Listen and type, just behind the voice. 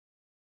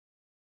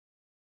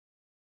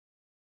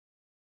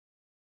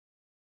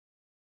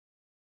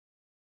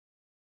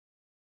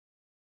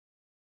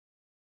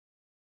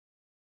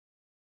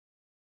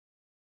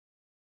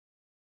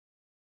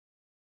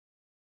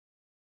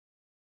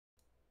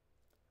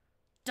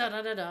Da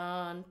da da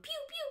da. Pew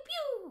pew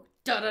pew.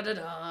 Da da da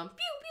da.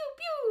 Pew pew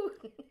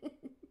pew.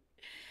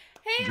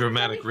 Hey,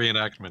 Dramatic everybody.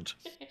 reenactment.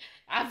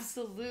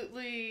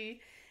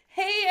 Absolutely.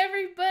 Hey,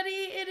 everybody.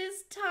 It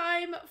is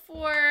time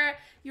for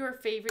your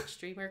favorite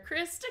streamer,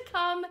 Chris, to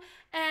come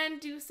and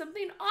do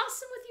something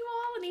awesome with you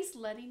all. And he's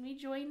letting me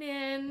join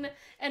in.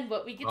 And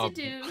what we get to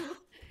do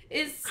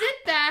is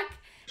sit back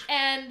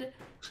and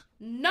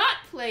not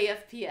play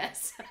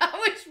FPS,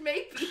 which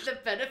may be the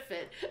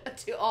benefit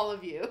to all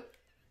of you.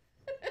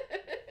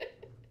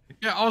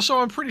 Yeah, also,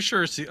 I'm pretty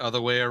sure it's the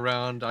other way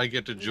around. I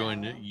get to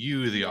join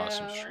you, the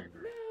awesome No.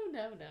 streamer.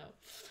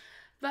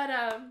 But,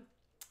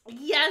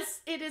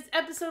 yes, it is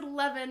episode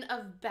 11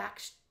 of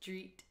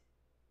Backseat.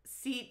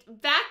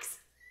 I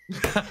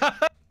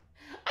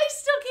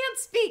still can't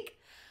speak.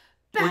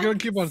 We're going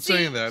to keep on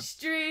saying that.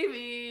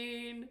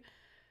 Streaming.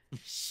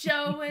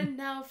 Showing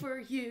now for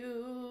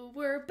you.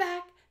 We're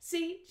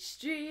Backseat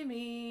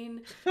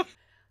streaming.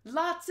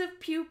 Lots of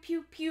pew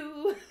pew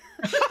pew.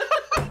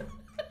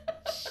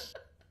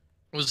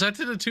 Was that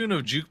to the tune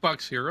of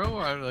Jukebox Hero?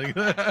 I'm like,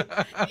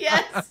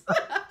 Yes.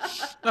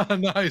 oh,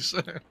 nice.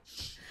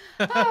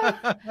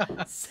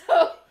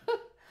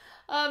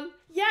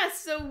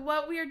 So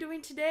what we are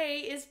doing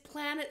today is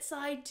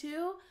PlanetSide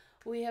 2.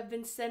 We have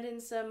been sent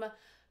in some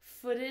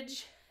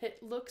footage.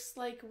 It looks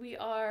like we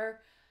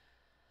are,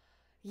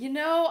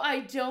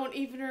 I don't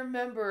even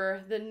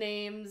remember the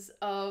names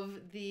of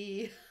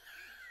the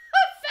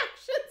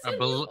factions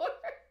anymore.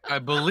 I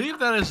believe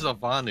that is the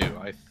Vanu,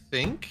 I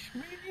think,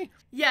 maybe?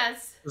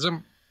 Yes.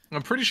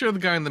 I'm pretty sure the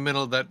guy in the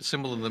middle, that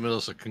symbol in the middle,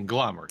 is a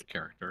conglomerate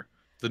character.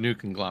 The new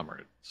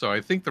conglomerate. So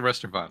I think the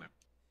rest are Vanu.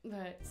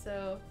 Right,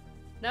 so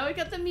now we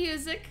got the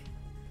music.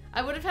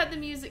 I would have had the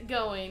music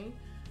going.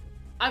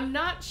 I'm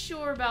not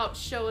sure about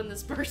showing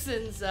this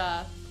person's,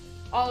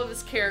 all of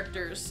his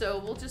characters,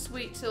 so we'll just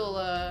wait till,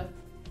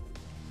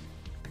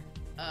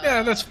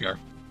 yeah, that's fair.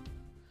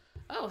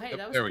 Oh, hey,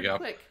 that was there we pretty go.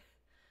 quick.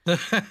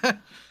 That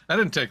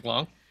didn't take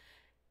long.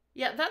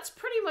 Yeah, that's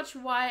pretty much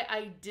why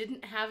I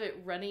didn't have it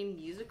running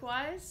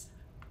music-wise.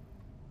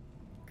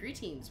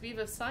 Greetings, we've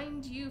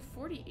assigned you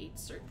 48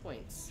 cert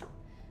points.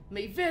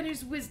 May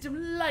Vanu's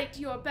wisdom light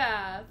your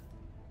path.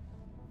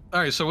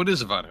 Alright, so what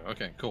is a Vanu?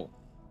 Okay, cool.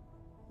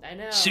 I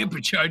know.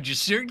 Supercharge your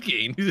cert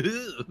gain.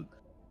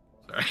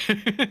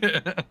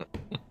 Sorry.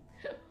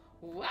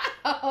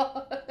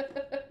 Wow.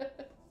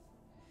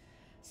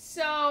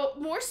 So,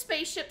 more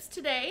spaceships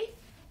today.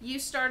 You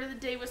started the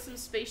day with some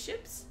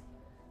spaceships.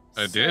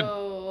 I did.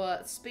 So,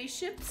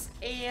 spaceships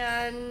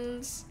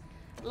and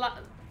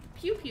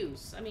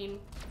pew-pews. I mean...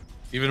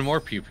 Even more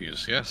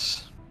pew-pews,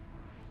 yes.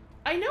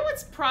 I know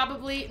it's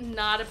probably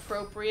not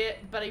appropriate,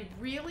 but I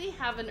really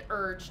have an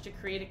urge to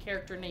create a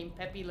character named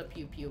Pepe Le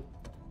Pew Pew.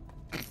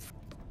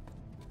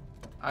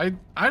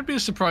 I'd be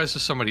surprised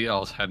if somebody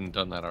else hadn't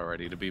done that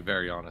already, to be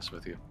very honest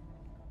with you.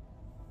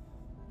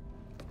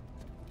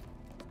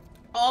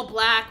 All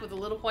black with a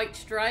little white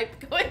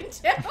stripe going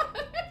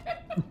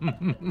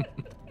down.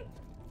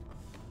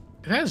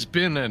 It has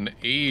been an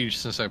age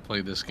since I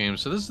played this game,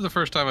 so this is the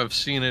first time I've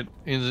seen it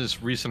in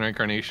this recent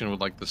incarnation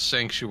with, like, the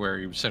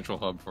Sanctuary Central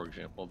Hub, for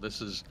example.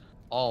 This is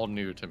all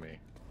new to me.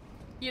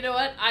 You know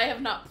what? I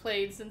have not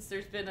played since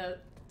there's been a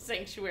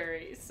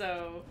Sanctuary,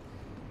 so...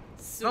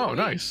 Sweet. Oh,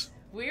 nice.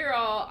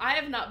 I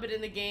have not been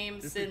in the game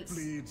If since it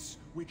bleeds,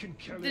 we can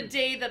kill the it.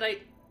 day that I...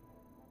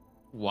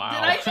 Wow.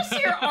 Did I just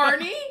hear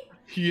Arnie?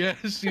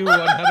 Yes, you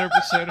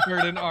 100%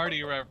 heard an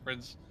Arnie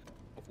reference.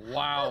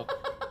 Wow.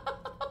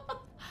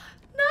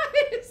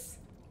 Nice.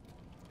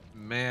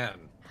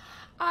 Man.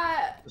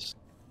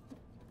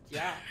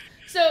 Yeah.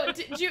 So,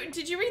 did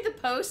you read the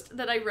post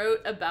that I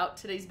wrote about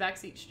today's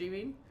Backseat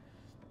streaming?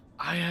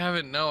 I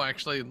haven't. No,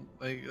 actually.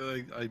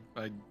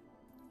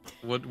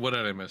 What did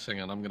I miss? Hang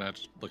on, I'm gonna have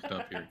to look it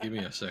up here. Give me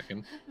a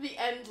second. The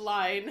end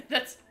line.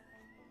 That's.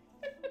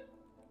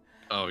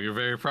 Oh, you're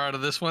very proud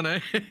of this one, eh?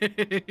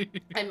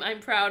 I'm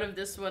proud of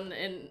this one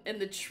and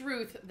the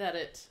truth that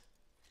it.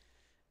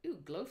 Ooh,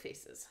 glow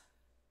faces.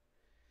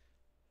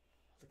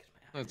 Look at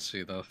my eyes. Let's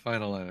see, the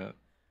final line.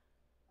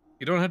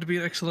 You don't have to be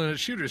excellent at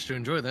shooters to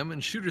enjoy them,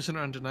 and shooters are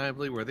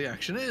undeniably where the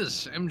action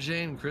is.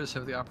 MJ and Chris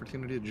have the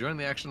opportunity to join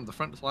the action of the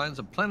front lines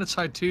of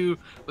PlanetSide 2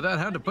 without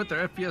having to put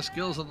their FPS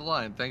skills on the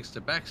line, thanks to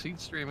Backseat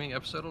Streaming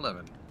Episode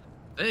 11.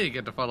 They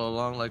get to follow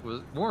along like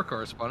with war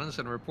correspondents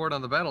and report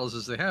on the battles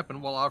as they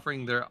happen while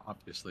offering their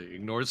obviously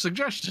ignored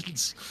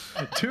suggestions.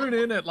 Tune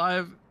in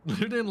live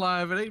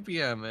at 8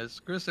 p.m. as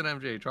Chris and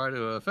MJ try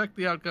to affect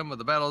the outcome of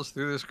the battles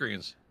through their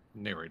screens.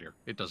 Narrator,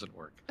 it doesn't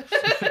work.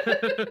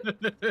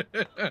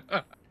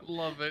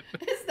 Love it.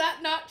 Is that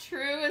not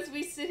true? As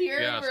we sit here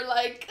Yes. and we're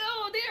like,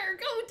 go there,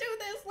 go do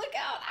this, look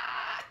out,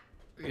 ah!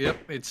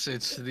 Yep, it's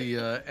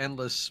the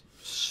endless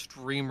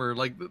streamer,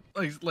 like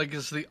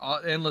it's the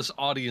endless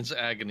audience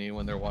agony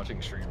when they're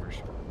watching streamers.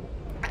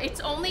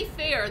 It's only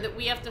fair that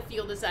we have to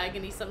feel this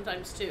agony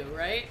sometimes too,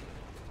 right?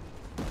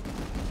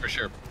 For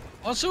sure.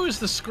 Also, is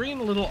the screen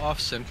a little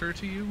off-center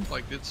to you?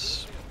 Like,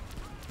 it's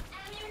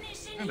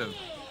kind of...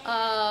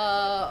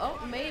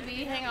 Oh,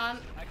 maybe. Hang on.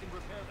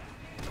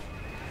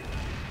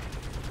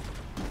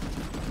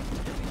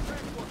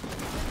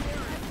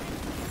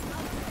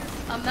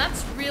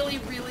 That's really,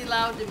 really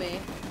loud to me.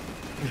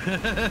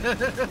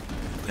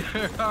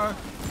 There are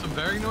some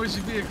very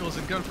noisy vehicles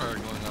and gunfire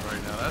going on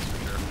right now, that's for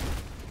sure.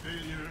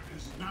 Failure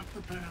is not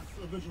the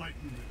path of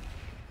enlightenment.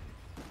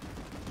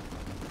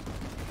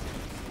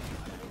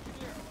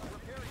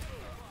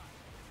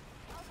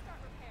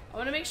 I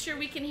want to make sure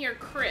we can hear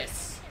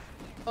Chris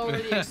over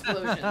the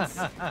explosions.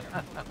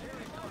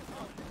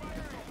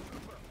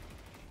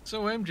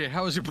 So MJ,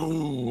 how is your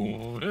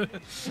boom?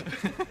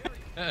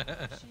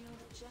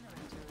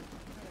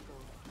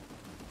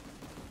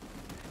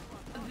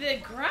 The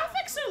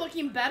graphics are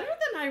looking better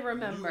than I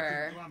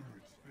remember.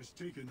 Has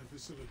taken the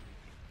facility.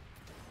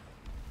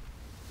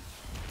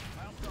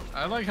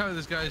 I like how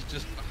this guy's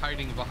just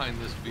hiding behind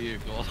this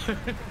vehicle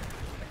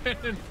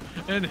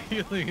and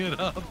healing it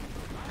up.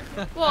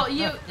 Well,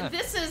 you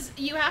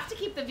have to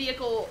keep the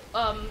vehicle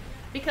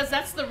because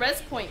that's the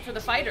res point for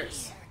the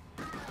fighters.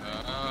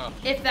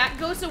 If that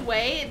goes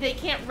away, they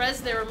can't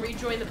res there and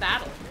rejoin the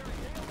battle.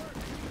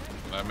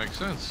 That makes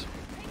sense.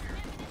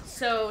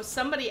 So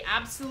somebody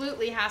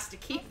absolutely has to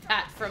keep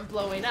that from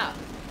blowing up.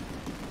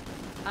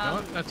 You know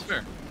what? That's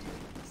fair.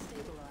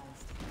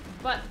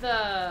 But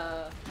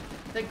the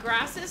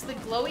grasses, the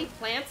glowy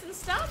plants and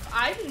stuff,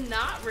 I do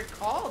not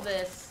recall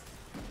this.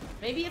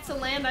 Maybe it's a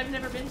land I've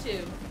never been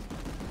to.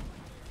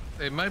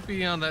 They might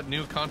be on that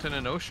new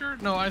continent Osher?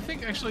 No, I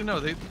think actually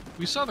no.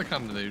 We saw the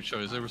continent they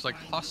showed us. There was like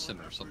Husson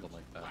or something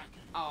like that.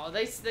 Oh,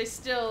 they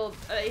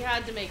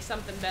had to make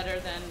something better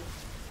than.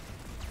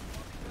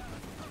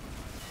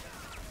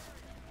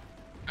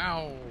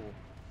 Ow.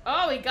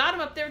 Oh, he got him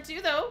up there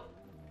too, though.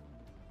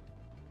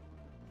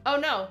 Oh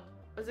no,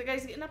 was the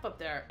guy's getting up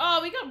there?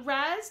 Oh, we got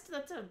rezzed.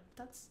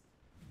 That's.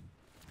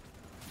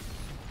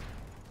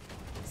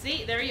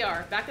 See, there you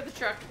are, back at the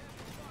truck.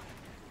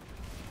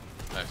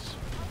 Nice.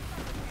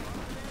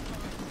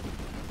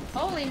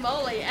 Holy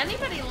moly!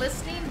 Anybody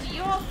listening? Do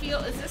you all feel?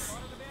 Is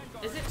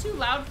it too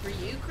loud for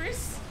you,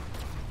 Chris?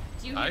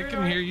 Do you hear I it can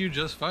all right? hear you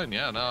just fine.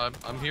 Yeah, no,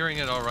 I'm hearing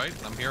it all right.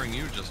 I'm hearing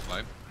you just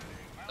fine.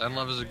 And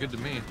levels are good to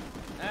me.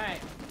 All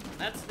right,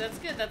 that's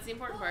good. That's the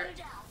important part.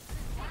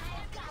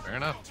 Fair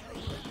enough.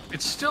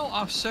 It's still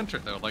off center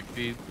though. Like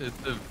the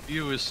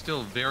view is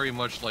still very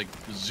much like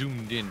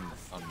zoomed in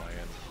on my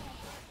end.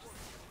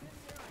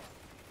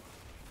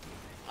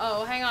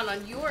 Oh, hang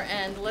on your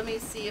end. Let me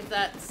see if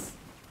that's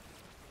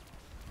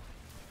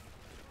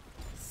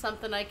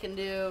something I can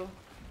do.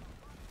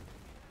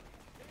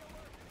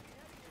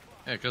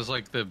 Yeah, because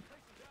like the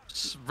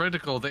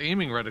reticle, the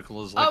aiming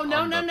reticle is like. Oh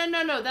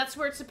no! That's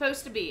where it's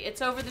supposed to be.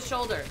 It's over the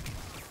shoulder.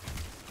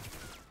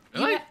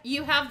 Really?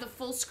 You have the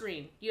full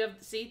screen. You have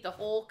the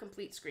whole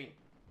complete screen.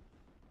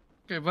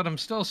 Okay, but I'm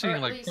still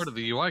seeing like least... part of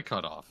the UI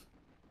cut off.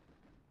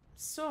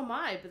 So am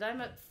I, but I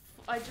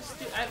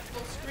have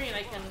full screen.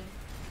 I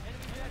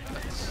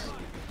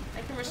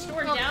can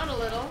restore down a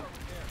little.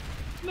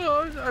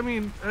 No, I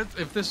mean,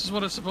 if this is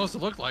what it's supposed to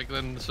look like,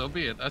 then so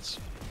be it. That's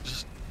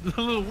just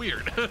a little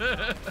weird.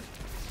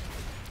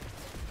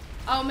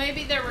 Oh,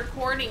 maybe their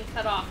recording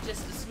cut off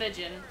just a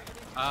smidgen.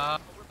 Oh,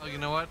 you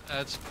know what?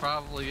 That's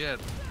probably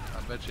it.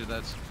 I bet you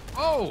that's...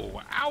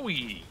 Oh,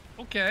 owie!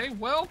 Okay,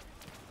 well...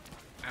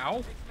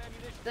 Ow.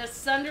 The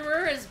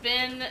Sunderer has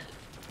been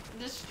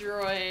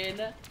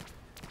destroyed.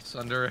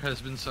 Sunder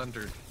has been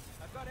sundered.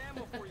 I've got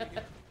ammo for you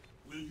here.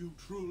 Will you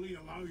truly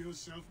allow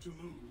yourself to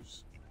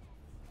lose?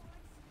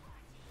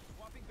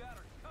 Swapping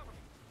battery. Cover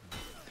me.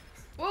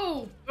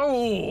 Whoa!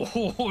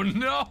 Oh,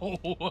 no!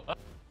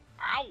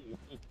 Ow!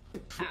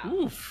 Ow.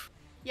 Oof.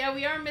 Yeah,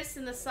 we are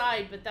missing the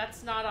side, but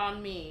that's not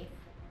on me.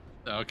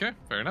 Okay,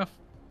 fair enough.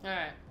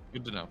 Alright.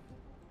 Good to know.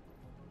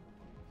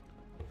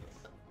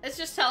 It's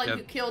just telling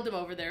who killed him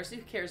over there, so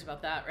who cares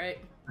about that, right?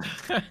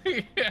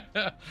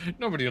 Yeah,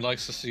 nobody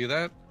likes to see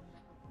that.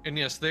 And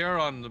yes, they are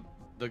on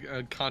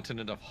the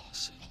continent of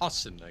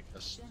Hossin, I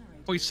guess.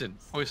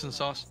 Hoisin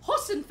sauce.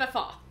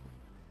 Hossenpfeffer!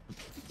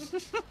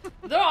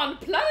 They're on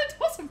planet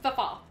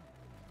Hossenpfeffer!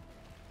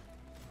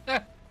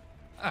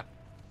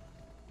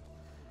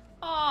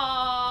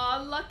 Aww,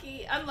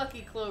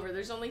 unlucky Clover.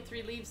 There's only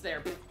 3 leaves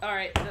there.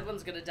 Alright, that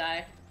one's gonna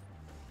die.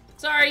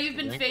 Sorry, you've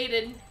been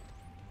faded.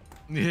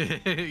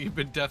 You've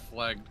been death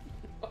flagged.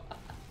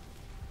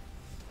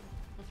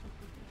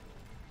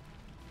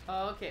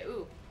 Oh, okay,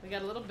 ooh, we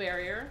got a little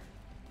barrier.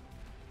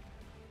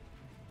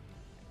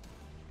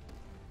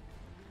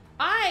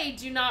 I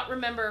do not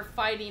remember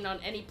fighting on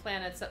any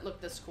planets that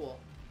looked this cool.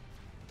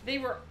 They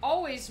were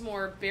always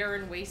more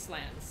barren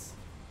wastelands.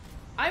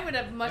 I would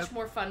have much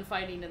more fun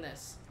fighting in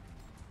this.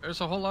 There's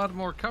a whole lot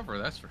more cover,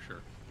 that's for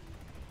sure.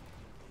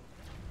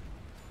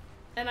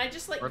 And I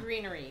just like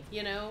greenery,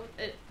 you know?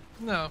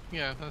 No,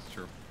 yeah, that's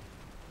true.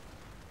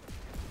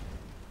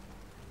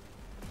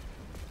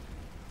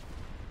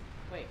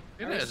 Wait.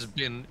 It has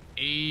been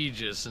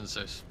ages since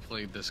I've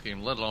played this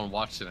game, let alone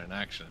watched it in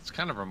action. It's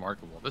kind of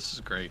remarkable. This is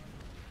great.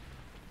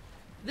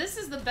 This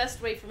is the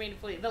best way for me to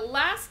play. The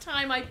last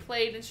time I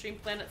played and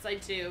streamed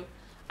PlanetSide 2,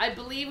 I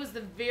believe was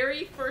the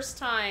very first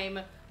time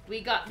we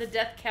got the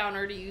death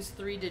counter to use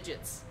 3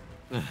 digits.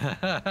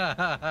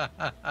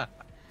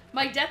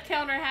 My death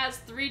counter has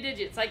 3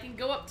 digits. I can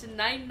go up to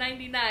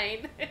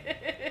 999.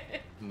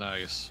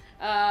 Nice.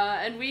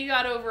 And we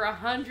got over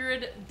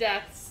 100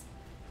 deaths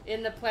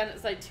in the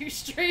PlanetSide 2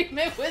 stream.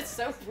 It was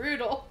so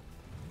brutal.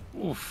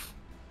 Oof.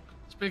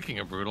 Speaking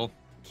of brutal.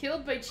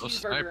 Killed by Those Cheeseburger.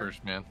 snipers,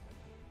 man.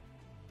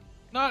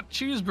 Not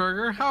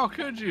Cheeseburger. How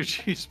could you,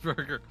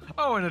 Cheeseburger?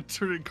 Oh, and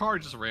a car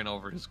just ran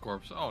over his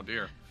corpse. Oh,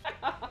 dear.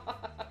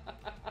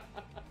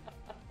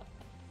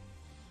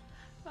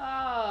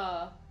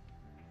 Ah.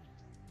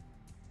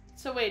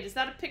 So wait, is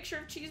that a picture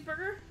of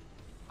Cheeseburger?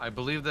 I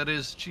believe that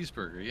is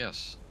Cheeseburger,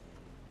 yes.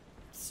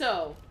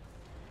 So,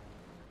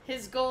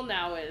 his goal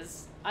now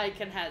is,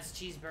 Icon has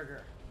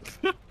Cheeseburger.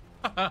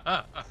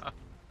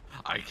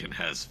 Icon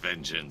has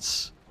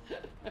vengeance.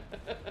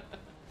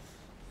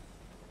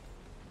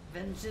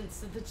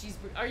 Vengeance of the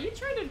Cheeseburger. Are you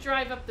trying to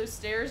drive up those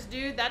stairs,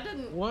 dude? That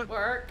didn't What?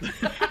 work.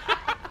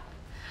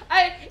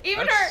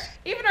 Even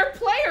our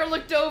player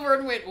looked over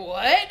and went,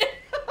 "What?"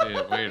 Wait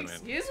a minute.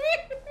 Excuse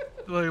me?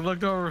 Like,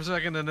 looked over for a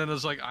second and then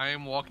it's like, I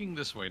am walking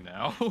this way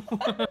now.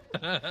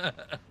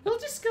 We'll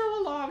just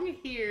go along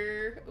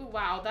here. Ooh,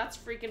 wow, that's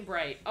freaking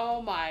bright.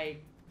 Oh my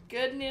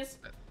goodness.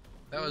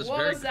 That was what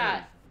very was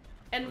that?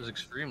 It And was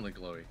extremely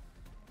glowy.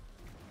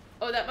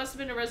 oh, that must have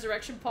been a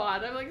resurrection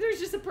pod. I'm like, there's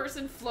just a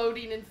person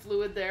floating in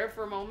fluid there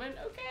for a moment.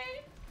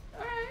 Okay,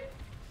 all right.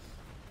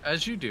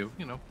 As you do,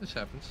 you know, this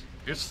happens.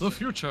 It's the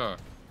future.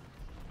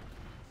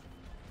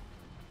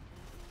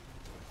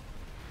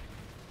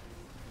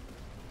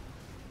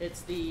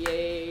 It's the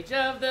age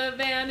of the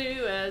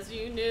Vanu as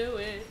you knew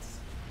it,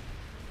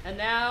 and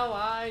now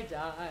I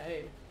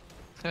die.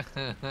 All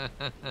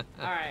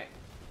right.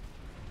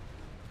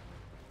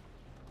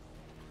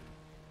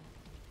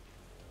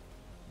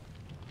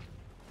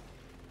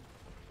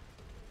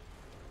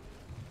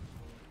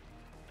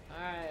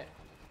 All right.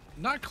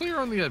 Not clear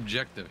on the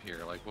objective here,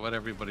 like what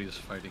everybody's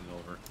fighting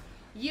over.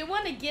 You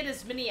want to get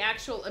as many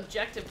actual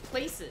objective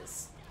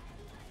places.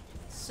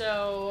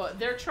 So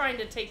they're trying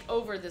to take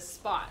over this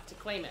spot to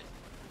claim it.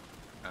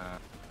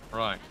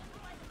 Right.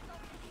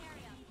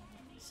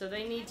 So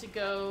they need to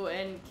go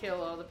and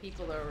kill all the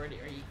people that are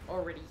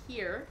already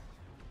here.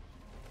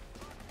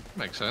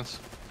 Makes sense.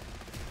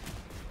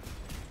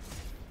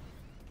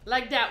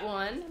 Like that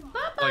one.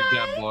 Bye-bye. Like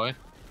that boy.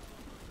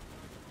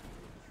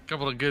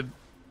 Couple of good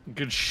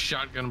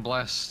shotgun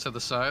blasts to the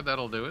side.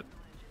 That'll do it.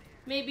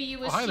 Maybe you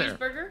was Oh, hi there.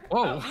 Cheeseburger.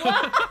 Whoa.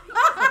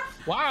 Oh.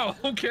 Wow.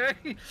 Okay.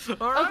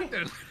 All right Okay.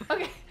 then.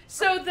 Okay,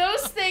 so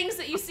those things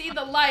that you see,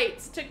 the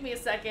lights, took me a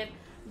second.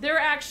 They're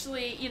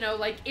actually, you know,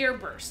 like air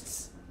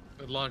bursts.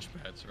 The launch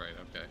pads, right?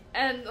 Okay.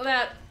 And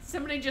that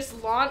somebody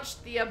just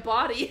launched the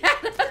body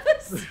at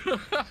us.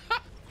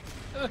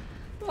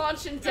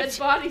 Launching dead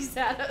bodies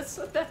at us.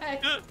 What the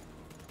heck?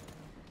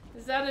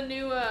 Is that a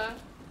new,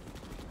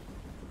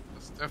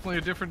 It's definitely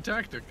a different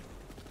tactic.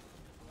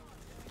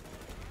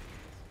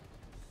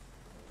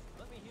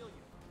 Let me heal you.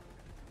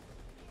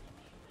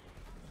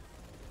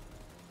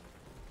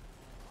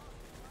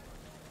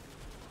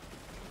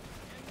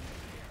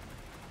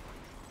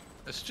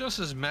 It's just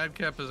as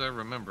madcap as I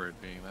remember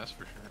it being, that's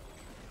for sure.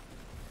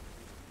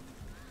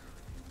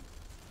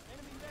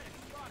 Enemy medic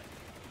spotted.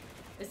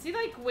 is he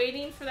like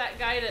waiting for that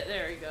guy to,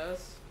 there he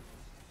goes.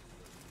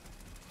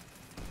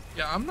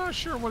 Yeah, I'm not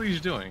sure what he's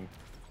doing.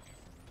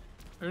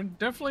 They're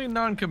definitely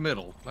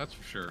non-committal, that's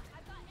for sure.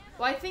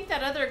 Well, I think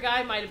that other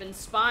guy might have been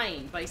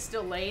spying by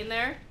still laying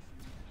there.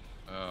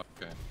 Oh,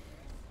 okay.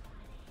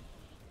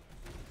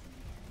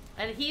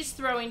 And he's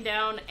throwing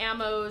down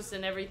ammos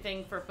and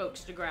everything for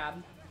folks to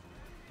grab.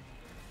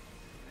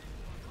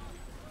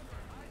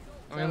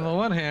 I mean, on the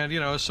one hand, you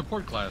know,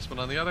 support class, but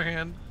on the other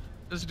hand,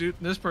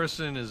 this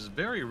person is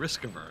very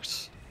risk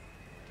averse.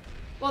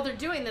 Well, they're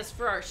doing this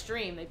for our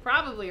stream. They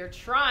probably are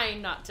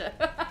trying not to.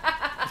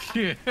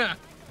 Yeah,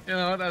 you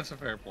know, that's a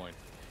fair point.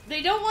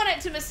 They don't want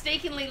it to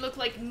mistakenly look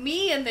like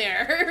me in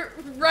there,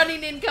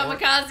 running in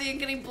kamikaze and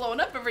getting blown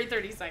up every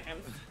 30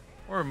 seconds.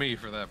 Or me,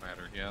 for that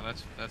matter. Yeah,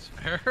 that's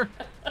fair.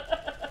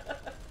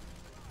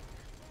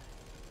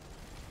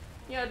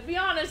 You know, to be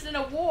honest, in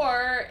a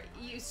war,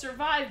 you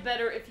survive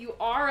better if you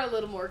are a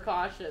little more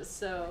cautious,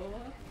 so...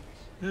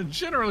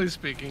 Generally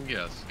speaking,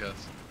 yes, yes.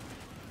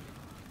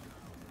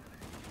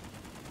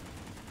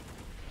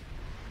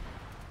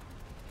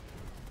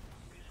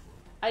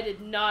 I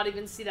did not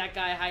even see that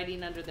guy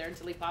hiding under there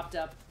until he popped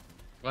up.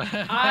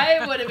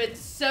 I would have been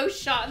so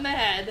shot in the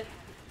head.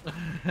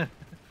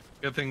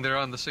 Good thing they're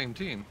on the same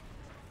team.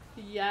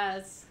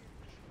 Yes.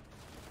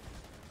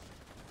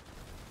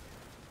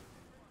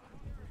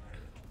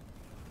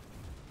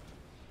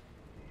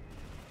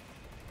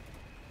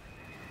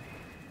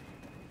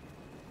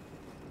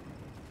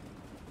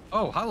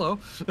 Oh, hello.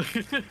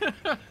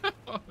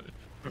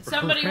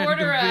 Somebody Random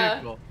order a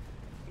vehicle.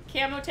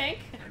 camo tank.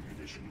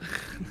 Ammunition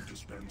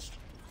dispensed.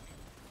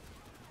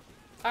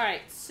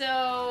 Alright,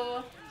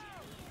 so...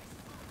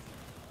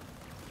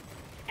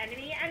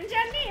 Enemy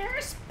engineer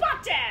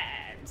spotted!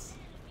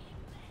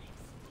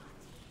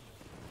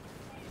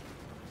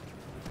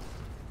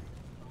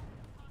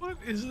 What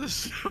is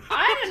this?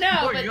 I don't know,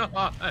 Oh my but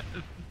God.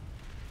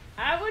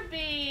 I would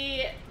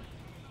be.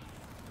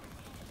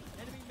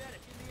 Enemy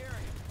medic in the area.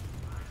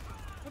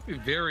 I'd be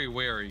very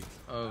wary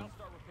of. I'll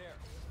start repairs.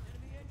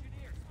 Enemy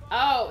engineer spotted.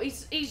 Oh,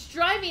 he's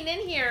driving in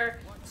here,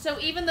 so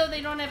even though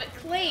they don't have it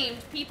claimed,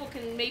 people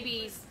can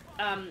maybe.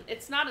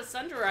 It's not a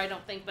Sunderer, I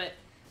don't think, but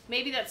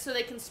maybe that's so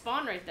they can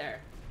spawn right there.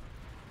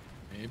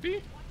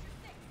 Maybe?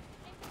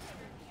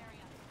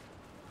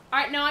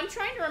 Alright, now I'm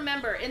trying to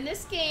remember. In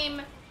this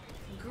game,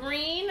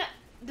 green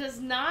does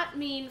not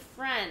mean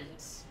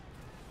friends.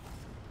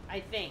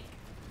 I think.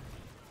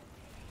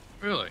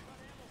 Really?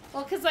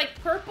 Well, because, like,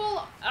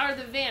 purple are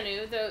the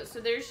Vanu, so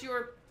there's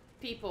your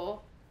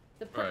people.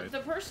 The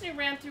person who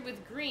ran through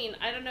with green,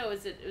 I don't know,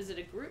 is it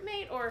a group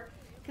mate, or...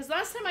 Because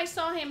last time I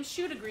saw him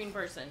shoot a green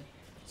person.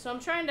 So I'm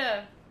trying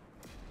to...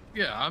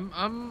 Yeah, I'm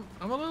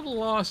a little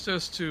lost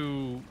as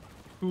to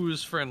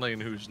who's friendly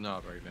and who's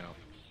not right now.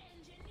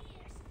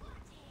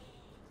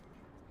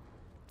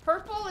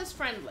 Purple is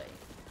friendly.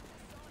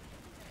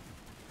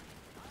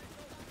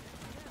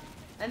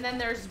 And then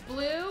there's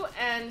blue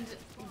and...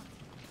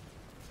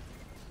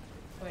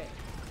 Wait.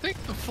 I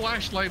think the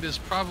flashlight is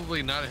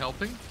probably not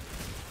helping.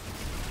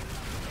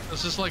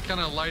 It's just like kind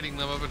of lighting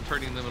them up and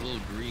turning them a little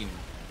green.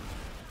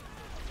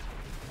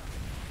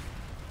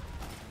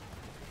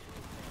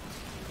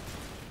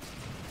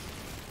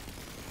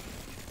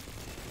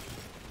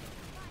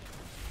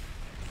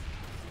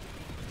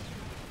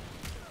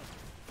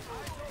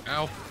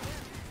 Ow.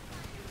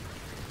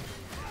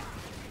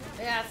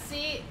 Yeah,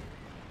 see?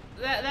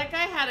 That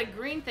guy had a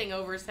green thing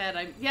over his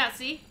head. Yeah,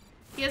 see?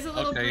 He has a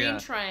little green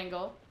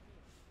triangle.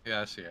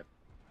 Yeah, I see it.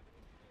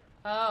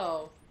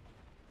 Oh.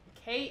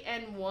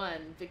 KN1.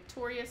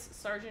 Victorious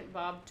Sergeant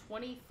Bob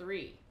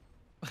 23.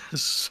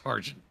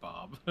 Sergeant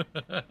Bob. Hey,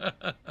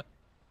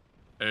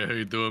 how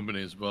you doing? My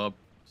name's Bob.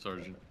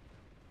 Sergeant.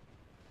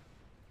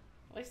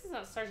 At least it's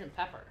not Sergeant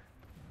Pepper.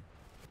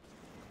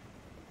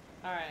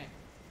 Alright.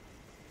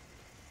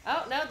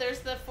 Oh, no,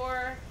 there's the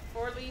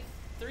four-leaf,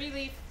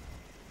 three-leaf.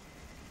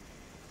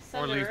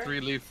 4-leaf,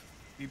 3-leaf,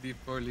 3-leaf,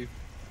 4-leaf.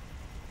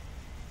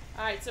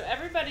 Alright, so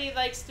everybody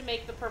likes to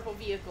make the purple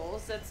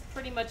vehicles. That's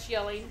pretty much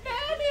yelling,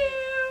 Banu!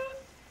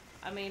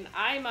 I mean,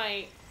 I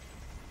might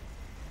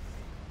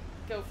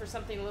go for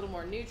something a little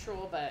more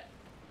neutral, but...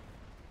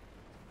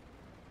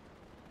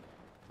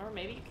 Or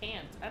maybe you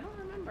can't. I don't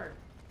remember.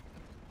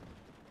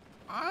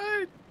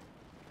 I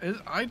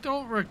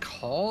don't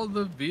recall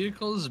the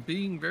vehicles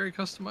being very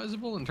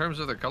customizable in terms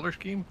of their color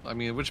scheme. I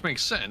mean, which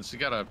makes sense. You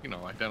gotta,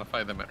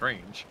 identify them at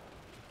range.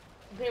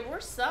 There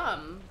were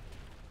some.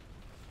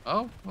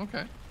 Oh,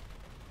 okay.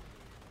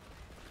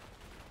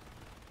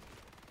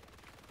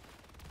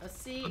 Let's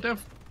see.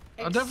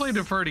 I'll definitely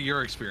defer to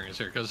your experience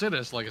here, because it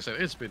is, like I said,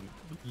 it's been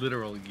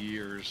literal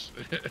years.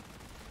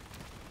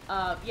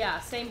 Yeah,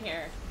 same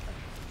here.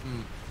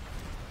 Hmm.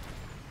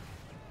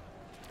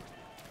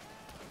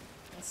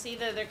 I see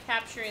that they're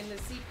capturing the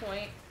C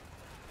point.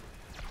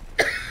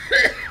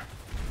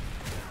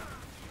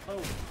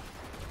 Oh.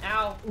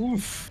 Ow.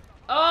 Oof.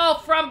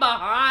 Oh, from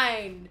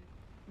behind.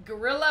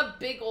 Gorilla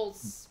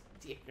Biggles.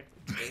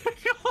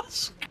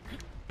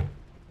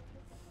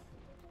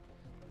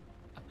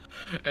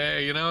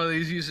 Hey,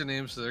 these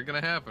usernames, they're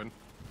gonna happen.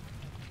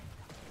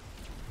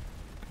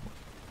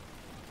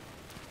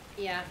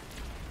 Yeah.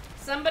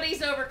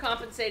 Somebody's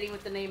overcompensating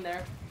with the name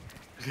there.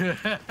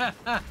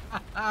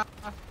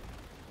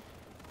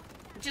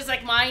 Which is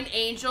like mine,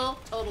 Angel.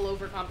 Total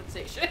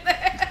overcompensation.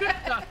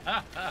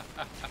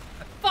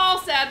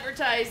 False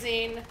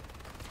advertising.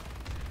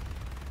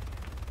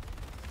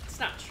 It's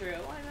not true.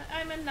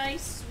 I'm a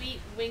nice, sweet,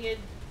 winged,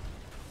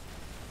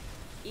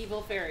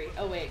 evil fairy.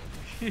 Oh, wait.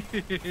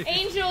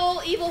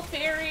 Angel, evil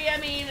fairy, I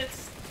mean,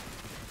 it's...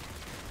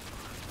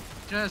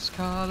 Just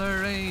call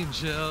her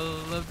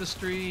Angel of the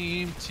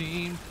Stream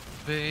Team,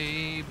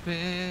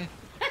 baby.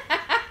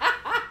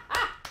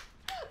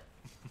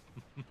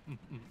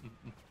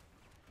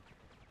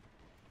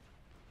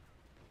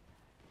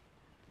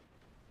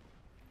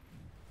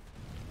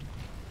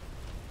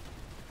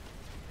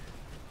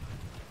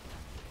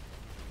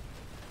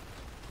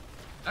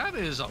 That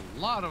is a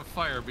lot of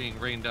fire being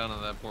rained down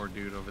on that poor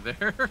dude over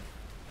there.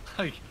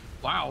 Like,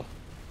 wow.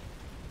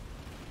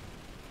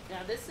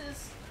 Now this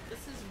is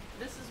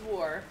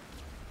war.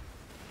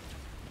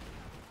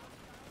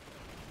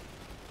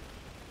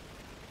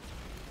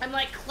 I'm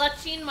like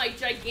clutching my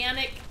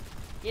gigantic,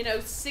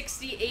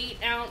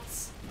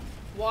 68-ounce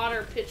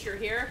water pitcher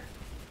here.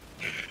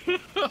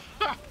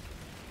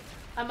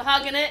 I'm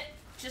hugging it,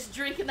 just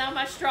drinking out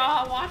my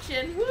straw,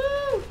 watching.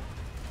 Woo!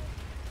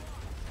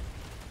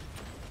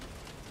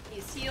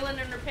 He's healing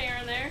and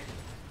repairing there.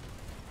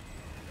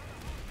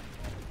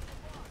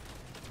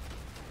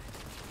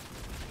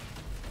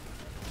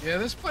 Yeah,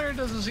 this player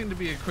doesn't seem to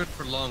be equipped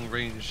for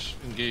long-range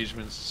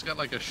engagements. It's got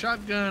like a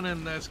shotgun,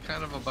 and that's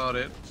kind of about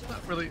it. It's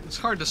not really. It's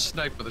hard to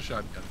snipe with a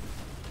shotgun.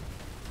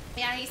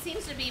 Yeah, he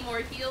seems to be more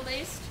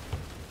heal-based.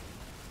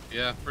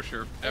 Yeah, for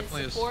sure.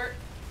 Definitely support.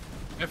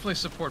 Definitely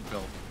support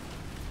build.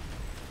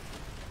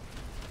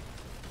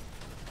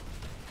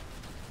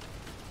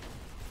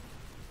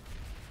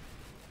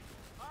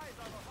 Eyes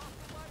on the hostile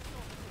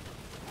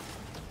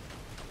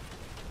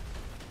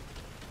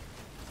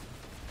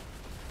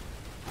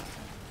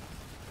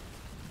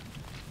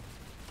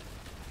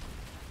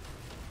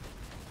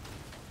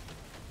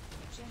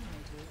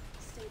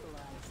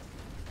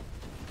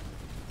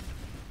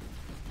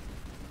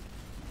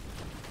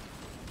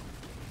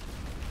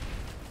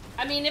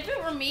I mean, if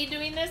it were me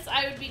doing this,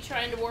 I would be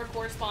trying to war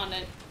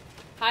correspondent.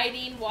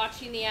 Hiding,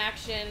 watching the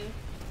action.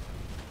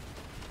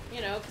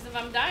 You know, because if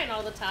I'm dying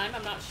all the time,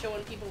 I'm not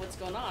showing people what's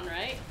going on,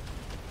 right?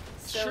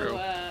 So, True.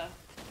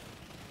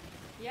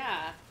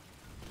 Yeah.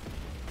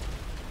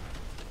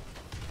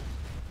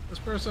 This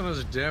person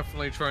is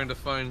definitely trying to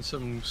find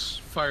some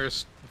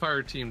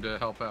fire team to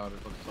help out,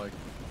 it looks like.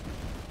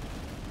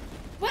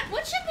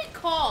 What should we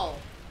call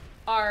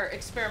our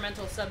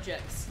experimental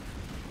subjects?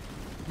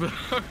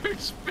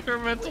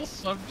 Experimental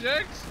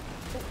subjects?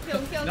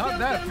 Kill, Not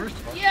that, kill. first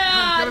of all.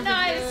 Yeah, Yay!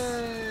 nice.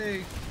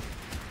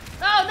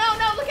 Oh,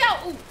 no, look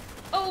out. Ooh.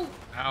 Oh.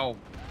 Ow.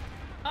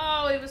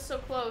 Oh, it was so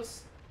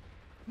close.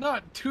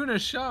 Not tuna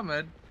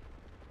shaman.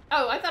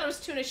 Oh, I thought it was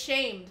tuna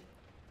shamed.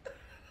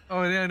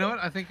 Oh, yeah, you know what?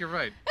 I think you're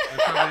right. It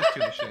probably is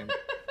tuna shame.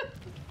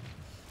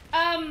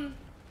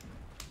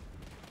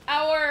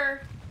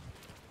 Our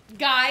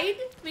guide,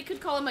 we could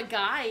call him a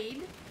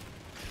guide.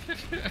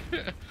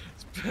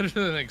 It's better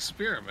than an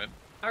experiment.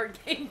 Our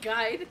game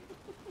guide.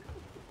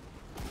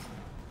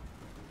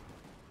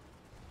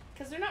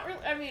 Because they're not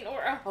really, I mean,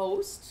 or a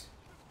host.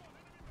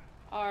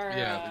 Our,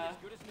 Yeah.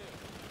 Good as new.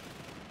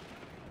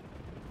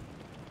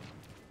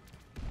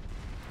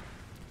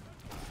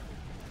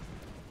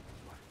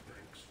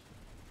 Thanks.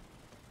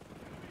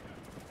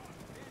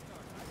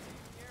 Vanguard, I see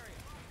the area.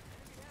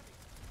 Enemy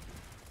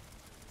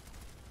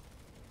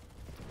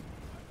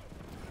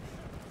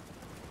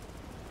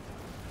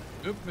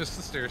heavy. Oop, missed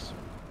the stairs.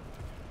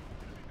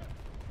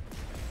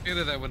 I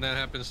hate that when that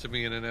happens to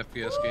me in an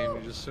FPS game.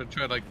 You just sort of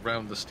try to like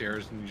round the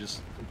stairs and you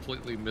just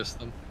completely miss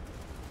them.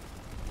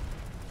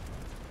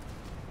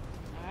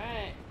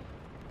 alright.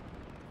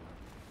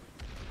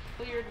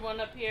 Cleared one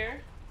up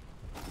here.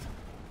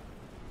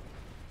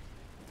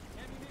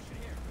 Ammunition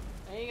here.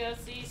 There you go,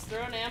 see, he's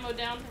throwing ammo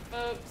down for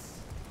folks.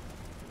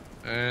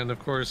 And of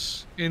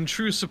course, in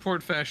true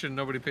support fashion,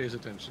 nobody pays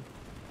attention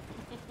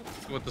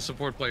to what the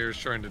support player is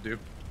trying to do.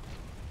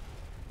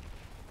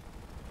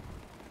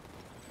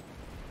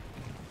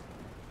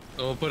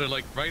 So we'll put it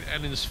like right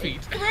at his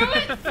feet. Threw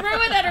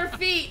it at her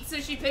feet, so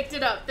she picked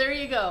it up. There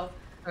you go.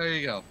 There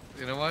you go.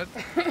 You know what?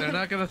 They're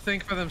not gonna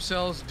think for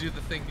themselves, do the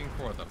thinking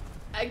for them.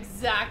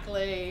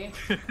 Exactly.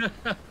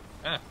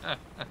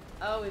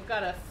 Oh, we've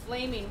got a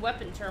flaming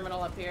weapon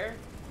terminal up here.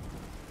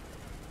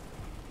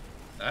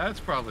 That's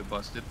probably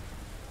busted.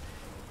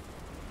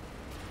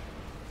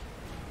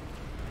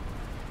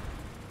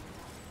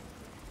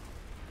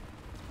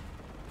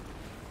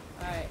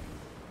 Alright.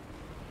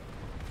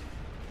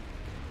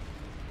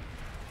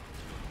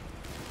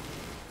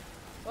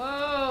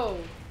 Whoa!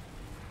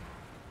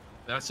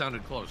 That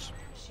sounded close.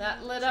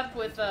 That lit up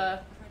with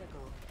a...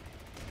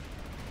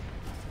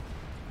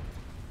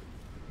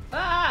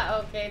 Ah!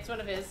 Okay, it's one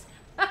of his.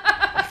 I'm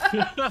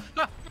not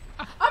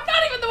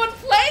even the one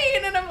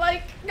playing, and I'm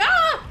like,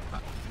 ah!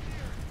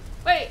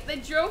 Wait, they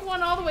drove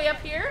one all the way up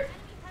here?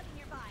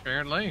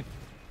 Apparently.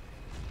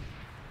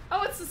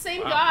 Oh, it's the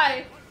same Wow.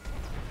 guy.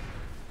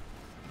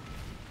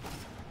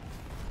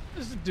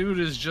 This dude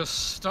is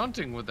just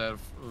stunting with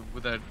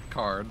that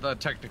car, the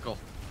technical.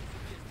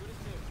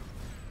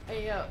 There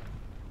you go.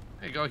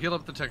 There you go, heal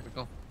up the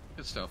technical.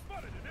 Good stuff.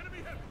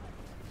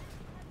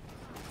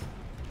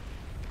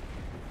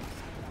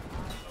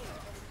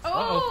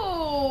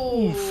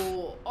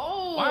 Oh!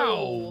 Oh!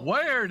 Wow,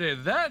 where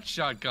did that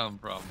shot come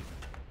from?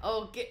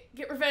 Oh, get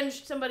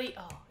revenge, somebody.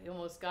 Oh, you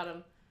almost got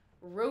him.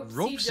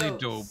 Ropesy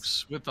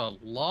dopes with a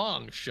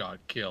long shot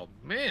kill.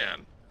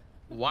 Man,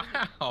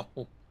 wow.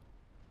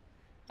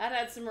 That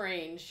had some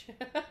range.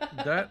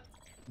 That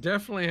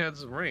definitely had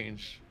some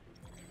range.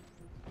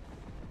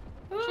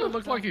 So it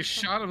looked like he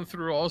shot him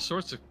through all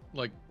sorts of,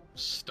 like,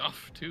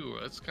 stuff, too.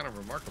 That's kind of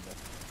remarkable.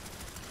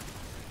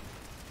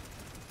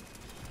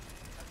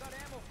 I've got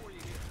ammo for you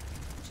here.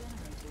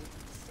 Generator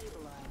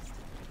stabilized.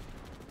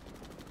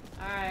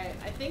 Alright,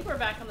 I think we're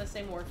back on the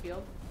same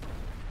warfield.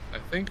 I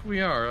think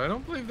we are. I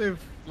don't believe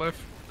they've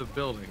left the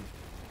building.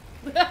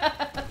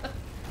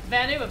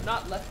 Vanu have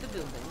not left the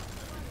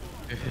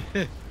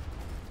building.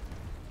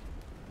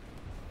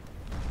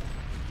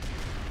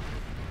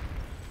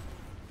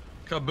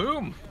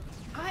 Kaboom!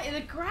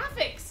 The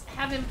graphics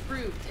have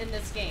improved in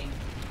this game.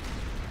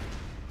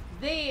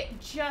 They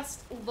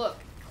just look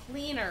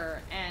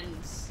cleaner and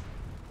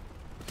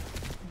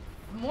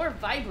more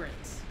vibrant.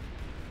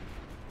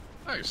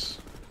 Nice.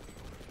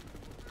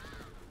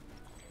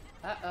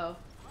 Uh-oh.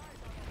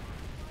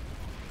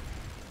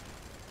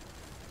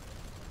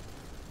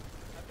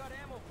 I've got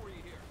ammo for you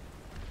here.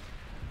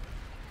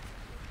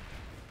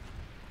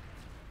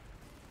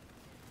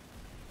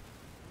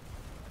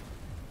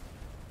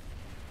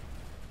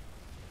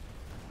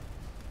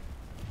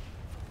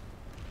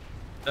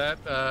 That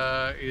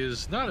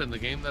is not in the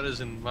game. That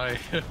is in my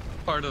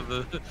part of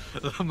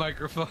the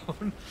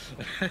microphone.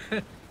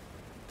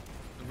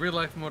 Real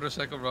life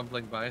motorcycle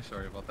rumbling by.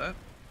 Sorry about that.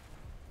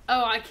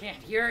 Oh, I can't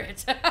hear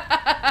it.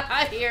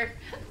 I hear.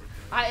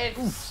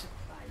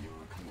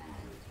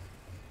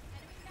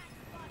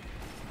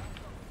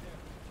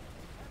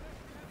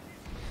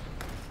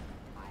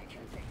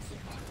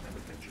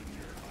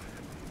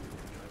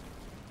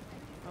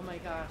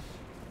 gosh.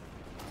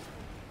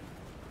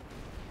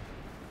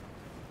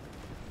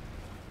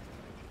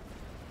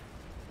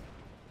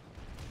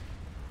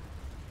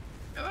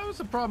 Yeah, that was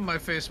the problem I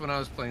faced when I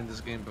was playing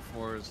this game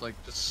before. It's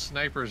like the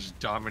snipers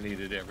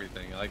dominated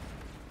everything. Like,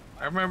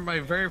 I remember my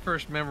very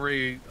first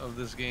memory of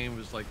this game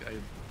was like I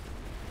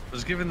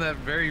was given that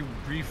very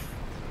brief,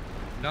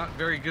 not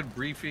very good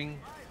briefing,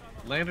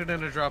 landed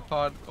in a drop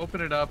pod,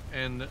 opened it up,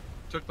 and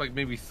took like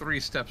maybe 3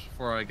 steps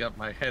before I got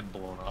my head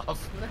blown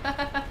off.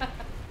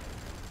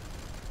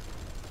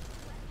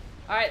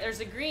 Alright, there's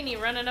a greenie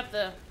running up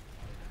the...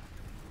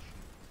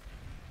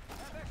 I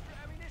have extra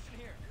ammunition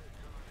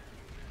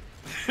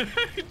here.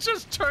 He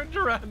just turned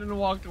around and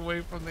walked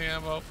away from the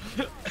ammo.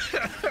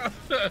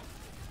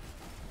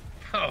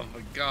 Oh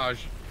my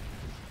gosh.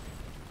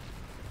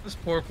 This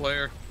poor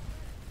player.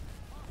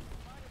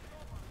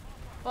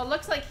 Well, it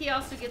looks like he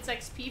also gets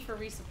XP for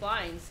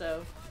resupplying,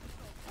 so...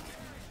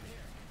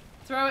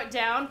 Throw it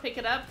down, pick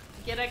it up,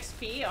 get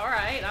XP.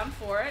 Alright, I'm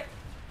for it.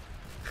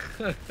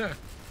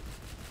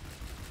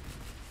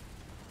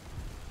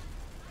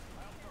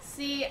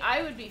 See,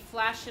 I would be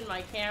flashing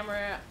my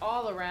camera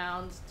all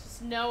around,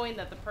 just knowing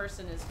that the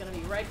person is going to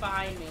be right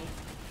behind me.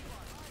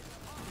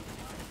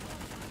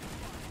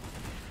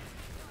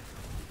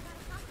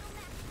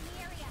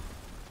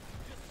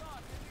 Just saw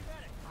it.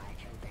 Enemy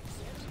medic.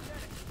 Enemy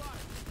medic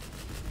spotted.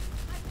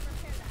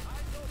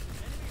 Eyes open.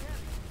 Enemy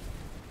heavy.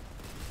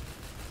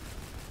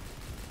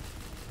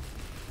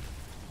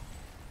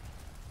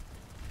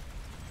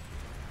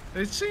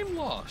 They seem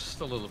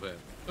lost a little bit.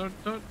 Don't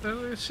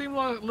they seem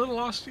a little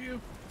lost to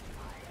you?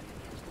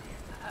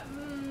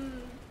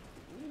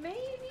 Maybe?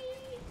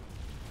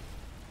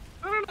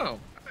 I don't know.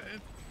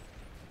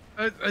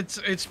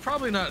 It's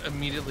probably not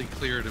immediately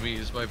clear to me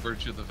just by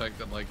virtue of the fact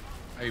that like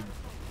I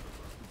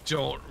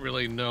don't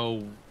really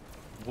know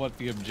what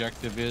the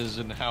objective is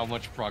and how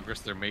much progress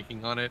they're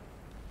making on it.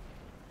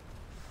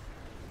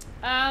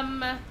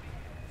 I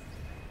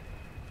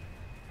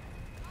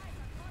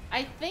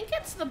think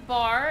it's the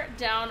bar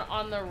down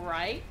on the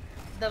right,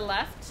 the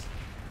left.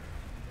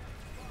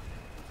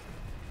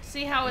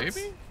 See how it's...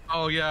 Maybe?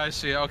 Oh yeah, I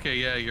see. Okay,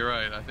 yeah, you're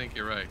right. I think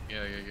you're right.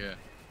 Yeah.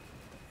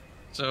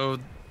 So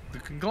the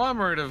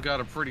conglomerate have got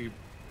a pretty,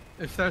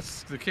 if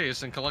that's the case,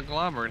 then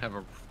conglomerate have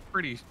a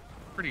pretty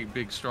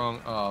big,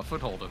 strong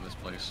foothold in this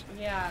place.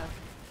 Yeah.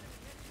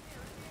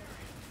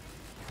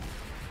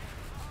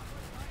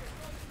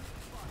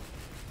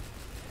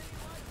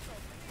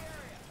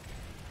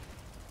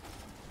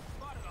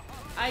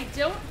 I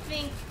don't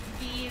think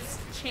these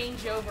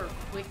change over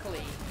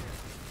quickly.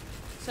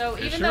 So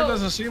It even sure though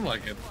doesn't seem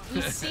like it.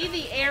 we see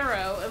the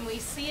arrow and we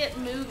see it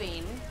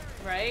moving,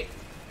 right?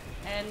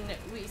 And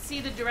we see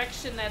the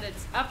direction that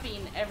it's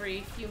upping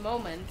every few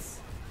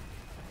moments,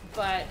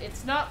 but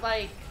it's not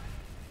like,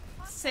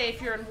 say if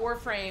you're in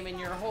Warframe and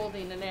you're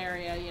holding an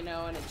area, you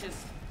know, and it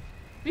just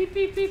beep,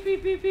 beep, beep,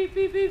 beep, beep, beep,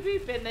 beep, beep,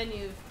 beep, and then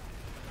you've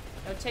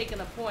taken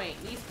a point.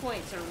 These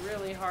points are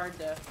really hard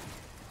to...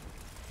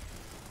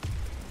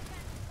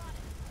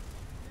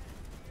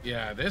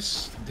 Yeah,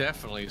 this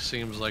definitely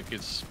seems like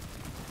it's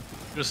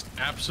just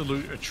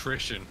absolute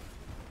attrition.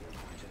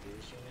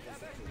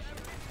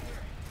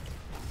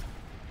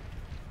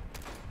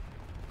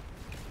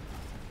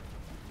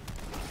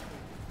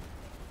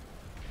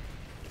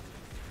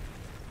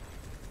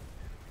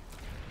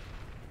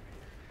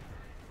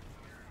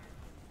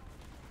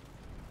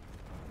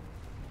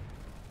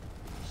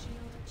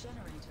 Shield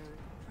generator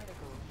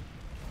critical.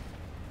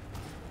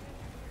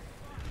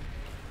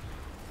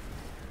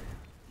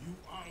 You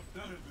are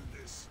better than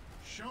this.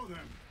 Show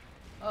them.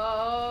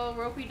 Oh,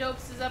 Ropey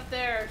Dopes is up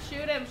there.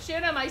 Shoot him,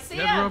 I see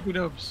Get him! ropey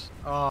dopes.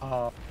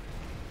 Oh.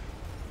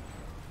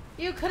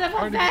 You could have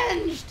Hard to-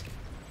 avenged!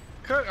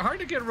 Hard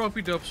to get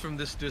ropey dopes from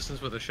this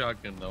distance with a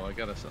shotgun, though. I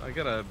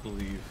gotta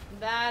believe.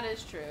 That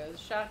is true. The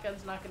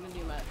shotgun's not going to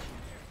do much.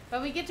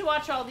 But we get to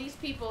watch all these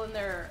people in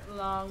their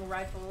long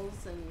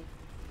rifles and...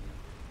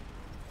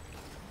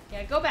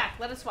 Yeah, go back.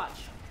 Let us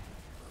watch.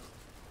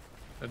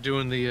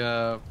 Doing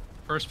the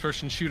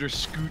first-person shooter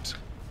scoot.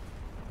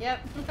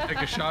 Yep.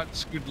 Take a shot,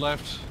 scoot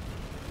left,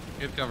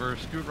 get cover.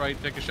 Scoot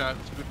right, take a shot,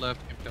 scoot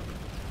left, get cover.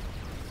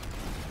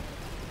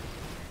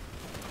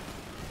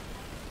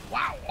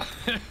 Wow,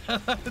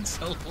 that's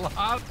a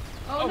lot.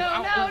 Oh, no,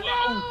 ow, no,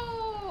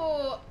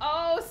 oh, no!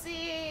 Oh,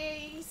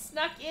 see? He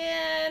snuck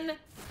in.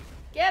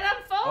 Get him,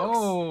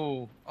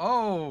 folks!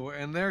 Oh,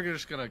 and they're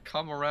just gonna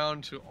come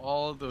around to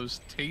all of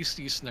those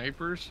tasty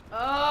snipers.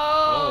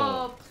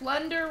 Oh,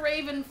 plunder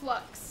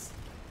Ravenflux.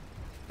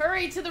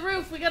 Hurry to the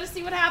roof. We gotta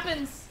see what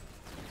happens.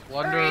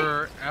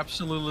 Plunder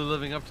absolutely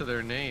living up to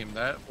their name.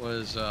 That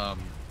was,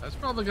 that's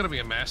probably gonna be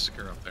a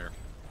massacre up there.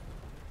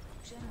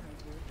 Generator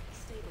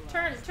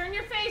stabilized. Turn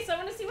your face. I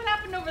want to see what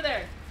happened over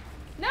there.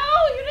 No,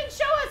 you didn't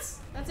show us.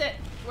 That's it.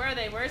 Where are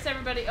they? Where's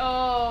everybody?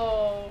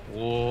 Oh.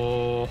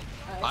 Whoa.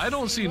 I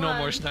don't see no one.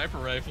 more sniper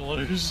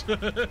riflers.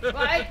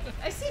 Well,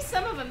 I see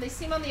some of them. They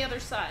seem on the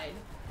other side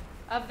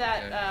of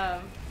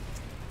that.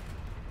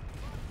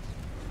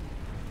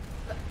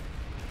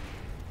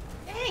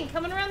 Dang,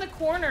 coming around the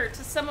corner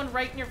to someone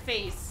right in your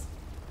face.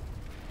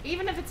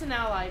 Even if it's an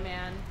ally,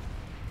 man.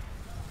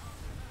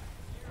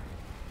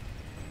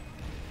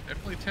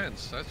 Definitely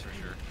tense, that's for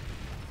sure.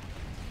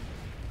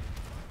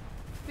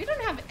 We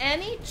don't have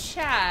any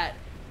chat.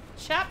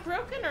 Chat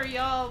broken, or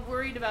y'all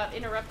worried about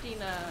interrupting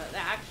the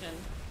action?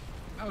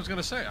 I was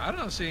gonna say, I'm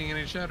not seeing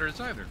any chatters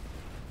either.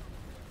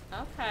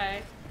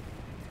 Okay.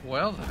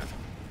 Well then.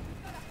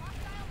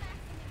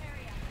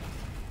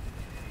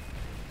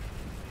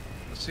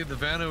 Let's see, the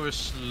Vano is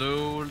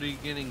slowly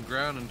gaining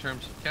ground in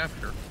terms of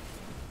capture.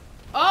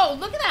 Oh,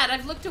 look at that!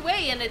 I've looked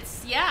away, and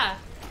it's, yeah.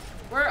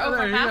 We're Oh, over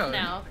there you half go.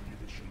 now.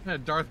 Yeah,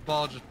 Darth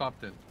Ball just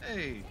popped in.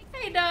 Hey!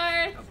 Hey,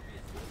 Darth!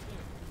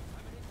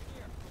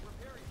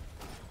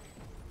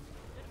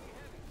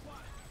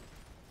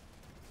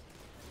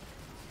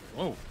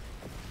 Whoa.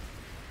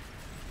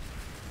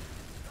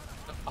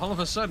 All of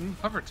a sudden,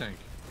 hover tank.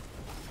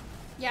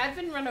 Yeah, I've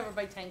been run over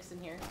by tanks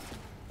in here.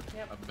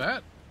 Yep. I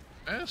bet.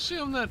 I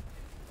assume that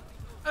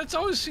it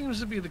always seems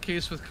to be the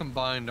case with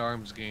combined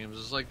arms games.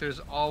 It's like there's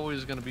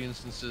always going to be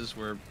instances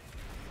where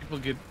people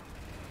get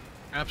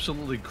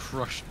absolutely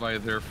crushed by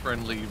their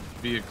friendly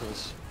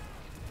vehicles.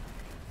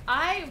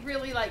 I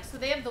really like, so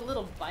they have the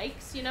little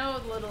bikes, you know,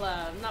 the little,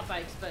 not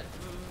bikes, but,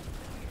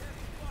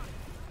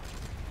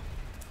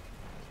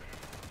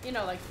 you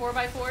know, like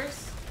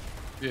 4x4s.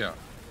 Yeah.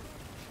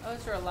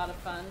 Those are a lot of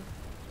fun.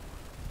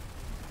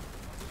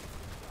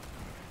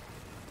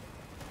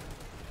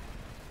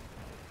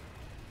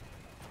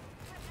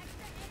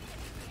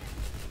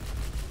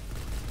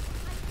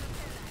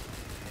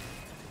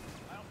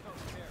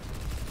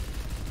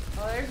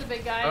 Oh, there's a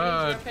big guy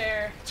who needs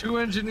repair. 2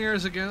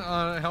 engineers again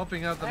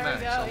helping out the There mechs.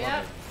 we go, I love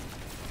yep. it.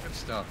 Good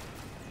stuff.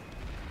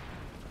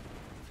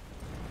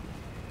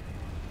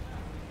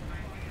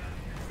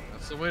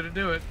 That's the way to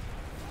do it.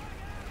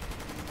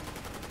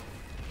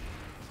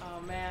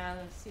 Oh man,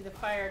 I see the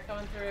fire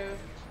coming through.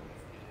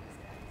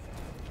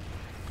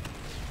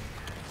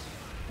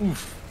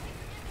 Oof.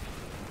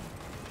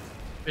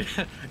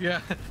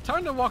 Yeah,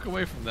 time to walk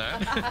away from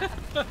that.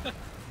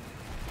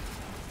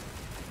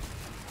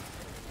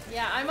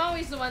 Yeah, I'm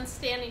always the one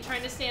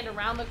trying to stand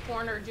around the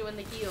corner doing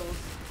the heals.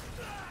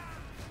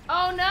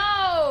 Oh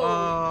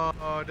no!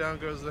 Oh, down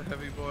goes the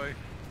heavy boy.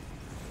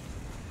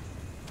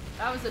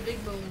 That was a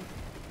big boom.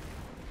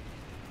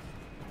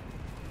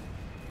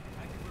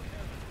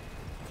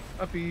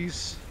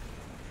 Uppies.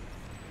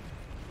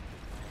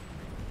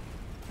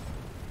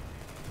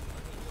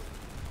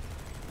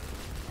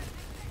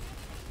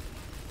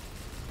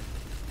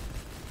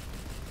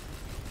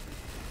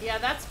 Yeah,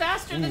 that's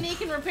faster than he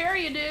can repair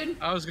you, dude.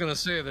 I was gonna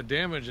say the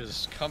damage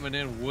is coming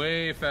in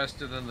way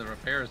faster than the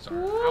repairs are.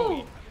 Woo.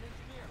 Owie.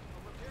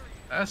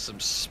 That's some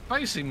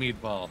spicy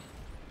meatball.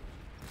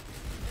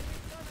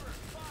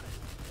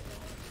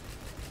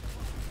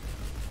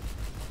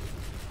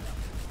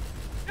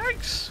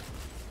 Yikes!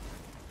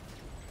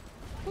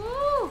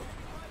 Woo!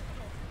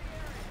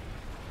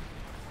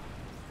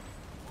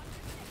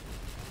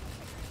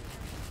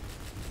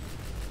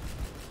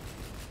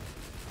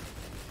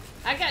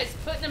 That guy's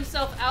putting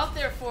himself out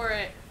there for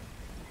it.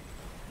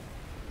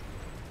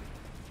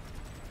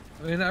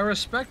 I mean, I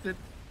respect it.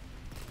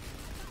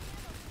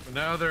 But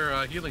now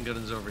their healing gun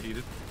is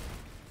overheated.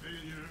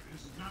 Failure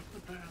is not the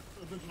path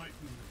of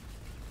enlightenment.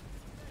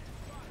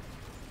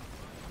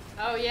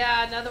 Oh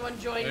yeah, another one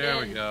joined in. There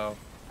we go.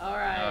 All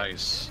right.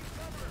 Nice.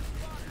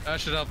 That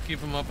should help keep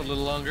him up a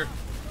little longer.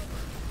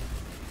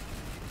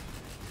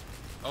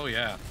 Oh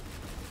yeah.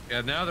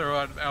 Yeah, now they're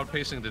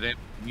outpacing the damage.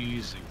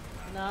 Easy.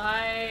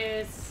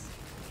 Nice.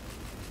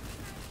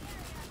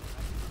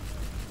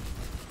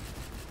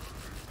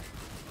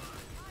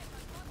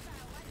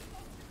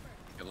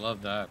 I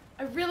love that.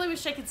 I really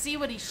wish I could see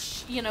what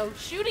he's,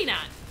 shooting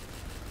at.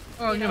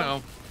 Well, you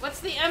know. What's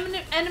the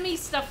enemy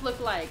stuff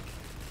look like?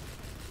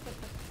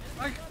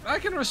 I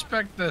can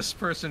respect this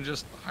person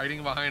just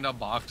hiding behind a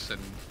box and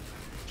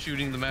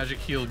shooting the magic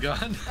heal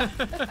gun.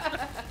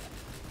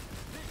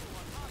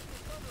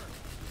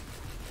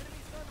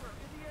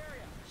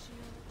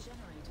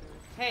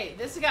 Hey,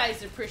 this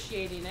guy's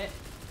appreciating it.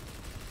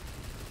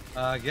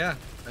 Yeah,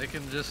 they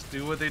can just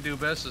do what they do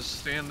best, is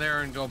stand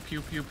there and go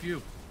pew pew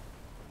pew.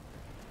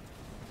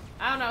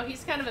 I don't know,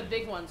 he's kind of a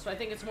big one, so I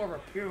think it's more of a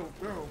pew,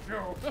 pew,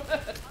 pew.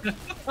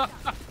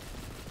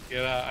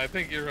 Yeah, I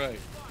think you're right.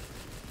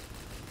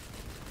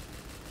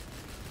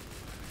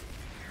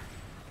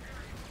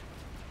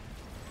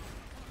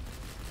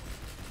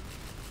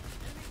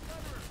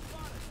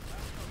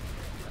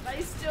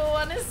 I still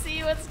want to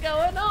see what's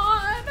going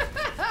on.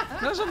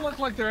 It doesn't look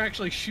like they're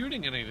actually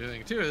shooting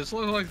anything, too. It looks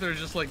like they're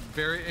just, like,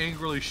 very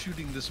angrily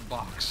shooting this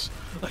box.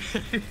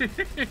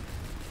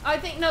 I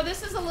think, no,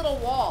 this is a little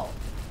wall.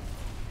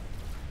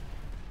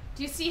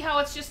 Do you see how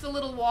it's just a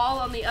little wall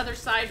on the other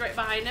side right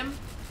behind him?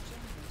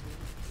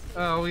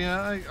 Oh,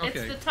 yeah, okay.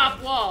 It's the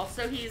top wall,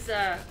 so he's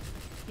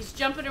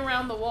jumping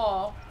around the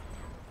wall.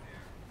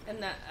 And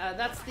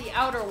that's the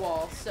outer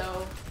wall,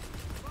 so...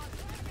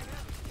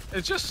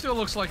 It just still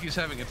looks like he's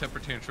having a temper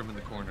tantrum in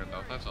the corner,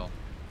 though, that's all.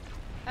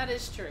 That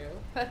is true.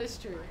 That is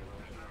true.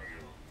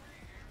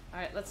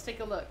 Alright, let's take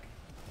a look.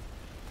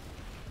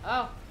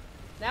 Oh,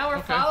 now we're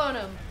Okay. following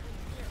him.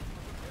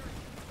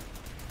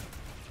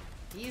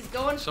 He's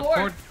going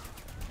Support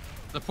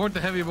forth. the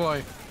heavy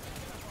boy.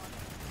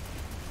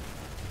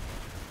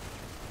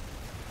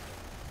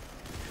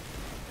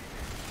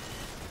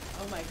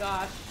 Oh my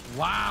gosh.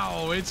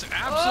 Wow, it's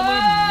absolute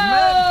Whoa!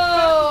 mad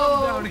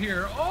bedlam down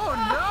here.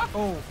 Oh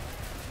no!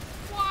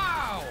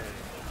 Wow!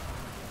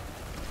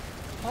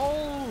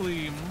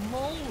 Holy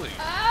moly!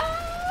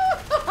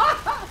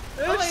 Ah!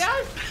 Oh my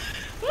gosh!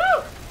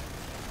 Woo!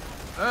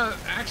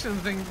 Action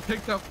thing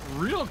picked up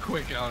real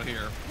quick out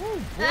here. Oh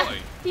boy!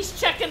 He's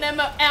checking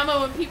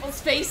ammo in people's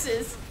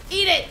faces.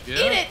 Eat it! Yeah.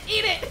 Eat it!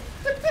 Eat it!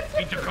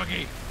 Eat the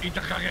cookie! Eat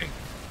the cookie!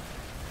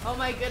 Oh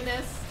my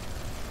goodness.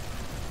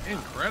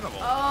 Incredible!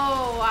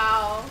 Oh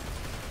wow.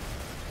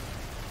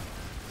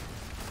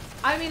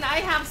 I mean, I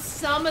have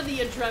some of the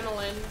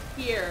adrenaline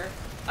here.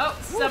 Oh,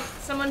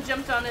 someone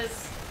jumped on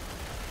his...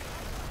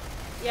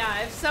 Yeah,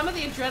 I have some of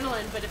the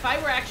adrenaline, but if I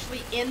were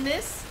actually in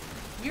this,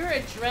 your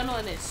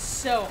adrenaline is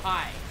so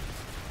high.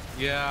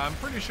 Yeah, I'm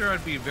pretty sure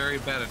I'd be very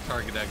bad at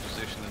target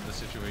acquisition in this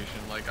situation.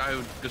 Like,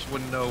 just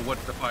wouldn't know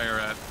what to fire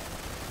at.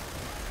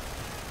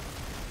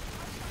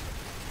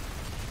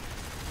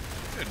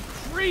 Good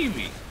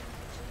gravy!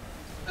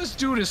 This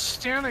dude is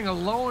standing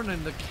alone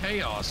in the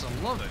chaos. I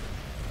love it.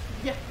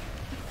 Yeah.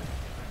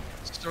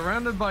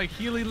 Surrounded by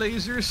Healy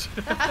lasers.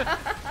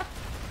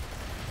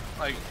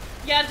 Like,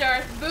 Yeah,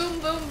 Darth. Boom,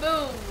 boom,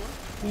 boom.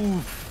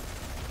 oof.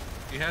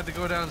 He had to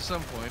go down at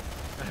some point.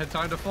 I had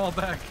time to fall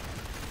back.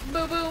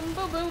 Boom, boom,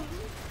 boom, boom.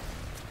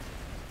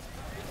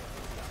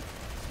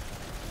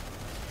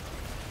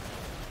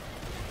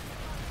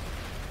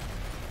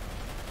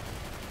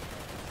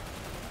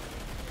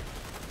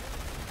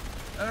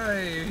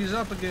 Hey, he's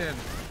up again.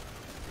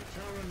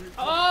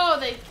 Oh,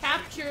 they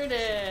captured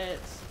it.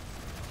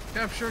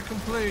 Capture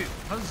complete.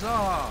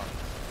 Huzzah!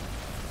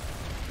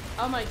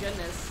 Oh my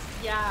goodness.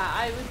 Yeah,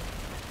 I would...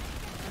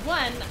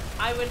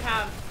 I would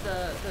have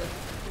the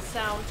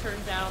sound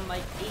turned down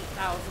like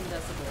 8,000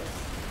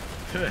 decibels.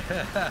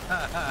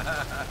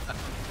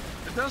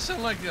 It does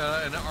sound like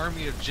an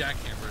army of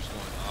jackhammers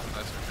going off,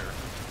 that's for sure.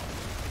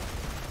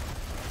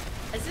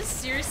 Is this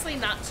seriously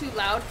not too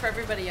loud for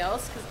everybody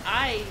else? Because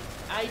I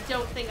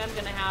don't think I'm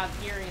going to have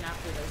hearing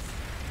after this.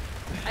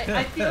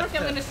 I feel like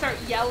I'm going to start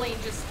yelling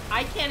just...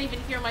 I can't even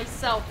hear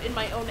myself in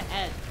my own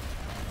head.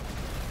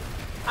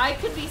 I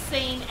could be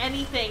saying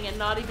anything and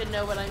not even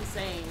know what I'm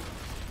saying.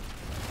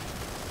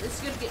 This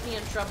is going to get me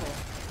in trouble.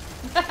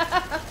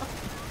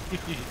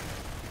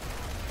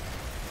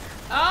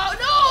 Oh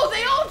no!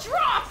 They all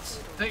dropped!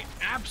 They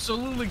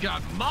absolutely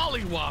got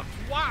mollywopped.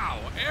 Wow,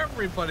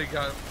 everybody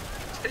got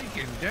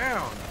taken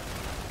down.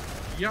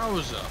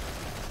 Yowza.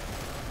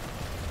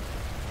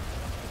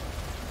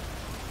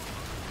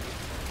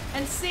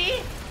 And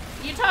see?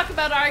 You talk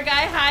about our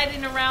guy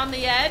hiding around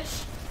the edge.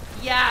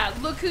 Yeah,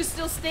 look who's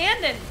still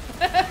standing.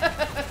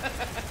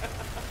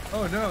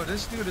 Oh no,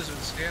 this dude has been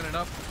standing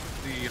up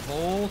the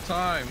whole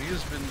time. He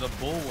has been the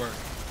bulwark.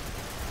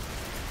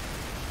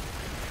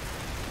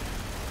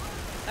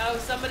 Oh,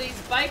 somebody's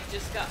bike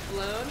just got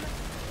blown.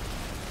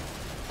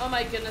 Oh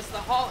my goodness, the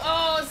hall.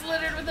 Oh, it's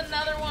littered with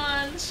another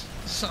one. It's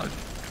a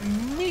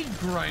meat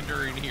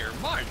grinder in here.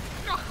 My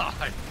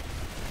God.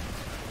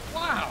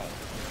 Wow.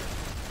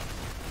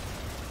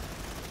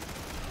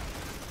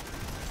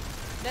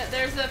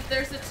 There's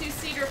a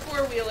two-seater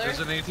four-wheeler.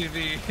 There's an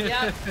ATV.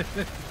 Yep.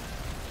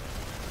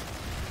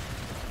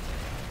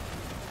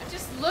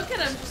 Just look at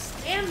him, just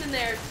standing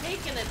there,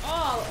 taking it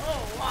all.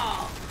 Oh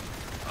wow.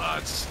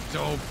 It's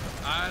dope.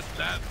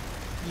 That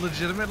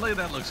legitimately,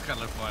 that looks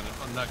kind of fun.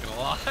 I'm not gonna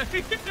lie.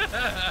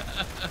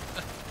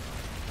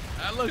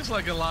 That looks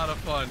like a lot of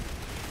fun.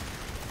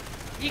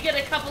 You get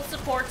a couple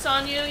supports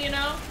on you, you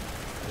know.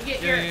 You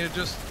get your. Yeah,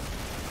 just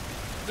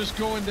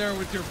go in there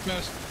with your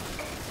best.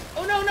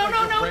 Oh no no like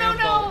no a no no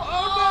Rambo. no!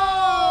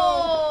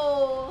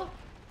 Oh!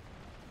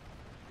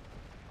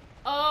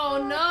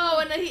 Oh no!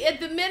 And then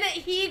at the minute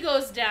he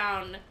goes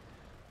down,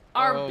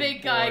 our Oh,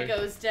 big guy boy.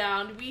 goes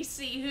down. We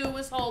see who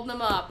was holding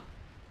him up.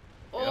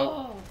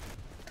 Oh!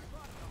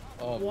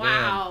 Oh man.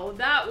 Wow!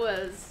 That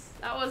was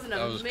an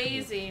That was cool.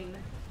 amazing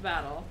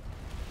battle.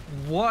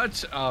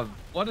 What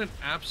an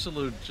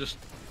absolute just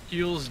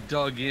heels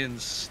dug in,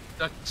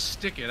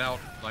 stick it out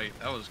fight.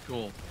 That was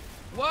cool.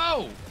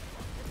 Whoa!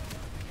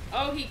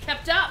 Oh, he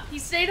kept up. He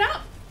stayed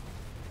up.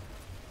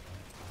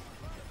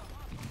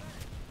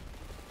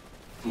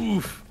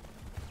 Oof.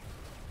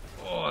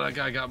 Oh, that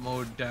guy got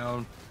mowed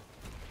down.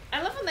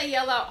 I love when they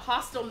yell out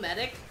hostile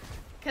medic,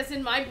 because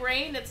in my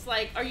brain it's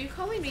like, are you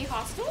calling me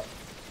hostile?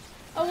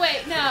 Oh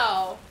wait,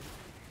 no.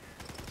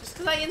 Just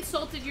because I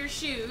insulted your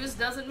shoes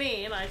doesn't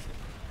mean I...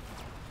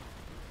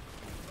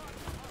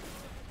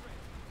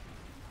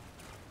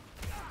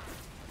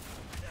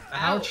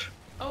 Ouch.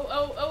 Oh,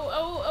 oh, oh,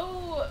 oh,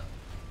 oh.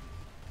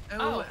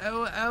 Oh,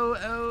 oh, oh,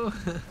 oh.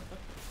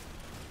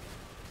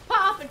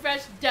 Pop and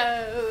fresh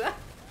dough.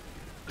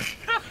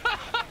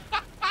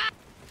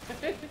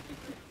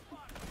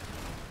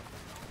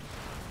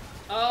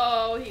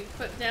 Oh, he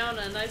put down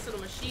a nice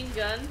little machine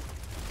gun.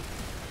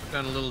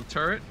 done a little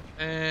turret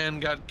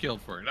and got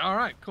killed for it. All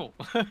right, cool.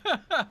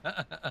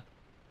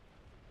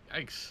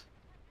 Yikes.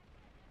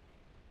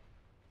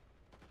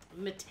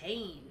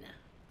 Methane.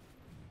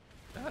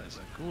 That is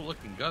a cool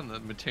looking gun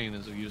that Methane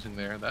is using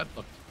there. That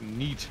looked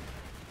neat.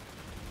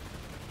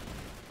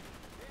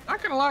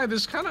 Not gonna lie,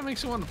 this kind of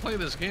makes me want to play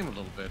this game a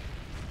little bit.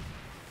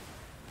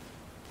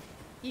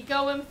 You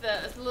go in with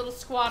a little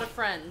squad of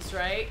friends,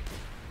 right?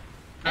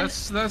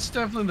 That's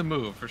definitely the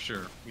move for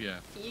sure. Yeah.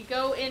 You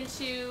go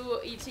into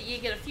you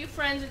get a few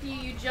friends with you.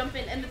 You jump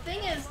in, and the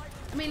thing is,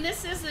 I mean,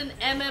 this is an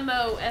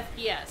MMO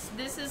FPS.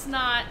 This is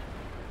not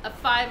a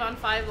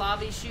 5-on-5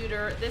 lobby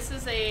shooter. This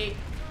is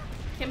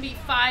can be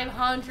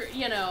 500.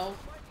 You know.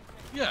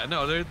 Yeah.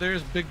 No,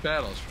 there's big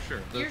battles for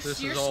sure. Your This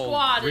is squad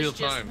all is real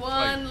just time.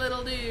 one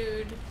little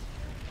dude.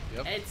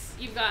 Yep.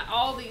 You've got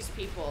all these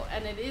people,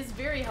 and it is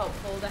very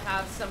helpful to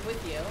have some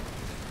with you.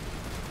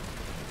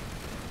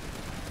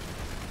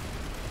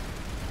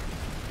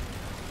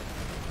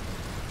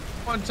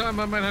 One time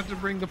I might have to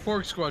bring the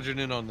Pork Squadron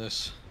in on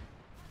this.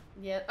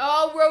 Yeah.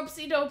 Oh,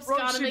 Ropesy Dope's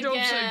got him Ropesy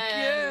Dopes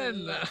again.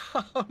 again!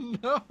 Oh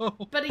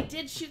no! But he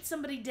did shoot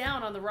somebody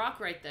down on the rock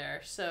right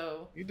there,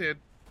 so... He did.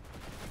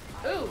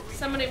 Ooh,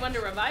 somebody wanted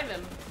to revive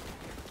him.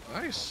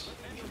 Nice.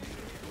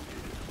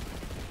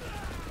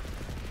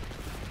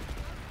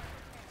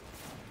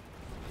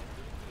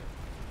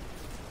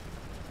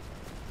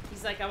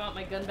 He's like, I want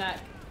my gun back.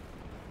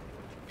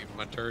 Give him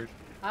my turret.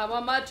 I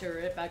want my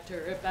turret back,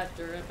 turret back,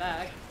 turret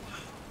back.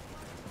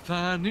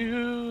 The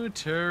new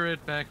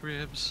turret back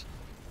ribs.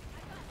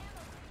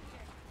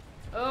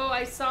 Oh,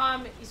 I saw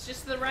him. He's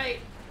just to the right.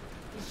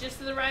 He's just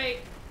to the right.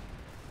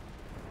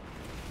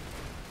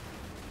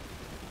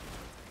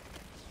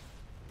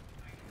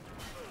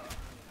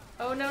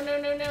 Oh, no,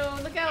 no, no, no.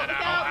 Look out,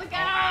 look out, look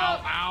out.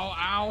 Ow, ow,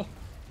 ow.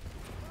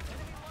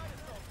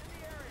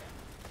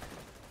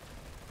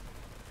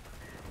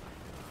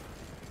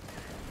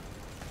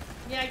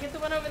 Yeah, get the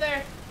one over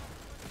there.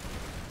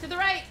 To the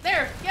right.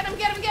 There. Get him,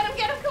 get him, get him,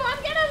 get him. Come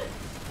on, get him.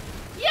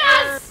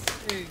 Yes!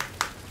 Hey.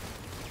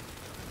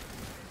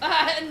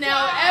 And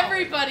now Wow.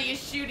 everybody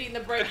is shooting the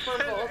bright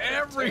purple.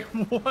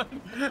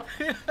 Everyone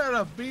had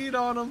a beat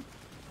on him.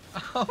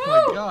 Oh Woo.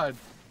 my god.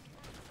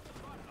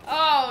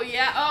 Oh,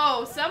 yeah.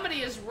 Oh,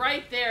 somebody is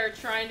right there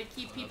trying to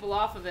keep people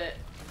off of it.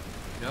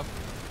 Yep.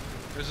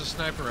 There's a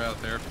sniper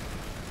out there. I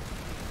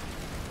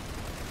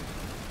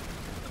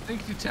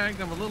think you tagged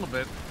him a little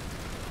bit.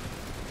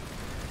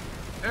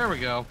 There we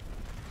go.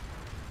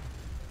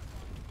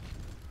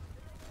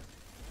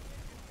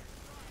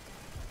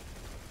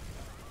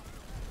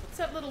 What's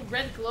that little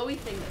red glowy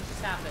thing that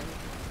just happened?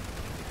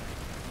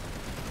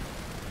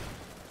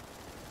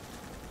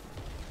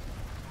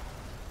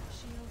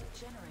 Shield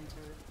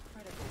generator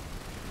critical.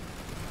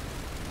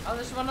 Oh,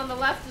 there's one on the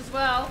left as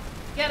well.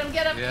 Get him,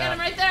 get him, Yeah. get him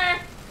right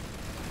there.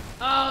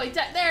 Oh, he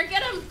died there.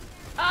 Get him.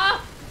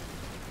 Ah.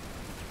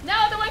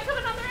 No, the one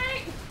coming on the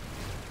right.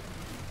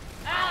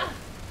 Ah.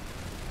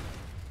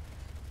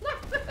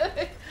 Look,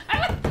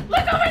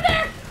 look over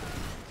there.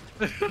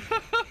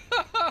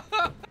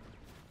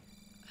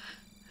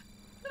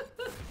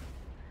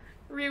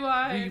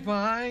 Rewind.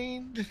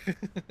 Rewind.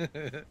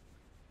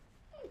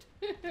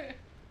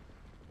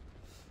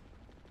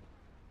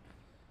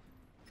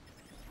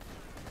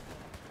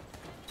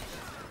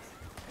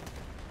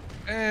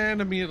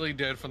 And immediately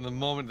dead from the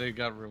moment they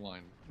got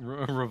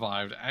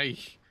revived. Ay.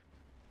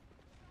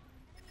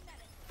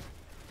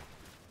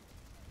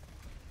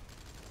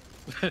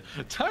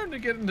 Time to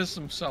get into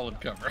some solid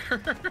cover.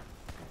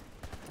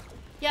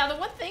 Yeah, the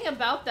one thing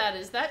about that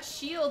is that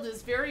shield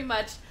is very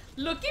much,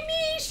 look at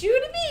me,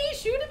 shoot at me,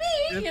 shoot at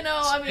me. You know,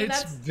 I mean,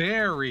 it's that's...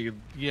 very,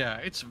 yeah,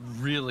 it's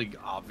really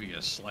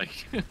obvious.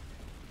 Like,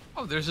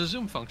 oh, there's a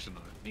zoom function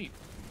on it. Neat.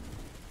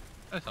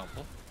 That's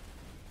helpful.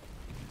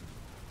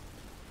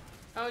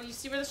 Oh, you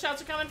see where the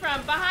shots are coming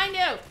from? Behind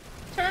you!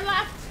 Turn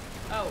left!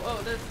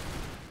 Oh,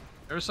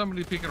 There's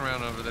somebody peeking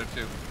around over there,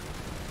 too.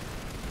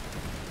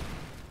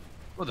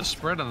 Well, the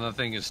spread on the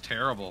thing is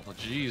terrible.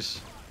 Jeez.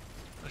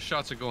 The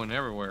shots are going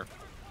everywhere.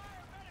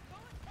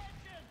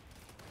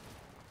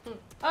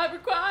 I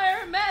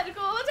require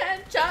medical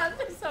attention!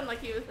 It sounded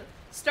like he was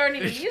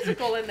starting a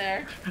musical in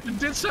there. It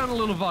did sound a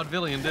little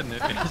vaudevillian, didn't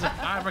it? It's like,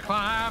 I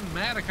require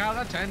medical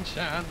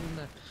attention.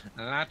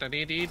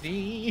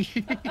 La-da-dee-dee-dee.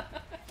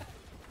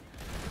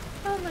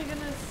 Oh my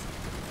goodness.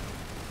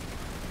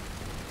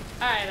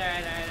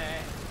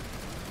 Alright.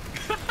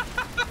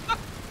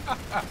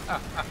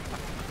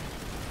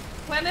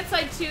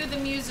 PlanetSide 2, the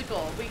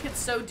musical. We could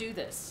so do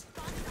this.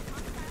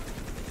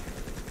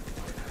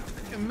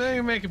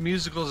 Maybe make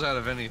musicals out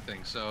of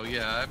anything, so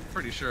yeah, I'm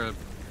pretty sure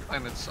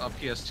Planet's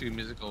PS2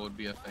 musical would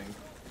be a thing.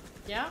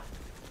 Yeah.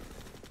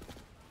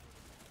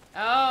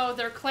 Oh,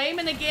 they're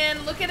claiming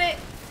again. Look at it.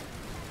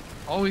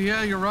 Oh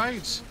yeah, you're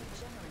right.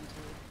 Generator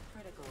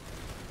critical.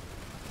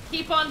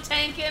 Keep on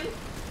tanking.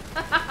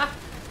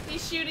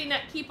 He's shooting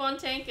at keep on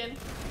tanking.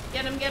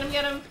 Get him, get him,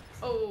 get him.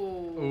 Oh.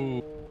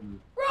 Ooh.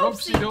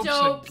 Ropesy Ropesy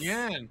Dopes.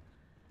 again.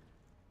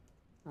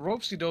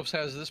 Ropesy Dopes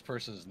has this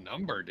person's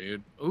number,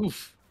 dude.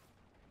 Oof.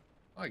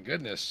 My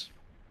goodness.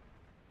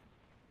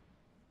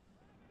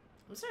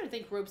 I'm starting to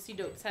think Ropesy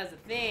Dopes has a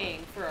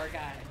thing for our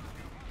guy.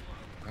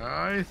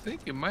 I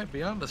think you might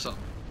be onto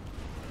something.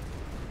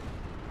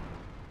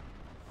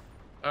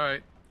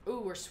 Alright.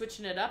 Ooh, we're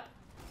switching it up.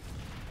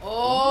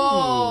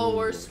 Oh, Ooh.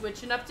 we're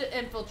switching up to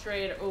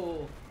Infiltrator.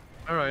 Ooh.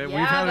 Alright, Yeah,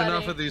 we've had buddy.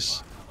 enough of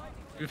these.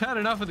 We've had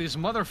enough of these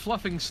mother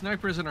fluffing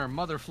snipers in our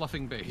mother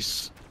fluffing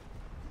base.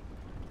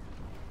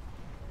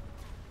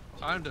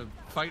 Time to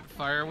fight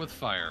fire with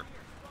fire.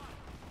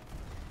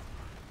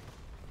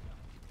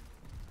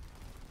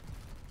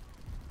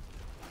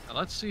 Now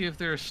let's see if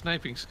their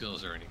sniping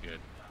skills are any good.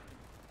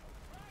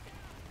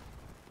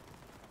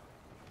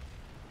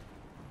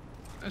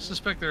 I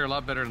suspect they're a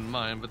lot better than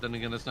mine, but then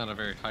again, it's not a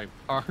very high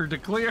bar to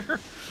clear.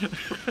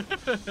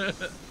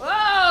 Whoa!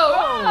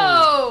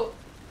 Whoa!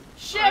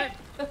 Ship!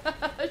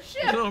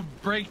 Ship! Little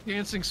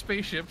break-dancing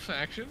spaceship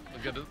action.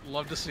 I'm gonna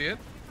love to see it.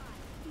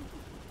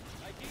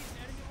 ID's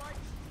enemy mark.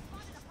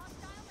 Spotted a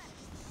hostile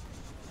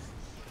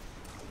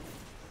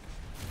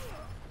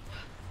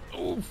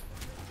medic. Oof.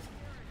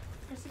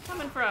 Where's it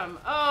coming from?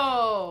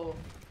 Oh!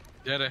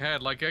 Dead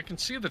ahead. Like, I can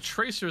see the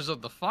tracers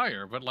of the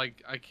fire, but,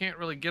 like, I can't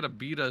really get a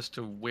beat as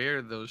to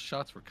where those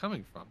shots were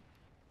coming from.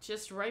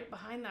 Just right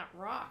behind that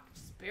rock.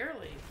 Just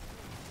barely.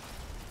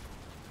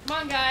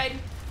 Come on, guide.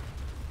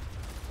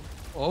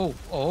 Oh,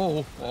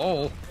 oh,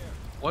 oh.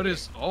 What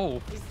is...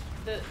 Oh. He's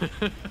the...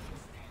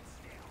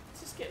 It's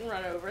just getting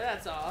run over,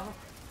 that's all.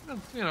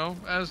 You know,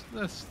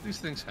 these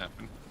things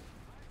happen.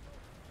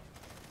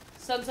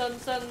 Sun,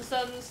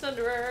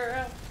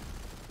 Sunderer.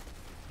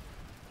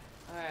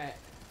 Alright.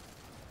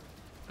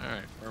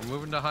 Alright, we're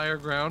moving to higher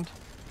ground.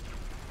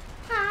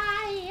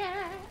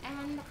 Higher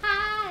and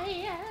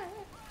higher,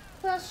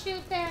 we'll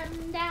shoot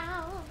them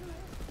down.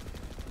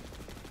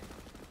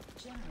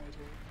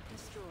 Generator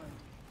destroyed.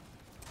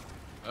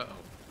 Uh-oh.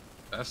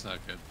 That's not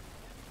good.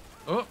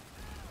 Oh!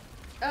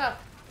 Oh,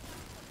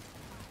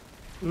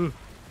 Ooh.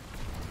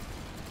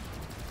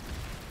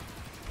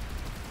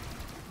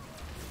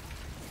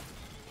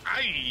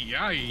 Ay,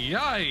 ay,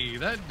 ay!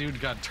 That dude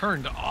got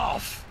turned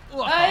off.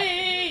 Ugh.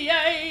 ay,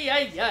 ay,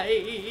 ay,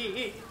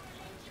 ay.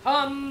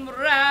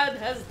 Comrade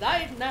has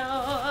died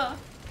now.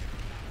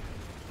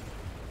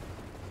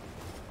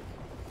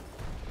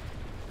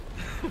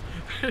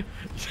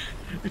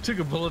 You took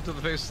a bullet to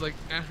the face, like,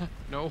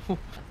 no.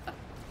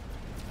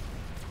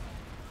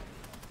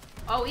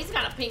 Oh, he's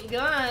got a pink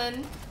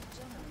gun.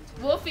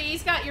 Wolfie,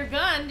 he's got your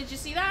gun. Did you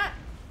see that?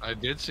 I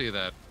did see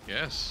that,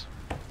 yes.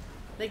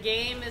 The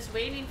game is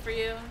waiting for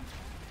you.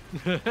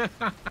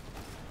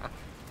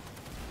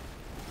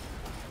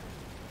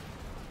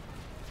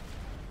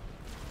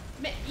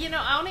 You know,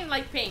 I don't even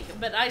like pink,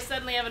 but I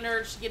suddenly have an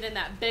urge to get in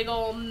that big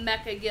old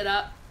mecha get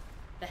up.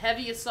 The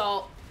heavy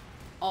assault,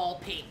 all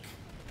pink.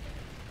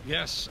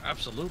 Yes,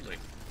 absolutely.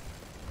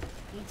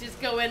 And just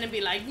go in and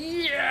be like,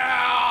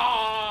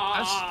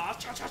 yeah!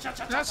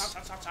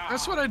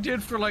 That's what I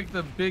did for, like,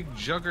 the big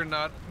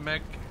juggernaut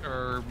mech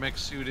or mech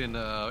suit in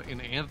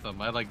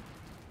Anthem. I, like,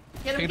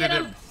 Get him, painted get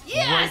him! it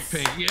Yes!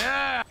 bright pink.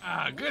 Yeah!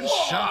 Good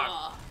Whoa!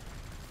 shot.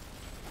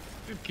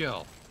 Good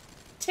kill.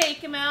 Take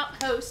him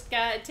out, host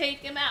guy. Take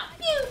him out.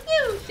 Pew,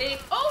 pew. Take.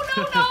 Oh,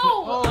 no, no!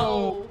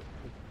 Oh.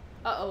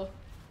 Uh-oh.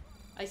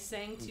 I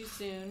sang too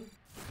soon.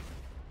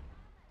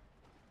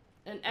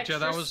 An extra, Yeah,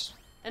 that was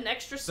an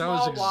extra that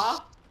was small wah.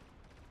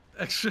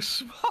 extra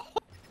small.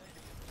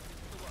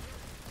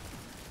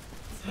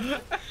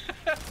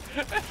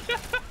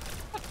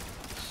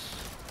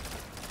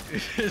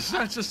 It's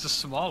not just a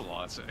small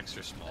wall, it's an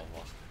extra small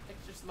wall.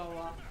 Extra small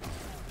wah.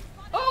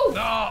 Oh!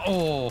 No!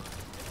 Oh!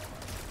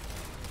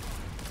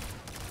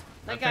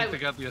 I That think guy, they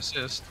got the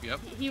assist. Yep.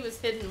 he was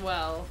hidden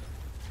well.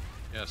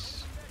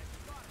 Yes.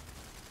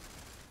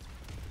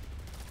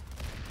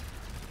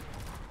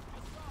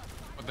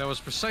 But that was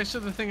precisely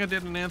the thing I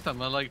did in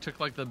Anthem. I took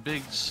the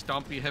big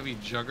stompy heavy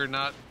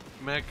juggernaut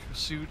mech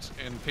suit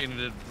and painted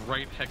it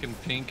bright heckin'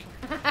 pink.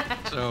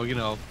 So, you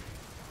know,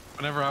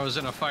 whenever I was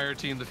in a fire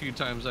team the few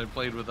times I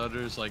played with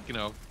others,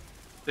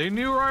 they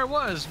knew where I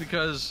was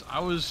because I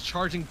was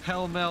charging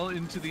pell-mell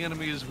into the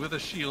enemies with a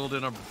shield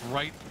in a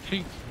bright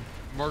pink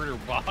murder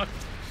box.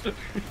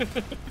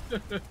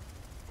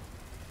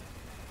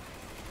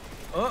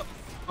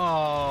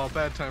 Oh,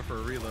 bad time for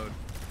a reload.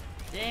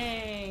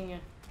 Dang.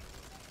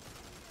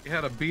 You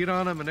had a beat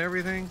on him and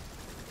everything.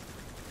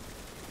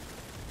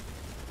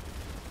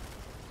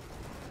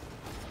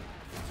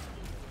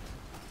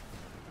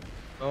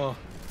 Oh.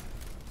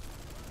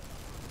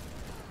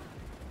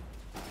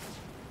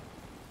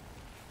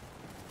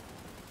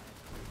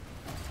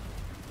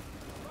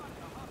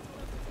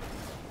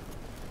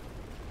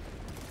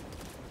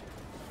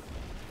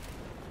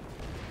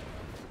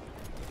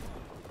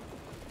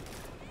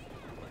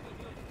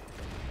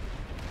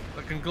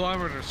 The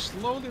conglomerate are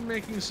slowly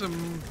making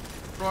some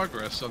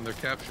progress on their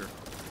capture.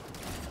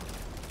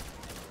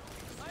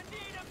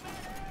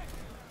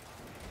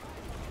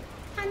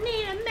 I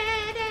need a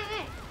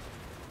medic.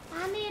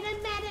 I need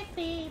a medic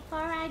before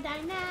I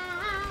die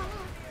now.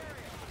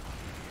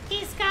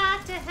 He's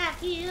got to have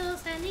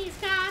heals and he's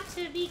got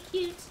to be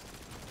cute.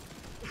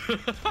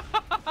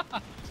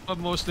 But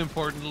most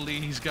importantly,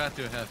 he's got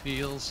to have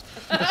heels.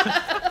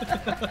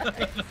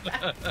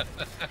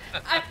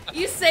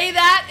 You say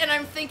that, and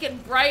I'm thinking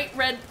bright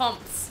red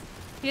pumps.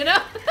 You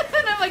know?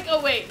 And I'm like,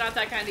 oh wait, not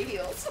that kind of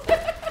heels.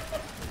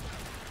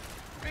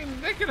 I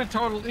mean,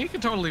 he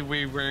could totally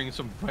be wearing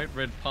some bright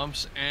red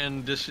pumps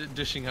and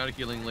dishing out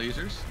healing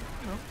lasers.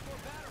 You know.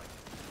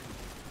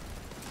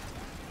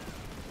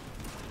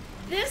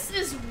 This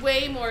is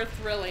way more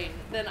thrilling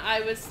than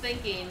I was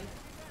thinking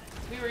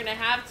we were gonna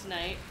have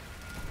tonight.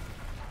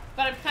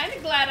 But I'm kind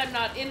of glad I'm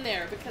not in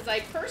there, because I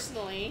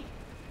personally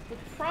would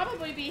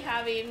probably be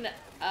having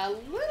a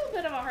little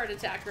bit of a heart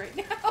attack right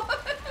now.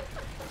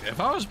 If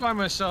I was by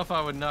myself,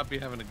 I would not be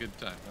having a good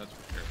time, that's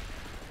for sure.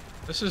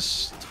 This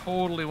is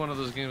totally one of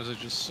those games that's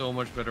just so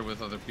much better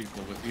with other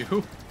people, with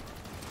you.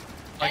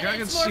 Like, And I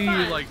can it's more see,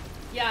 fun. like...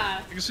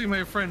 Yeah. I can see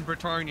my friend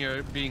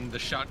Britannia being the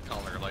shot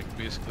caller, like,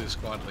 basically the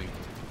squad lead.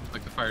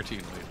 Like the fire team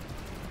lead.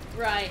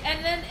 Right.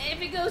 And then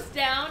if it goes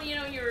down, you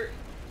know, you're...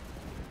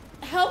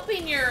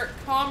 helping your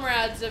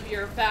comrades of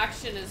your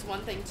faction is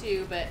one thing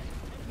too, but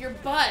your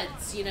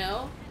buds, you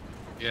know?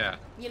 Yeah.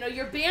 You know,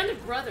 your band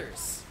of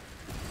brothers.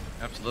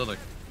 Absolutely.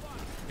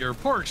 Your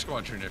pork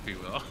squadron, if you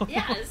will.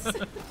 Yes.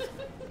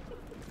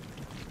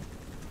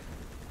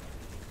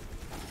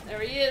 There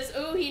he is.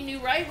 Oh, he knew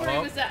right where he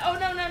was at. Oh,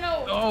 no, no,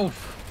 no. Oh.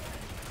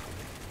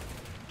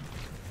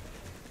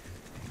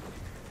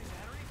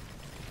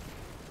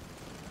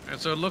 And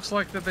so it looks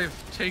like that they've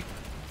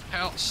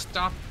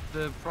stopped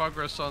the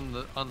progress on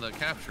the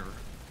capture.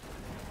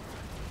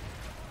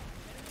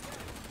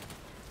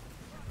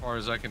 As far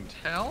as I can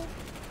tell.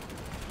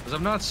 Because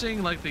I'm not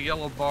seeing like the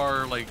yellow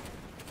bar like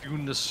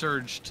doing the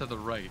surge to the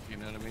right, you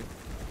know what I mean?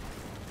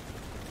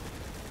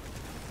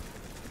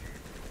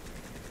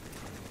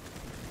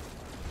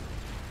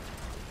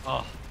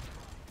 Oh.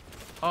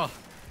 Oh.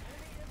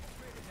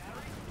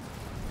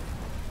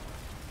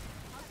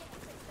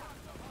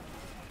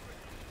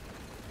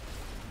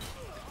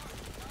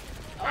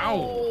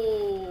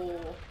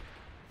 Oh.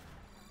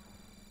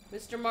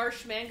 Mr.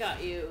 Marshman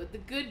got you. The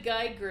good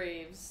guy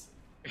Graves.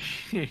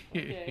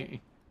 Okay.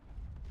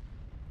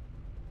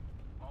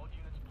 All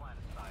units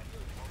PlanetSide.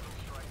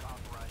 Orbital strike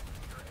authorized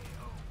for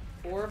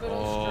your AO.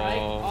 Orbital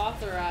strike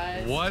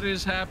authorized. What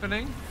is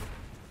happening?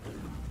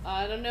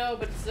 I don't know,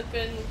 but it's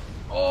looking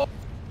Oh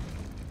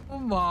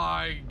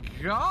my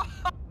god!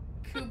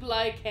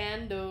 Kublai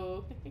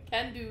Kando.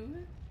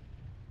 Kandu.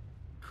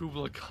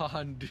 Kubla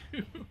Khan,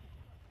 dude.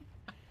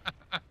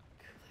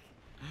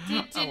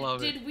 Did, I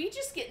love it. did we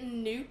just get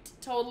nuked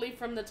totally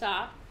from the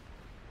top?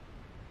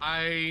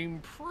 I'm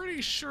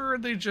pretty sure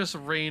they just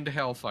rained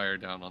hellfire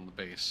down on the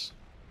base.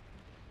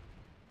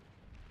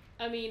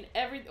 I mean,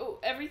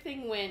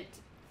 everything went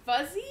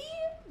fuzzy,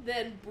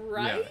 then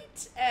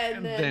bright,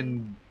 and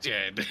then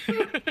dead.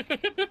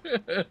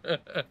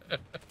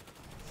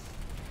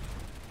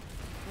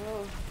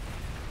 Oh.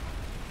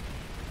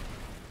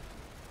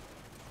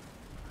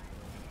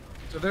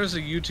 So there's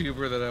a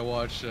YouTuber that I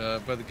watch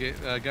by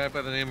the guy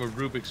by the name of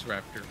Rubik's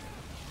Raptor,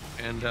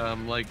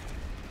 and like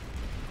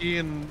he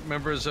and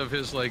members of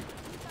his like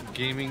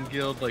gaming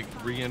guild like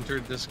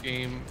re-entered this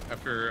game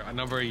after a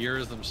number of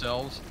years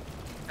themselves.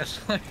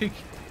 It's like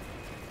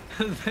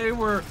they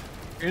were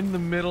in the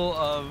middle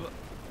of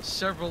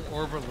several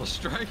orbital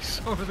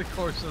strikes over the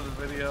course of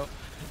the video.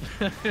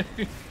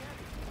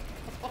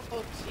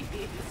 Oh,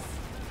 jeez.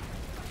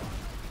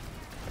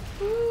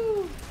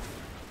 Woo.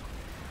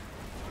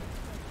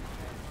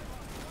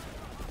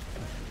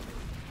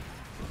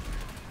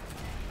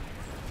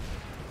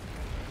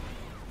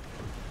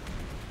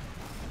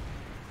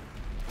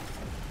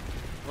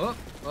 Oh,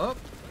 oh.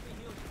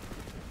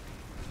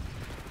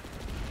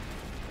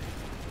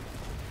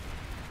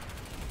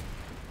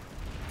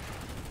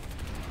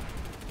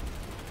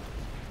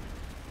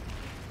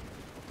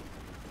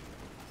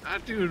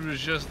 That dude was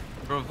just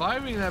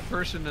reviving that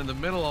person in the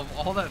middle of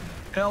all that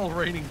hell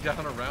raining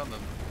down around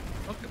them.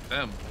 Look at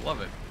them.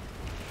 Love it.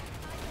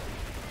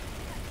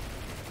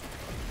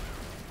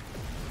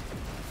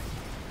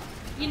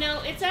 You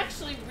know, it's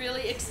actually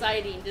really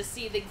exciting to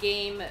see the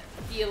game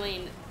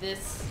feeling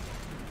this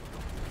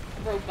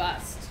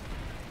robust.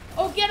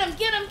 Oh, get him,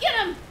 get him, get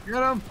him!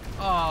 Get him!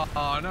 Oh,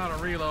 not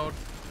a reload.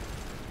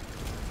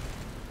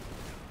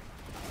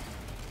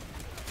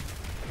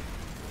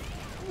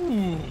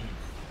 Ooh.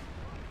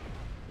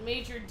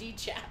 Major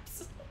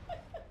D-chaps.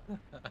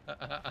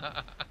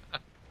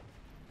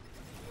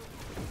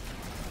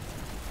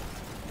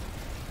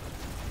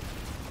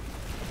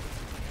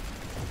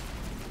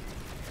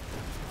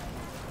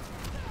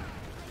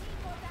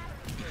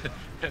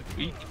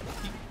 Eek, eek,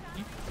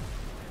 eek.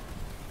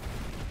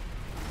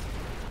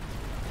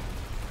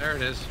 There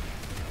it is.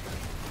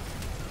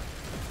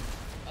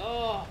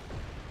 Oh.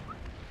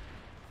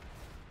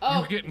 Oh.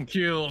 You're getting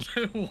killed.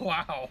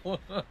 Wow.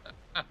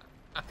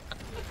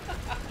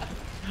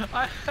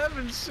 I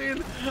haven't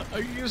seen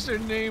a user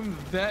named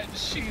that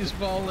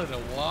cheeseball in a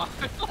while.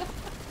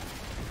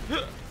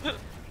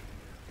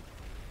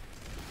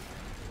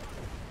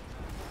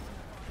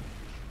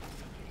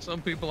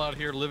 Some people out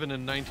here living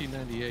in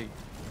 1998.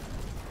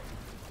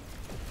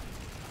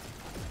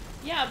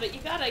 Yeah, but you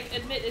gotta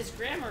admit his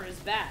grammar is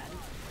bad.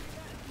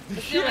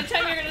 It's the only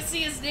time you're gonna see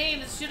his name.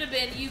 It should have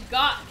been "You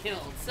got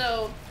killed."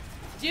 So,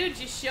 dude,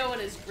 just showing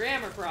his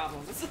grammar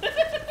problems.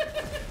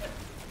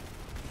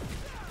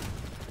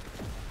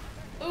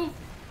 Oof!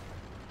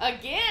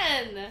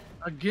 Again.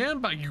 Again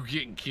by you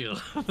getting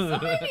killed.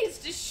 Somebody needs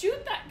to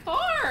shoot that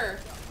car.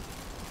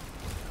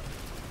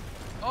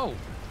 Oh.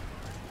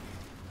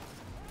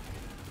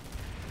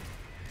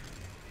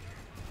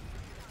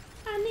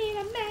 I need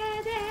a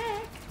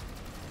medic.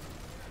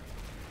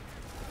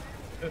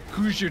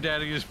 Who's Your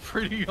Daddy is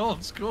pretty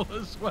old school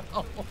as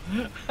well.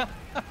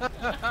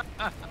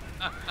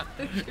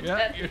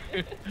 Yeah,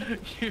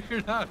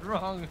 you're not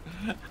wrong.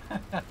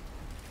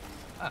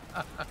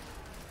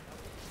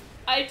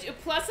 I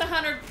plus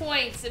 100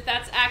 points if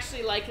that's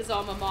actually like his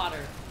alma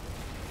mater.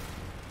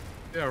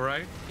 Yeah,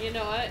 right? You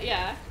know what?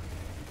 Yeah.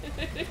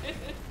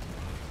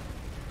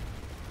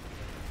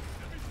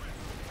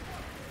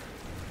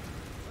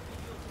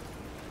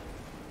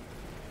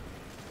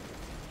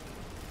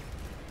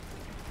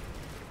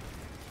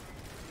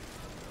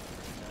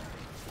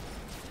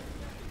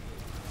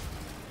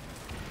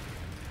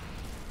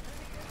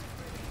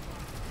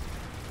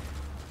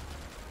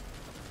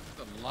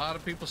 A lot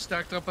of people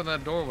stacked up in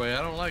that doorway.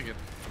 I don't like it.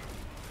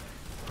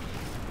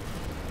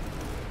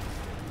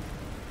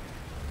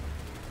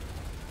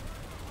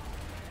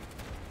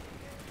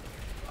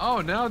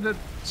 Oh, now that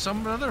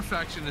some other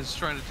faction is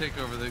trying to take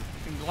over, the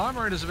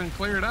conglomerate has been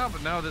cleared out,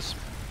 but now the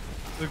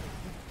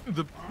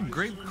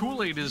grape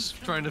Kool-Aid is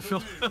trying to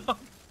fill it up.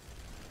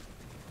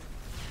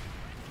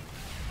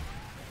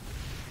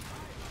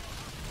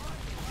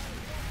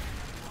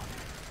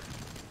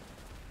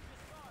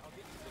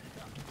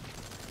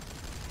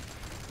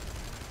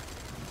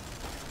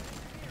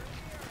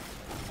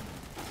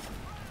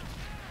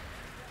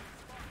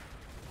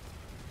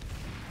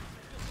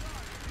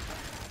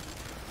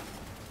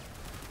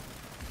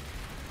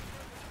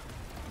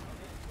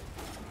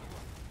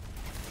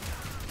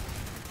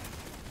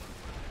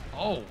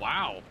 Oh,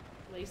 wow.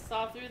 They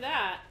saw through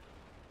that.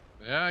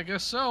 Yeah, I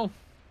guess so.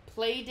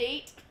 Play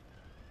date.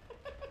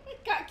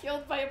 Got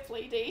killed by a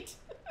play date.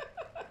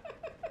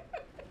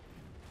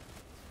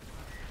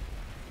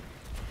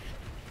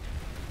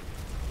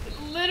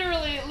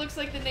 Literally, it looks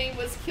like the name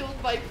was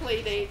Killed by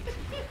Playdate.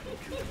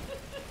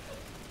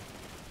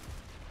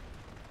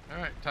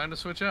 Alright, time to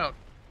switch out.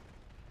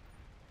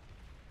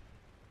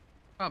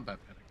 Combat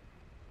panic.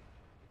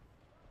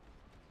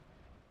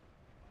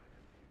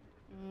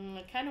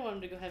 I kind of want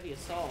him to go heavy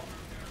assault.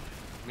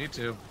 Me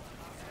too.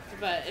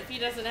 But if he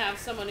doesn't have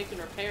someone who can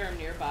repair him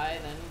nearby,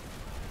 then...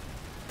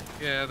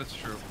 Yeah, that's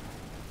true.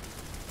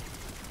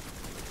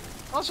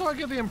 Also, I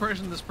get the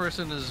impression this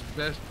person is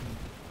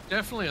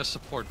definitely a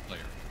support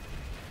player.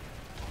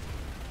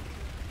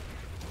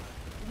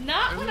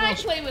 Not when I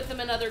play with him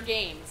in other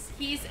games.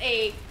 He's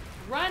a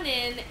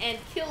run-in and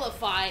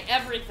killify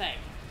everything.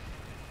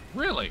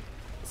 Really?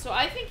 So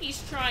I think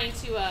he's trying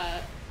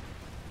to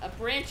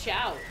branch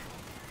out.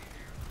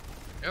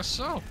 Guess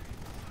so.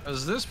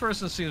 As this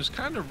person seems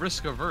kind of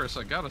risk averse,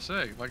 I gotta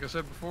say. Like I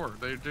said before,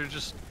 they're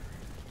just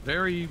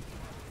very,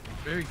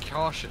 very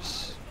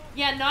cautious.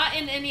 Yeah, not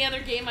in any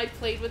other game I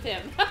played with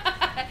him.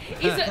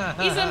 he's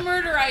a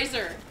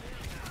murderizer.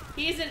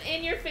 He's an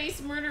in-your-face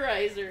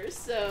murderizer,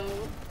 so...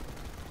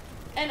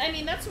 And I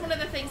mean, that's one of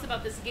the things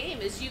about this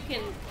game, is you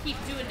can keep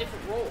doing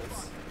different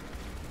roles.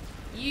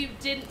 You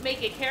didn't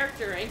make a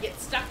character and get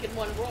stuck in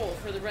one role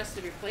for the rest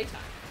of your playtime.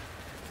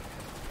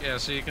 Yeah,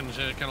 so you can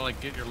kind of like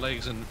get your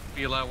legs and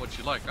feel out what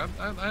you like.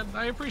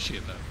 I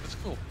appreciate that. It's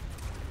cool.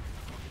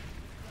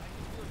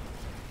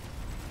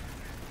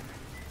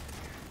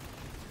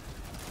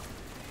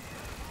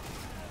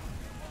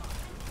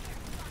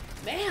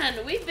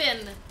 Man, we've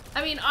been...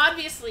 I mean,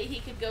 obviously he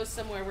could go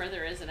somewhere where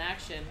there is an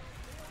action.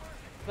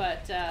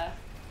 But, I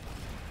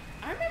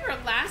remember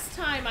last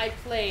time I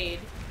played,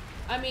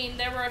 I mean,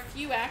 there were a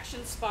few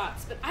action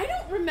spots, but I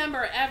don't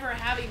remember ever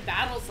having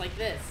battles like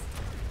this.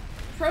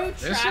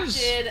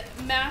 Protracted,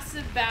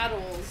 massive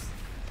battles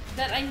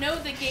that I know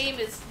the game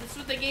is... That's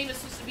what the game is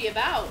supposed to be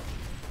about.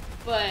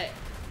 But...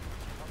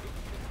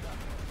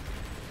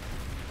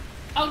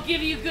 I'll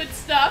give you good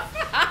stuff.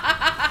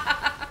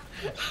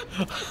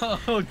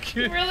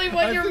 Okay. Really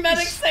want your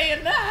medic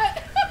saying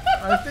that?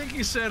 I think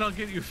he said I'll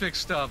get you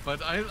fixed up,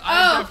 but I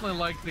definitely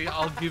like the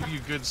I'll give you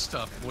good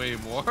stuff way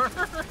more.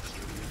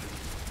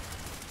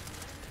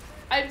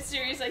 I'm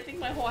serious, I think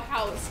my whole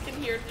house can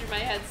hear through my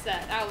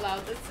headset how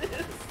loud this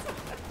is.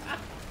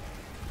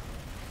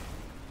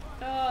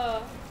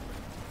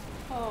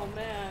 Oh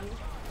man.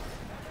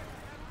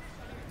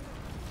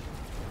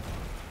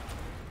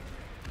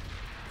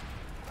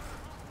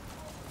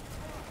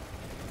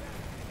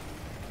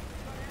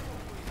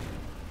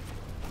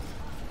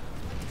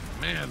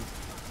 Man,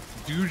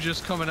 dude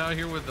just coming out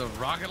here with a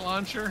rocket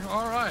launcher?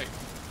 Alright.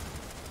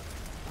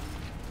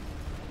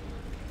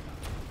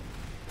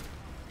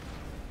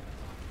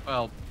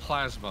 Well,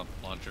 plasma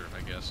launcher,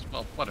 I guess.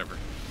 Well, whatever.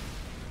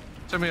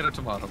 Tomato,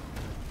 tomato.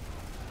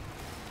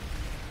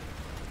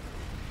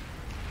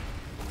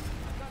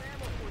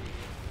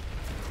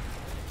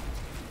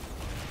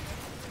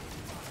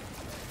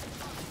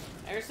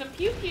 There's some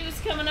pew-pews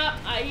coming up.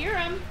 I hear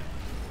them.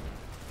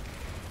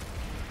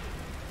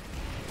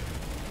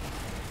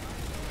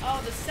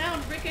 Oh, the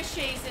sound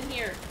ricochets in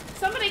here.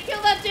 Somebody kill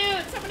that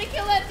dude! Somebody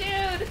kill that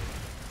dude!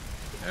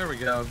 There we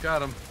go.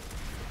 Got him.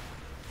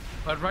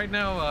 But right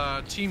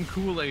now, Team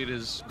Kool-Aid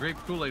Grape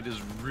Kool-Aid is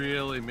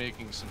really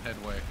making some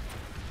headway.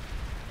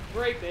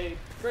 Great babe.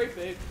 Great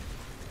babe.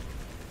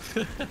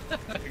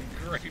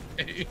 Great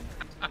babe.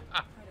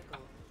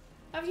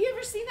 Have you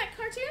ever seen that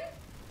cartoon?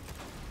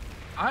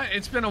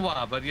 It's been a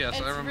while, but yes,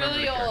 It's I remember.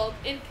 really the old.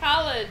 In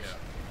college,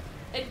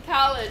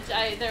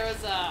 Yeah. there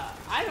was a,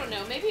 I don't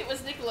know, maybe it was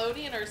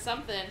Nickelodeon or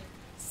something.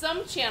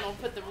 Some channel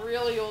put the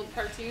really old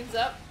cartoons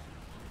up,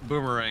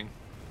 Boomerang.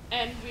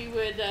 and we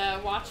would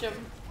watch them.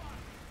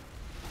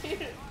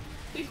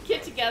 We'd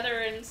get together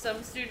in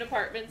some student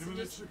apartments and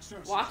just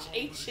watch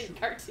ancient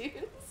cartoons.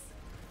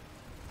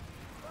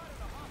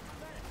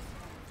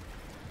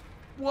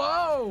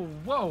 Whoa!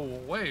 Whoa!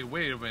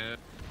 Wait a minute.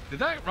 Did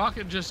that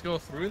rocket just go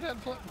through that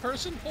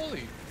person?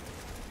 Holy!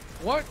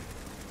 What?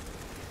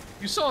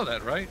 You saw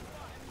that, right?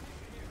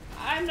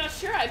 I'm not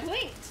sure. I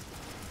blinked.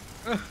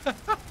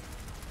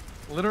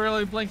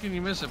 Literally blink and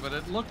you miss it, but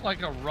it looked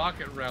like a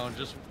rocket round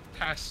just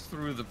passed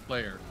through the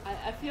player.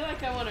 I feel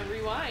like I want to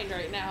rewind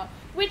right now,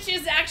 which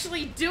is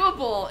actually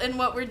doable in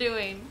what we're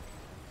doing.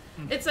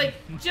 It's like,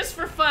 just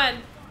for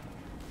fun.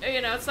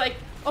 You know, it's like,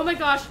 oh my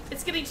gosh,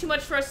 it's getting too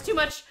much for us. Too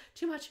much.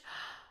 Too much.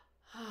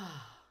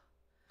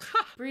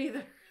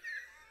 Breather.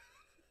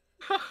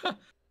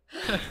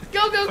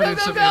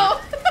 Go.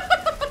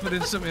 Put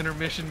in some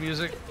intermission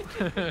music.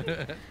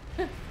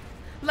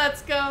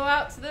 Let's go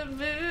out to the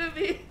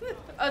movie.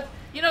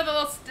 You know the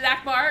little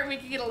snack bar, and we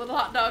can get a little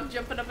hot dog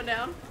jumping up and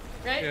down,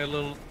 right? Yeah, a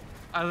little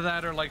out of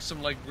that, or like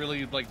some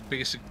really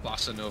basic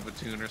bossa nova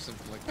tune or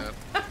something like that.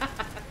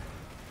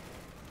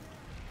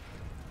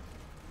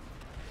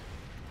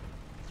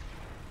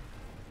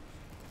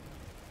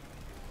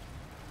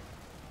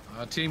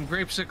 Team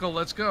Grapesicle,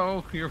 let's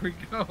go. Here we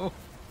go.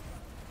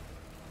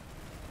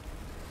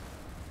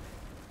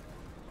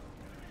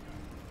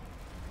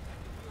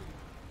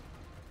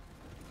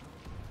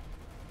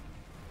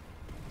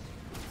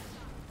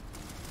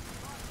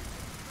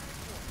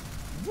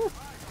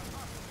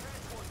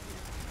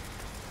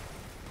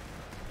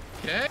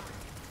 Okay.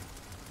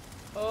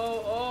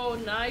 Oh,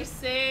 nice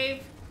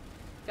save.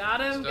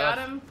 Got him, Stuff. got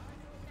him.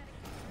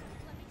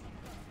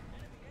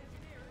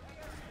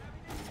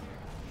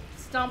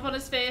 Stomp on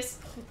his face.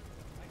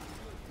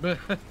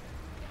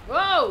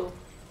 Whoa!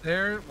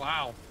 There,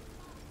 wow.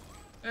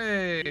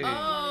 Hey.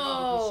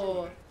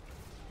 Oh!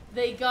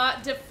 They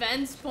got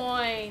defense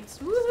points.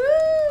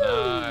 Woohoo!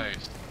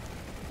 Nice.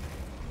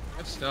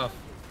 Good stuff.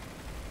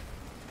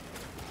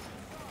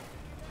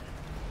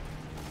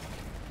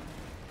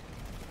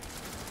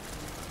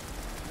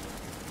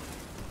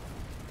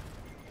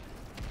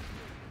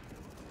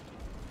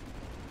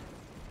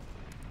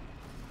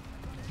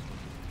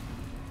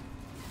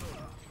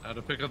 How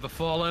to pick up the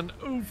fallen,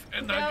 oof,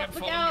 and Look not out, get look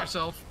fallen out.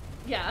 yourself.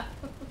 Yeah.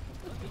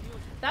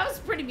 That was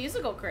pretty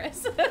musical,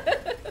 Chris.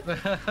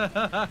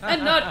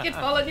 And not get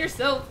fallen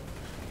yourself.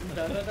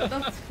 Da, da, da,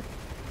 da.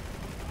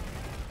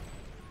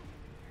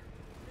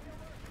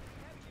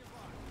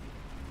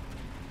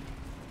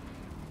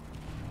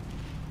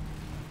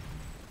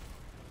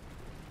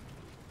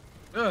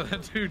 Oh,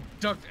 that dude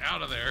ducked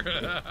out of there.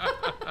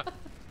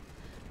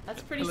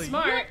 That's pretty Like,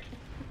 smart.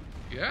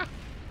 Yeah,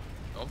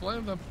 don't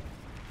blame them.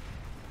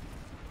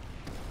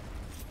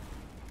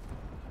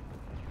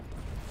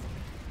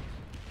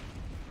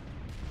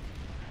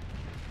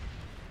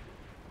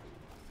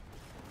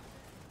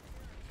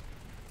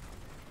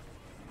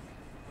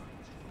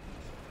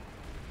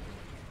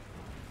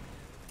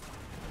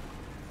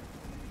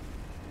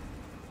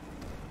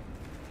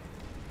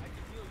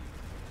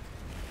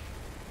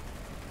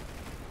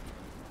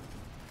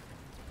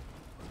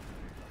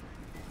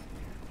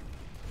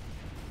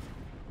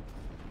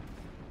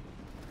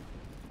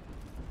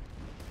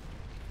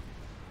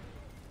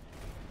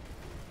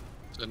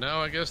 So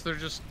now I guess they're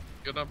just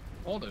gonna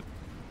hold it.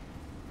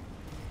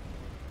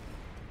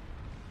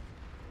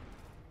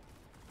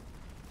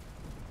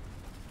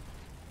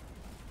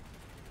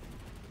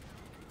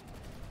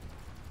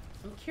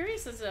 I'm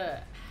curious as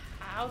to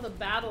how the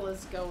battle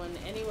is going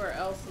anywhere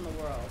else in the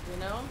world, you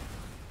know?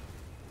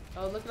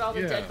 Oh, look at all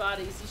the Yeah. dead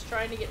bodies. He's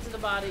trying to get to the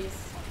bodies.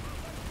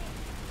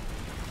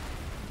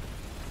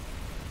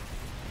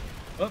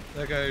 Oh,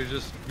 that guy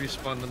just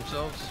respawned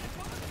themselves.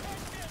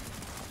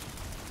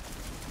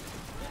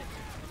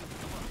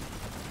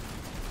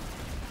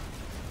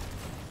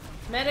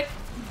 Medic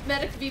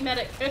be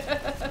medic.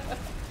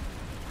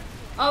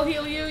 I'll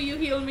heal you, you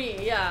heal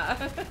me, yeah.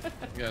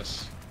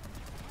 Yes.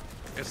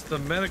 It's the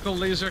medical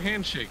laser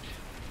handshake.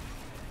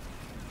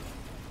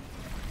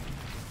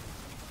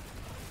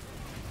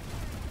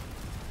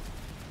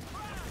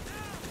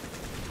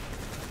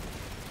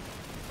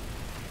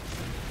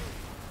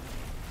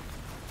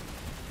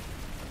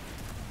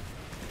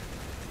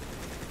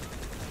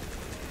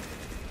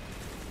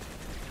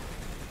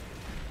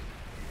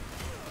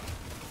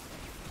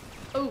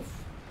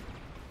 Oof.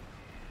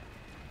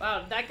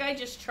 Wow, that guy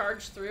just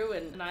charged through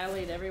and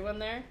annihilated everyone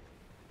there.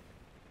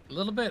 A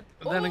little bit.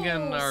 But then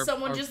again,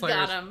 someone our just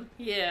players, got him.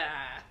 Yeah.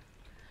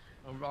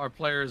 Our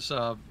players'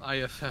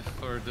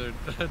 IFF or the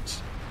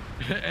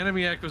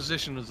enemy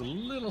acquisition was a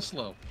little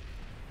slow.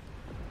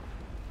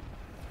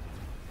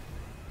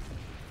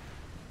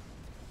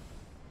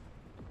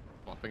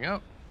 Swapping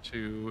out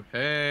to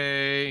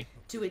hey.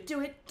 Do it,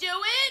 do it, do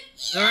it!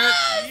 Yes!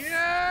 Yes!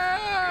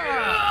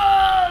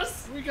 Yeah!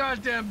 Yes! We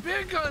got them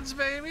big guns,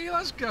 baby.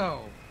 Let's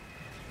go.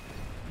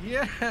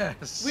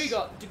 Yes. We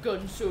got the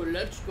gun, so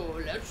let's go,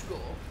 let's go.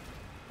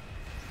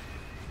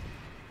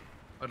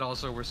 But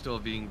also, we're still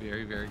being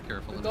very, very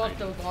careful. We and got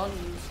the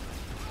guns.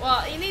 Well,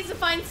 he needs to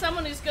find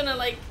someone who's gonna,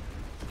 like,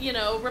 you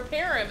know,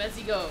 repair him as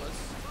he goes.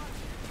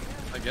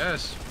 I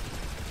guess.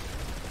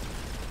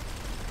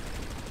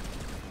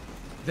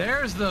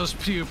 There's those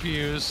pew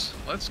pews.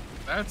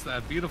 That's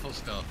that beautiful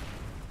stuff.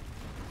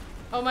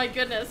 Oh my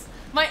goodness.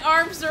 My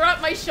arms are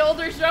up, my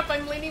shoulders are up,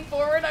 I'm leaning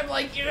forward, I'm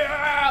like,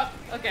 yeah!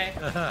 Okay.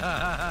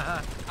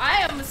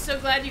 I am so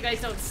glad you guys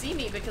don't see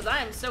me because I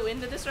am so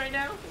into this right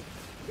now.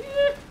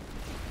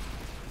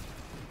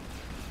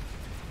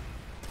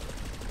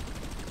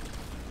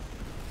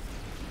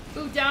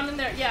 Ooh, down in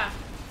there, yeah.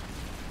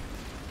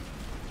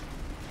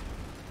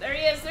 There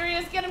he is,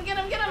 get him, get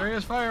him, get him! There he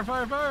is, fire,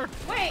 fire, fire!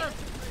 Wait!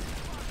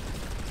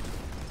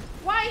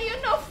 Why you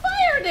no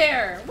fire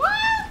there?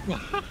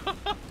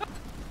 What?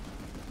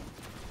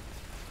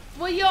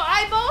 Well, your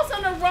eyeballs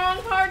on the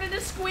wrong part of the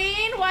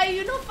screen? Why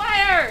you no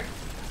fire?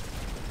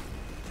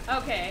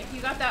 Okay,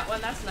 you got that one,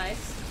 that's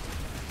nice.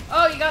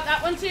 Oh, you got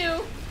that one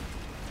too.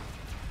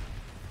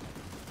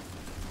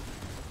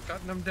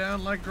 Cutting them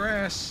down like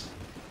grass.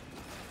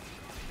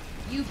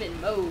 You've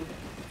been mowed.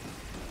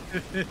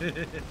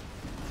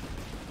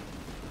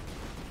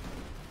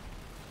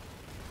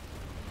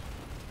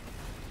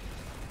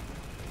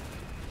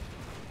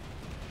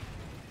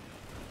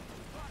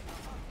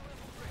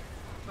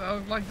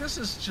 Like, this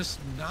is just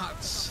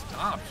not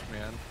stopped,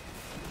 man.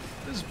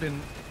 This has been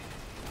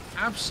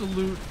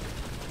absolute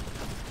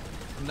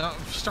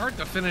start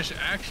to finish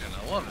action.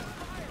 I love it.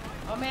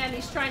 Oh man,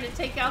 he's trying to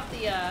take out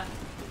the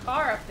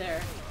car up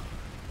there.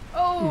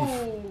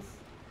 Oh!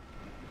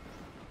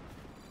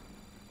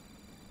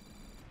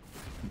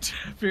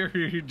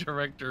 Very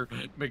director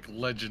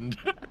McLegend.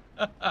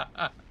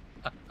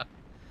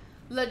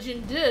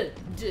 Legend.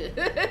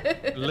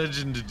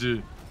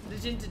 Legend.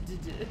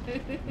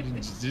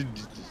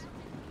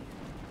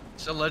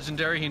 So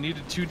legendary, he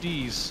needed 2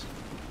 Ds.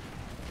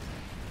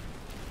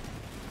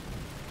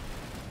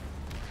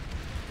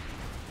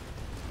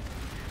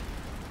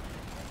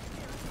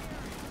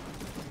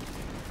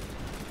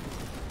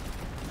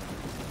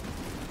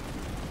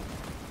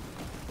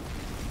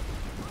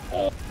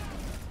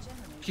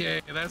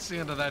 Okay, that's the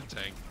end of that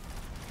tank.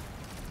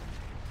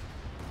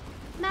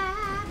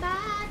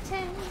 Bye-bye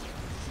tank.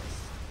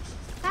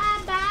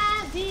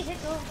 Bye-bye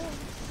vehicle.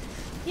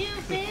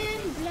 You've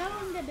been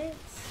blown to bits.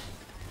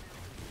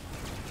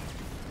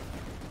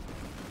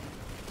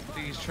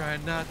 Please try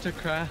not to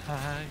cry.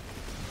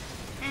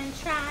 And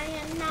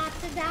trying not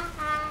to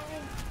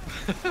die.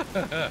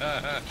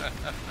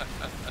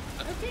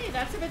 Okay,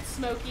 that's a bit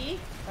smoky.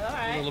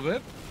 Alright. A little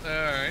bit.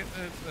 Alright,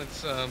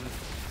 that's,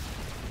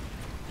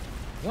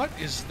 what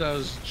is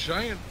those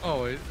giant...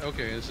 Oh,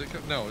 okay, is it...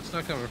 No, it's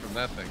not coming from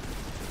that thing.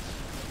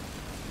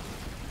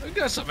 We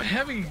got some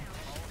heavy...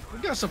 We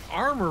got some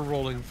armor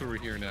rolling through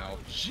here now.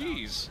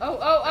 Jeez.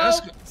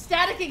 Oh!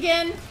 Static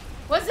again!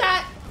 What's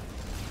that?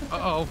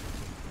 Uh-oh.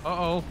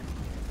 Uh-oh.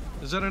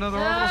 Is that another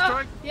orbital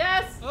strike?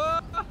 Yes!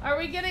 Ah! Are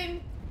we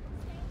getting...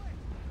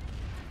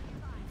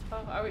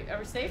 Oh, are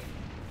we safe?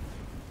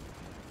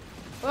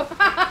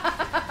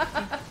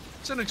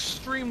 It's an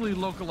extremely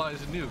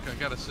localized nuke, I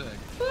gotta say.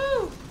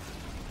 Woo!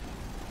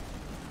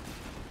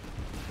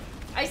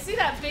 I see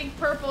that big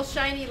purple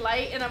shiny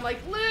light and I'm like,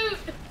 loot!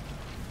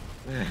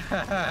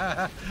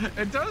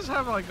 It does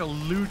have like a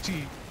loot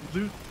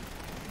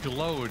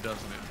glow,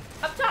 doesn't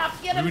it? Up top!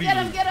 Get him, Looty get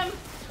him, loot. get him!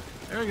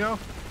 There we go.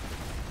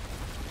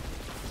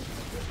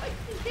 Like,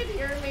 you can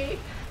hear me,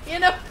 you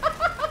know?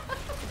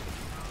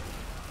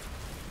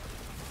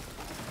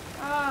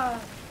 Ah.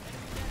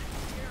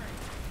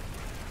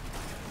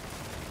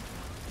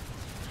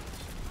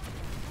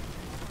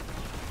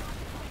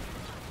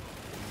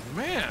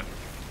 Man.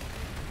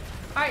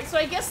 Alright, so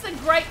I guess the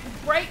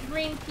bright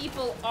green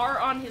people are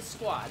on his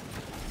squad.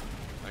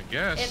 I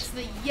guess. It's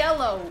the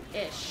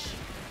yellow-ish.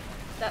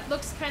 That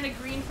looks kind of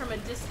green from a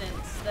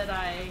distance that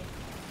I...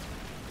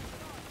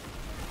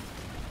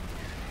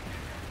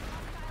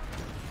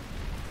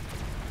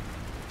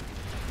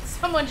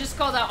 Someone just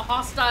called out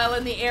hostile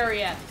in the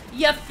area.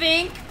 You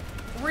think?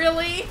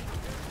 Really?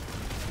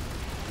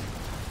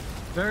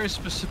 Very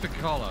specific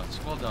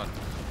callouts. Well done.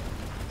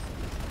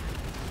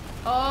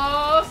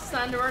 Oh,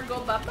 Sandor, go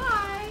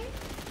bye-bye.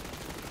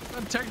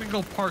 A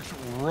technical parked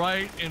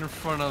right in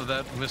front of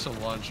that missile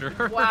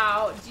launcher.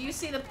 Wow, do you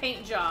see the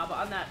paint job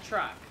on that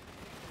truck?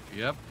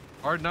 Yep.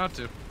 Hard not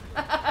to.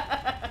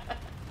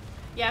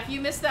 Yeah, if you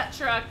miss that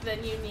truck,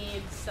 then you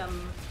need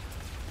some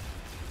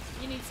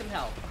You need some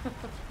help.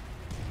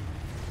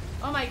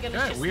 Oh my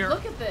goodness, Yeah, just we are-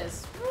 look at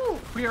this. Woo.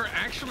 We are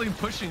actually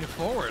pushing it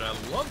forward. I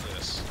love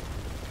this.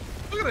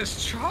 Look at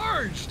this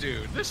charge,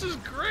 dude. This is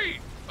great.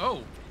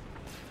 Oh,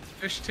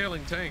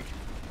 fishtailing tank.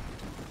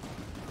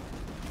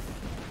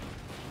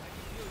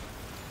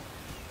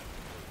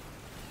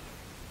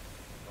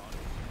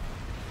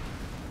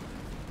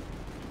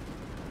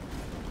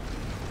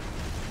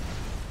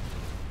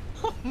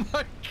 Oh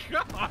my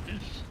gosh.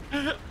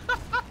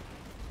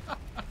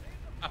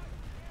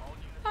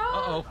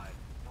 Uh-oh.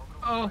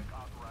 Oh,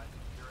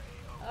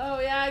 Oh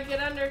yeah, get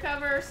under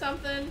cover or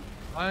something.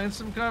 find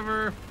some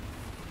cover.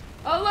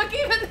 Oh look,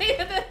 even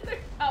the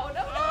oh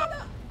no.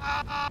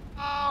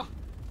 Oh,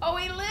 Oh,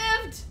 he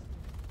lived.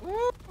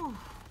 woo.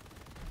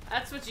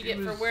 That's what you He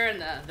get for was- wearing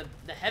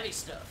the heavy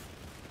stuff.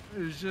 It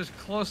was just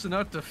close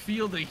enough to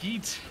feel the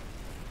heat.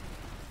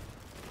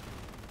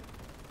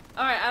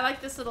 All right, I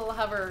like this little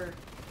hover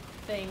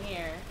thing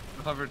here.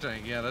 Hover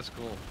tank, yeah, that's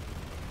cool.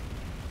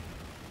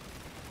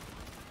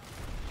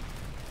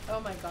 Oh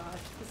my gosh,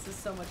 this is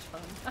so much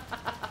fun.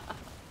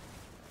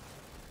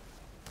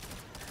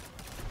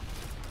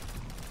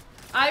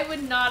 I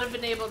would not have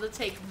been able to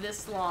take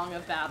this long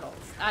of battles.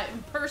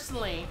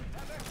 Personally,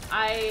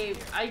 I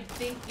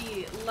think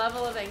the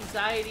level of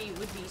anxiety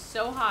would be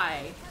so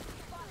high.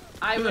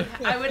 I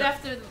would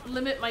have to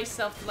limit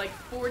myself to like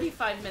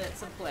 45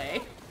 minutes of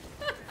play.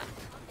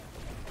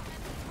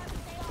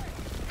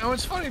 And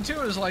what's funny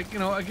too is, like, you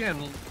know,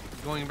 again,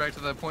 going back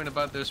to that point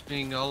about this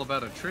being all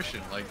about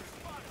attrition, like,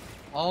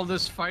 all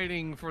this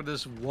fighting for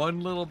this one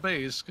little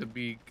base could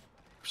be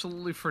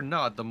absolutely for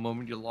naught the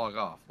moment you log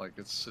off. Like,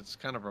 it's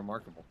kind of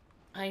remarkable.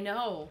 I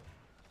know.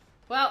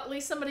 Well, at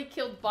least somebody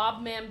killed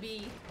Bob Man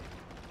B.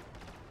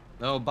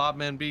 No,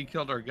 Bobman B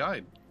killed our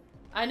guide.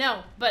 I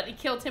know, but he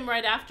killed him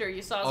right after.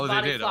 You saw his Oh, they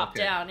body did? flop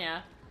Okay. down,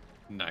 yeah.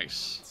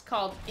 Nice. It's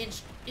called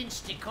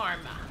instant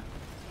karma.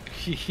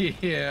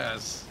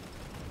 Yes.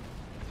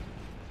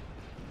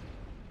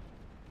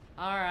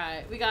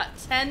 Alright, we got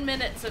 10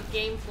 minutes of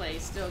gameplay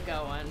still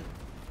going.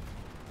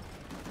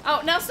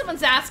 Oh, now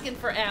someone's asking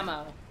for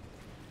ammo.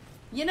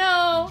 You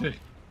know,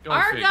 Go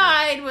our figure.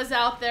 guide was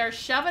out there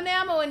shoving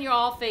ammo in your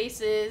all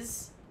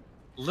faces.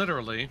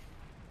 Literally.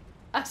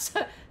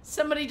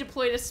 Somebody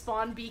deployed a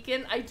spawn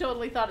beacon. I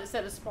totally thought it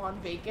said a spawn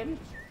bacon.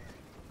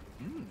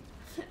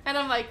 And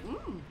I'm like,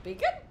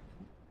 bacon?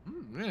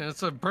 Yeah,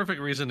 it's a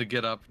perfect reason to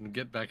get up and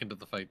get back into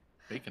the fight.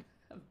 Bacon.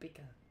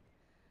 Bacon.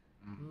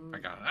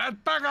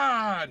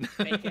 Bacon!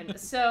 Bacon.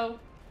 So,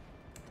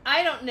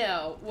 I don't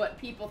know what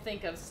people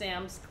think of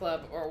Sam's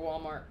Club or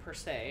Walmart per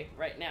se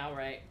right now,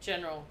 right?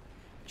 General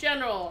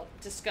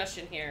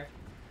discussion here.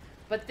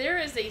 But there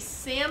is a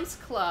Sam's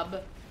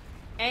Club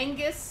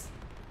Angus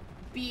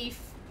beef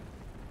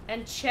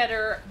and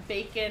cheddar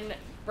bacon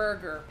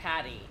burger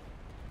patty.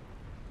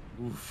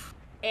 Oof.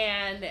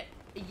 And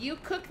you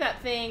cook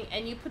that thing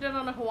and you put it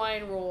on a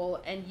Hawaiian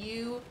roll and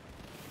you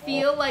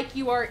feel like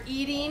you are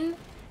eating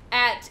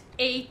at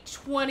a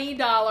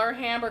 $20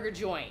 hamburger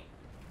joint.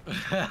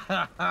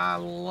 I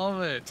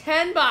love it.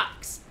 $10.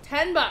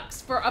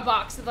 $10 for a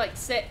box of like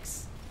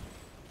 6.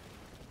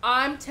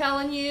 I'm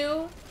telling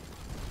you,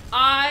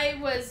 I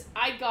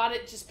got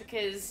it just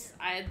because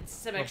I had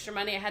some extra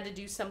money. I had to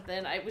do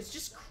something. I was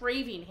just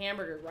craving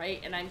hamburger, right?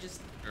 And I'm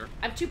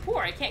too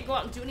poor. I can't go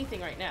out and do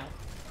anything right now.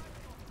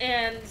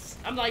 And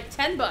I'm like,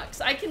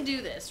 $10. I can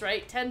do this,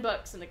 right?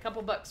 $10 and a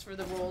couple bucks for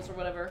the rolls or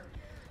whatever.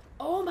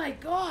 Oh my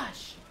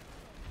gosh.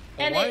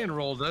 And Hawaiian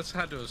roll, that's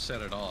had to have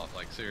set it off.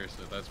 Like,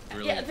 seriously, that's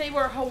really... Yeah, they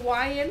were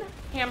Hawaiian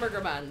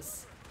hamburger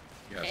buns.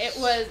 Yes. It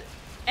was,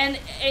 and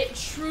it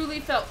truly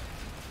felt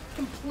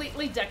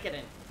completely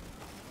decadent.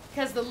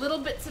 Because the little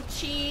bits of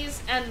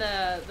cheese and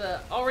the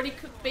already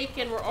cooked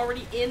bacon were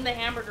already in the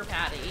hamburger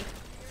patty.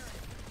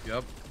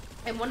 Yep.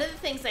 And one of the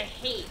things I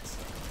hate,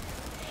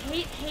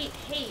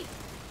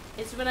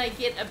 is when I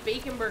get a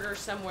bacon burger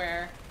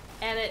somewhere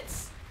and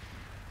it's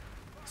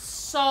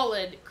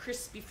solid,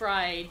 crispy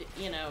fried,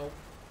 you know.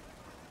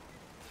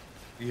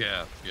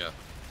 Yeah, yeah.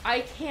 I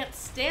can't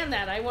stand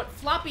that. I want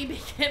floppy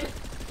bacon.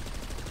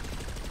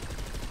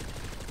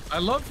 I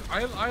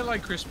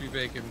like crispy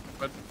bacon,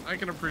 but I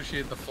can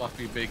appreciate the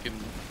floppy bacon.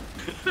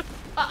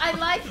 I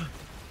like...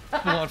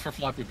 Full on for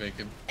floppy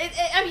bacon.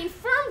 I mean,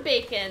 firm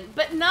bacon,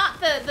 but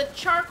not the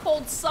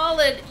charcoal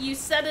solid. You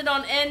set it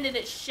on end and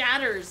it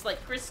shatters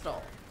like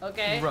crystal.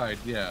 Okay. Right.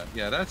 Yeah.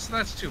 Yeah.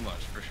 That's too much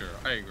for sure.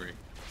 I agree.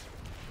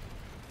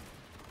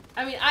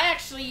 I mean, I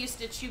actually used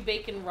to chew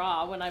bacon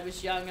raw when I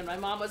was young, and my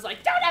mom was like,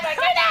 "Don't ever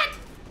do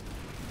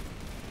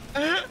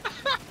that!"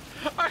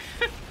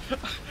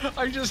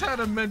 I just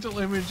had a mental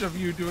image of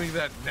you doing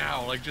that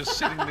now, like just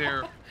sitting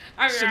there,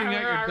 sitting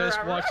at your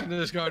desk watching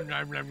this going.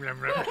 Nom, nom,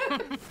 nom, nom.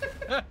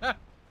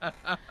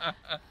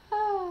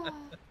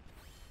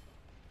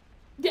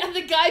 Yeah,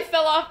 the guy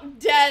fell off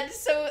dead,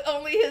 so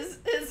only his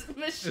This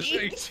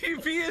machine,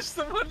 ATV is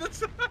the one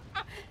that's.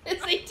 his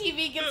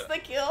ATV gets the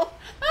kill.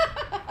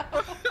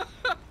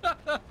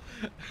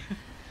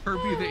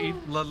 Herbie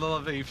the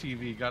love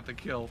ATV got the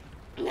kill.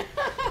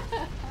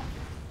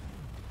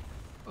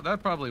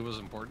 that probably was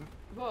important.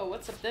 Whoa,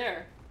 what's up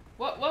there?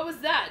 What was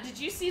that? Did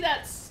you see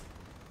that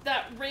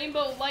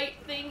rainbow light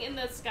thing in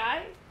the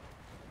sky?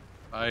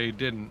 I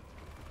didn't.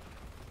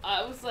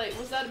 Was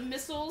that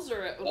missiles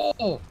or?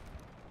 Oh!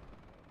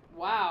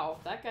 Wow,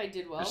 that guy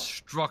did well.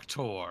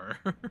 Destructor.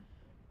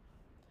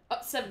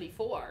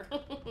 74.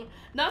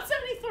 Not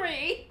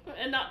 73,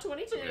 and not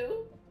 22.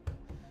 Okay.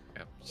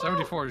 Yeah,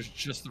 74 is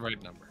just the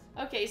right number.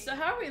 Okay, so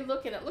how are we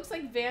looking? It looks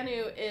like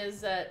Vanu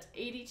is at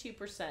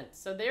 82%.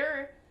 So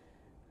they're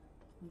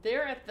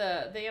at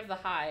they have the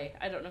high.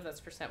 I don't know if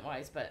that's percent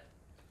wise, but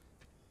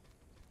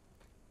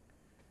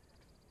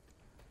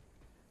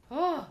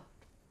oh.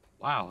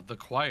 Wow, the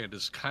quiet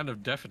is kind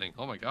of deafening.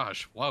 Oh my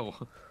gosh! Whoa,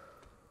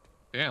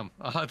 damn,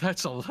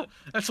 that's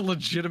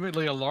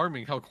legitimately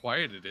alarming how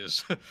quiet it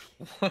is.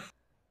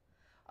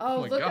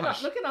 Oh, my look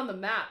gosh. at on the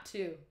map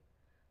too.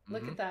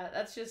 Look at that.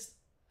 That's just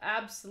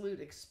absolute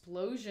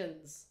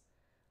explosions.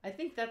 I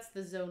think that's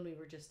the zone we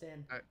were just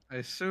in. I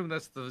assume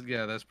that's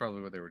that's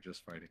probably what they were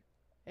just fighting.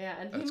 Yeah,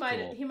 and That's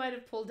cool. he might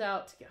have pulled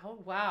out to get. Oh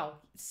wow,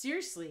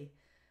 seriously,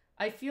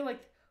 I feel like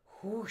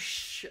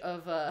whoosh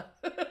of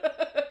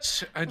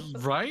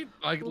Right?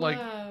 Like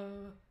wow.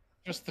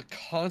 just the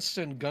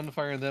constant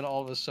gunfire, and then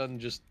all of a sudden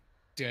just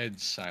dead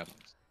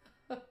silence.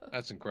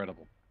 That's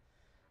incredible.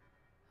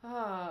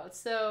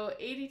 So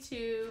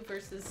 82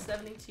 versus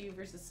 72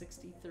 versus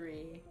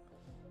 63.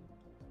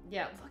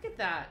 Yeah, look at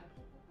that.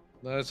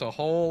 That's a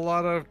whole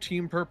lot of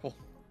Team Purple.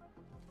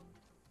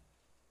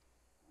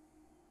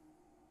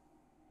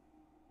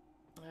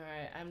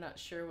 Alright, I'm not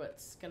sure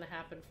what's gonna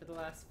happen for the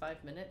last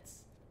 5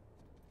 minutes.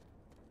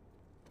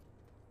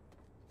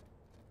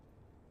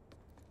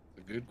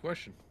 A good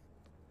question.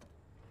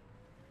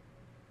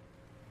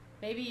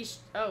 Maybe you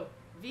oh,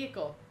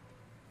 vehicle.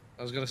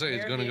 I was gonna say,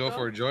 he's Air gonna go vehicle?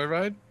 for a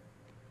joyride.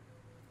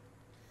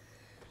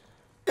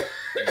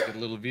 Get a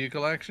little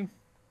vehicle action.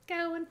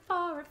 Going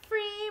for a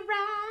free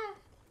ride.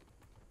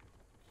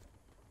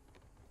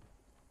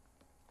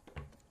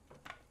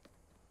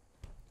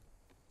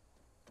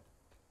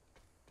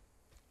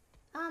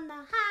 On the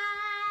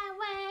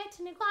highway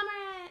to New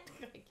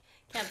Conglomerate.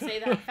 Can't say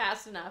that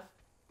fast enough.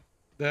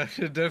 That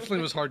it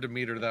definitely was hard to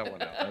meter that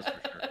one out. That's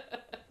for sure.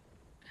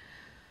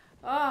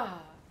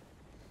 Ah.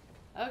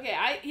 Okay,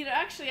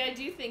 actually I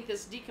do think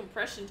this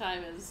decompression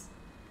time is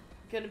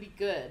gonna be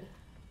good.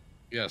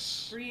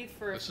 Yes. Breathe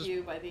for a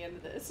few by the end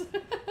of this.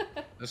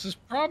 This is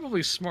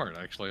probably smart,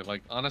 actually.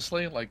 Like,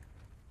 honestly, like,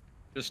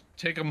 just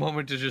take a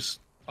moment to just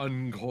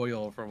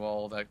uncoil from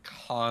all that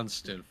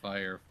constant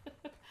fire.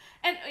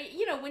 And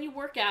when you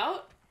work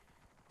out,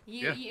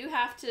 you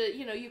have to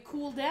you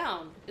cool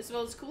down as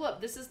well as cool up.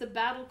 This is the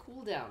battle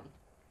cool down.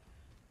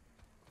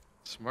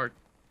 Smart.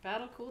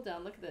 Battle cool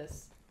down. Look at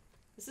this.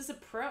 This is a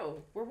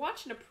pro. We're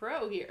watching a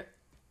pro here.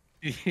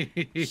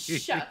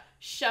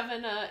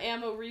 Shoving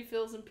ammo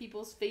refills in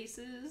people's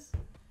faces.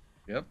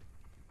 Yep.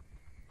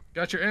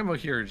 Got your ammo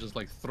here. Just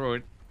like throw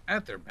it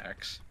at their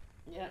backs.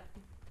 Yep.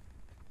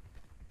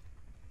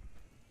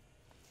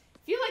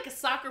 Feel like a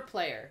soccer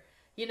player.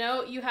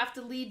 You have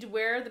to lead to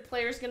where the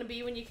player's going to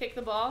be when you kick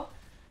the ball.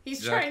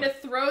 He's trying to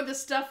throw the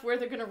stuff where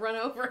they're going to run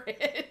over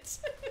it.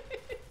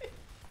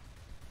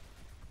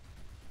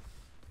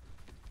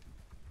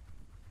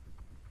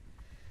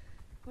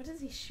 What is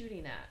he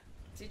shooting at?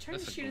 Is he trying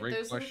to shoot at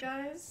those little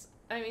guys?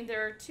 I mean,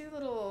 there are two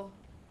little...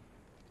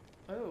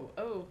 Oh,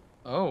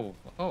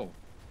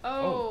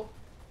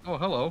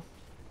 hello.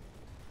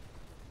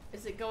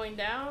 Is it going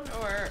down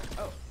or...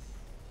 Oh.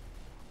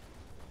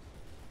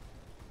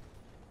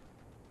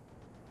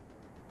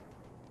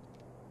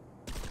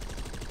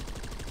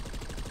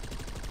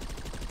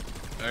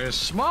 Is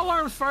small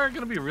arms fire going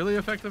to be really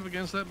effective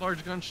against that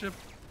large gunship?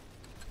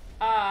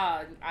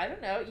 I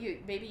don't know.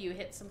 Maybe you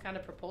hit some kind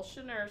of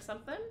propulsion or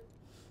something?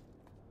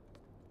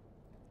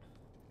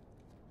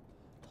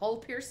 Hull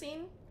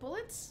piercing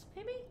bullets,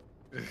 maybe?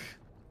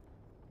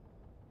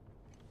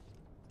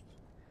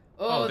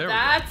 Oh, there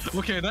that's... we go.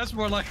 Okay, that's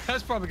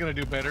probably going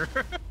to do better.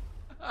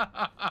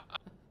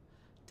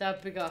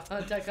 That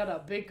got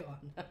a big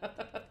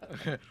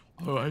gun.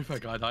 Oh, I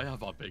forgot I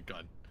have a big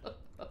gun.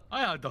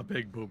 I had the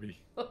big booby.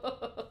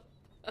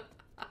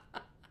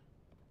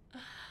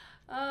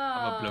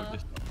 I'm gonna blow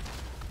this up.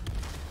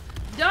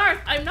 Darth,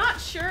 I'm not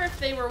sure if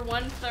they were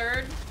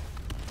 1/3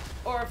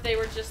 or if they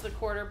were just the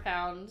quarter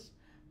pound,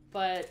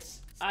 but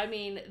I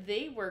mean,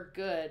 they were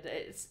good.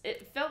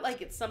 It felt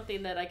like it's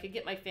something that I could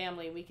get my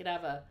family and we could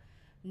have a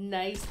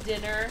nice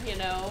dinner,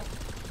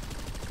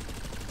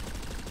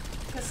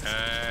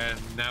 And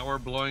now we're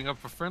blowing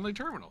up a friendly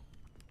terminal.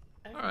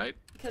 All right.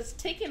 Because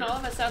taking all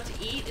of us out to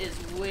eat is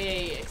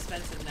way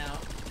expensive now.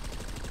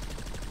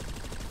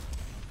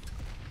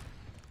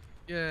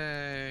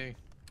 Yay.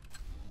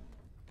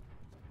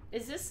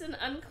 Is this an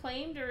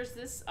unclaimed or is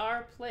this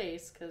our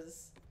place?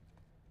 Because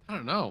I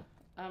don't know.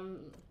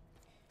 I'm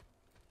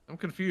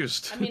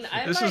confused. I mean,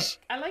 I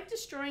like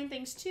destroying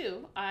things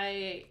too.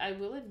 I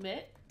will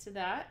admit to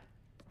that.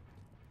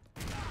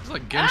 It's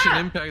like Genshin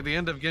Impact, the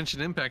end of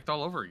Genshin Impact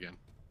all over again.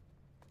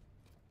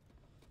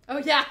 Oh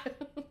yeah.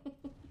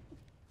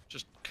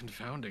 just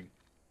confounding.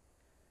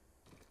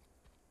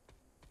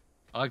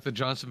 I like the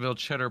Johnsonville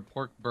cheddar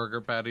pork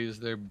burger patties.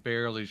 They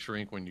barely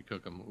shrink when you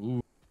cook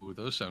them. Ooh,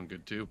 those sound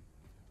good too.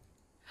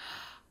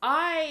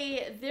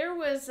 There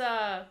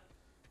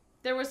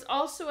was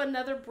also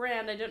another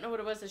brand, I don't know what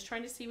it was. I was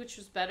trying to see which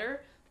was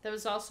better. There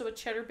was also a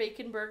cheddar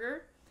bacon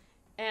burger,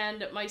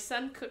 and my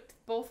son cooked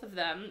both of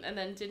them and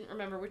then didn't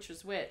remember which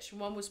was which.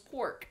 One was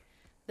pork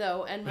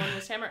though, and one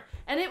was hamburger.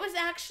 And it was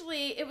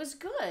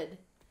good.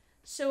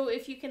 So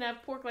if you can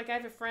have pork, like I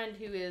have a friend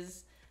who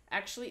is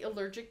actually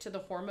allergic to the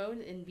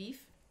hormone in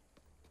beef.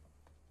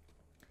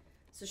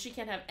 So she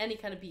can't have any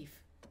kind of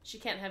beef. She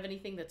can't have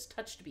anything that's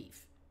touched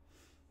beef.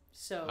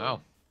 So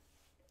Wow.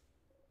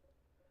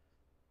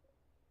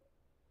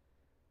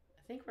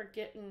 I think we're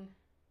getting,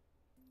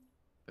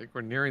 Think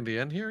we're nearing the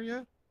end here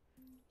yet?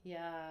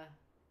 yeah.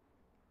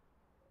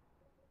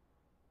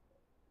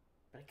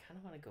 But I kind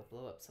of want to go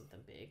blow up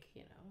something big,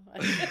 you know.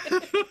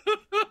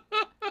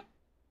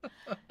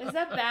 Is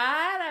that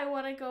bad? I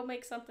want to go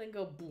make something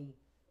go boom.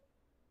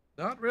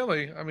 Not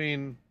really. I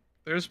mean,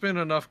 there's been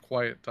enough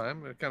quiet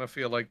time. I kind of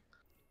feel like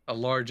a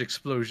large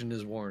explosion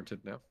is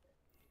warranted now.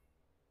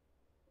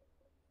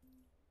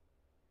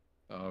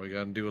 Oh, we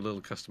gotta do a little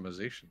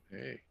customization.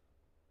 Hey.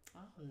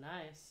 Oh,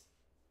 nice.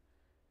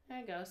 There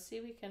you go.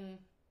 See, we can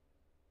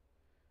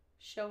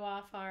show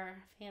off our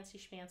fancy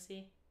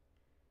schmancy.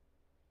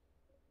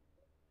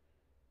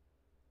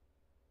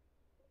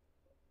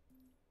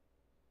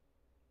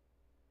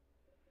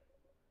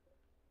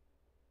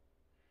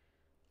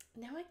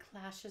 Now it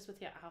clashes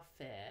with your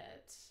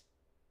outfit.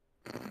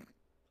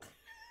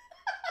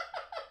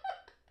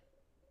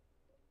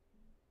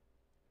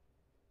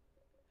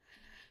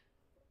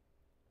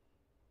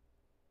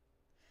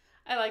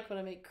 I like when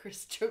I make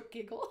Chris joke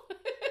giggle.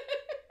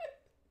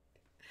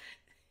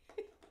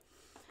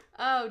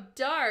 Oh,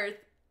 Darth,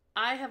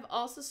 I have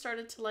also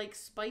started to like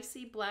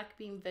spicy black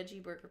bean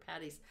veggie burger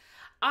patties.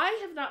 I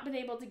have not been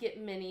able to get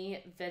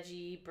many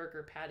veggie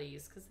burger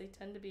patties because they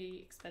tend to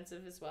be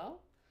expensive as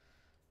well.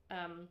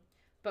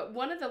 But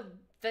one of the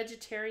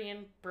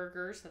vegetarian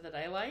burgers that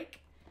I like,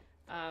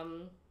 I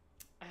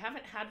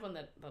haven't had one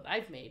that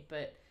I've made,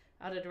 but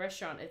out at a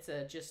restaurant, it's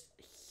a just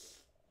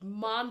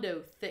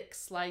mondo thick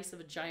slice of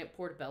a giant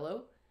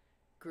portobello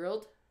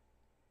grilled.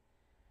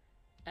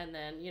 And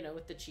then, you know,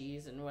 with the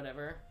cheese and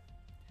whatever.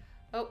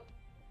 Oh,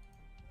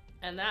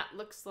 and that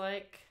looks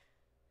like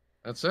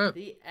That's it.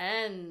 the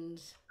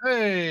end.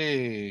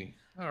 Hey!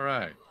 All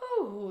right.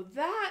 Oh,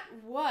 that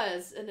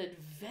was an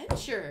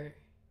adventure.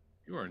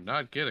 You are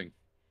not kidding.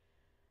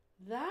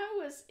 That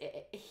was,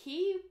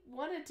 he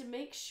wanted to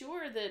make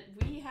sure that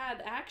we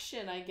had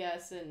action, I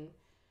guess, and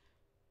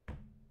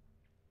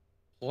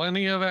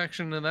Plenty of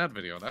action in that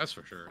video, that's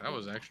for sure. That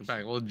was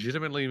action-packed.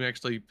 Legitimately,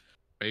 actually,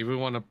 maybe we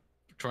want to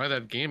try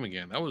that game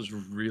again. That was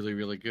really,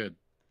 really good.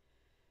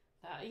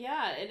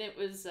 yeah, and it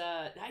was,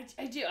 I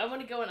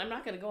want to go in, I'm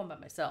not going to go in by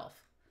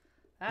myself.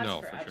 That's No,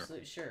 for for sure.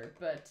 absolute sure.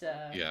 But,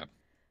 Yeah.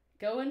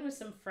 go in with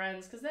some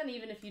friends, because then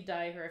even if you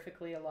die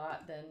horrifically a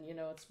lot, then, you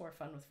know, it's more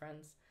fun with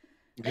friends.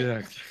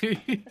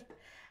 Exactly.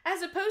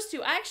 As opposed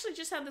to, I actually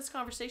just had this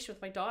conversation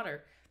with my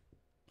daughter,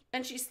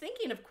 and she's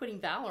thinking of quitting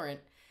Valorant,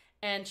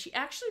 and she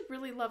actually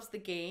really loves the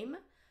game,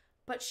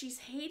 but she's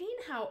hating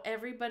how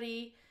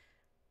everybody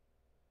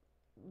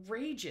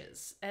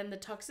rages and the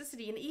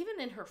toxicity, and even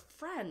in her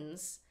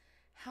friends,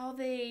 how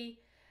they,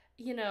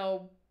 you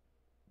know,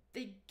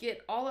 they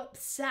get all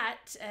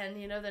upset and,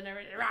 you know, then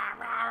everybody rah,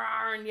 rah,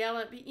 rah, and yell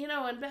at me, you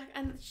know, and back,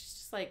 and she's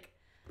just like,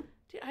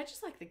 dude, I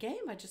just like the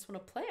game. I just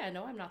want to play. I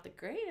know I'm not the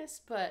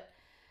greatest, but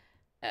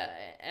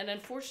and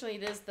unfortunately,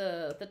 it is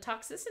the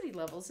toxicity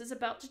levels is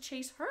about to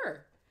chase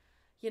her,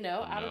 you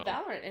know, out of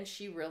Valorant, and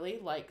she really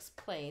likes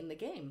playing the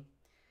game.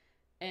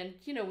 And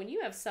you know, when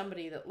you have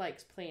somebody that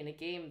likes playing a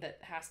game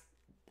that has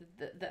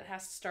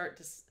to start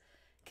to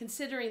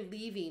considering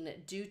leaving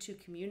due to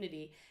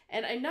community,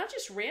 and not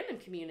just random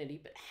community,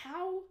 but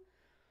how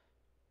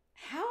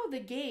the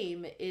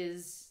game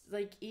is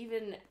like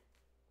even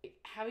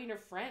having her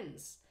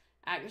friends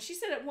act. And she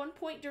said at one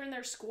point during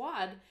their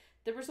squad,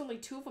 there was only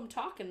two of them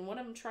talking, one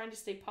of them trying to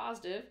stay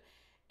positive,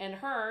 and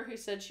her, who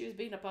said she was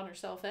beating up on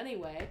herself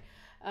anyway,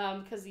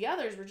 because the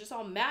others were just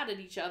all mad at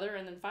each other,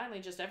 and then finally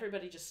just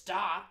everybody just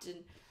stopped,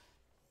 and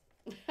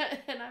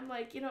and I'm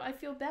like, you know, I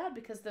feel bad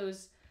because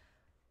those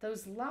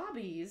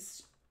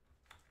lobbies,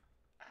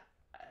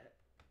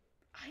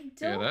 I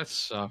don't... Yeah, that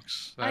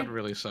sucks. That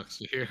really sucks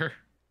to hear.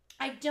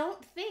 I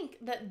don't think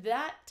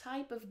that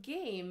type of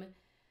game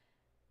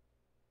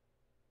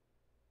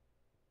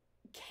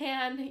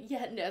can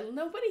yet, no,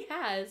 nobody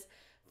has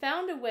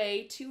found a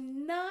way to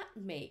not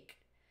make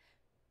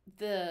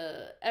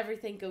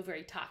everything go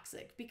very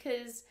toxic,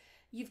 because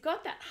you've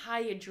got that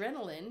high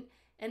adrenaline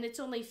and it's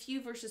only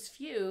few versus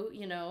few,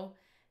 you know,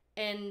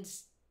 and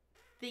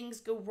things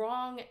go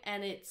wrong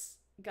and it's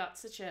got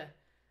such a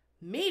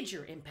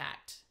major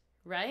impact,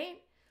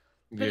 right?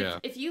 But Yeah.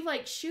 if you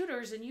like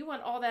shooters and you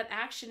want all that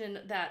action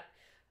and that,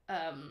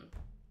 I'm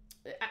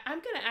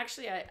gonna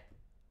actually,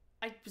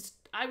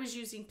 I was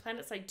using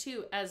PlanetSide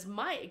 2 as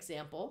my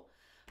example,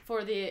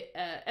 for the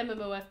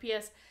MMO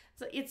FPS.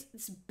 So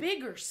it's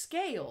bigger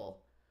scale,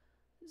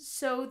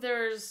 so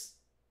there's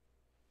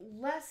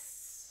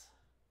less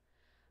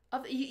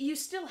of you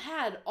still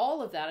had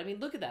all of that. I mean,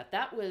 look at that.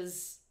 That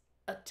was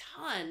a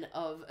ton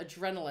of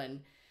adrenaline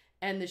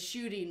and the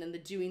shooting and the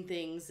doing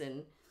things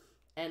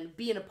and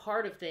being a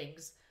part of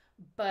things,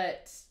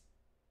 but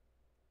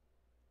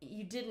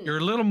you didn't. You're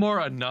a little more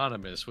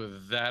anonymous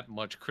with that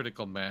much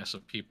critical mass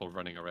of people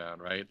running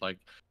around, right?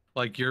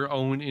 Like your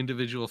own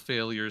individual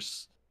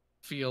failures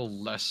feel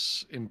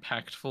less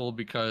impactful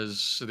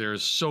because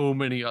there's so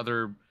many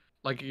other,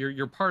 like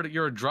you're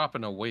a drop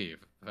in a wave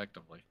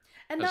effectively,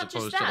 And as not just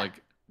opposed to that. like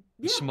a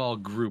Yeah, small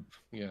group.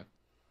 Yeah.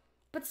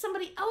 but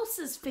somebody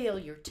else's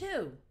failure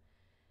too.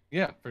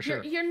 Yeah, for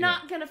sure. You're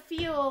not gonna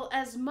feel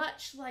as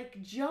much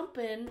like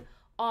jumping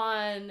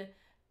on,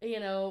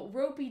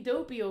 ropey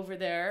dopey over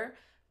there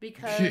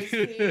because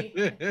he,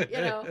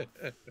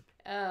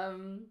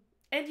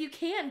 and you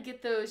can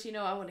get those,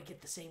 I want to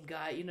get the same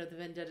guy, the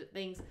vendetta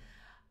things.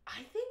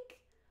 I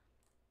think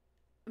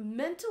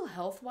mental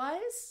health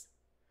wise,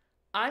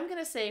 I'm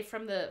gonna say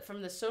from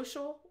the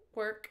social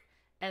work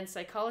and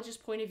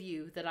psychologist point of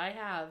view that I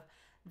have,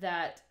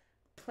 that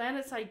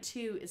PlanetSide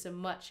 2 is a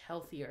much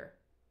healthier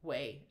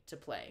way to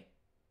play.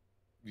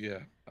 Yeah,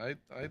 I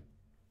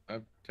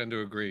tend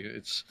to agree.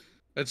 It's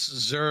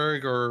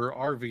Zerg or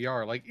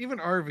RVR, like even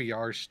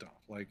RVR stuff.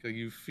 Like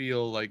you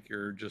feel like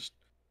you're just,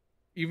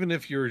 even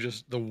if you're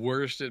just the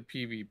worst at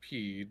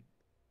PvP,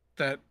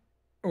 that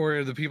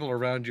or the people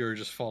around you are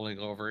just falling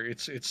over.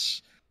 It's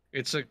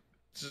a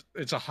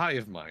it's a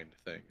hive mind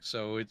thing.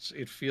 So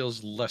it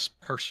feels less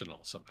personal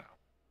somehow.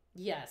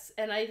 Yes,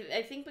 and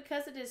I think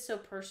because it is so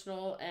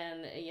personal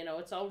and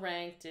it's all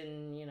ranked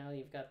and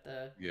you've got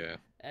the Yeah.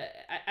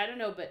 I don't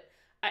know, but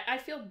I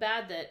feel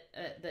bad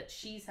that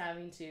she's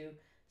having to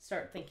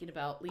start thinking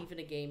about leaving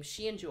a game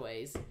she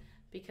enjoys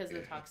because of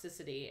the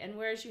toxicity, and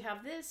whereas you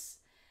have this,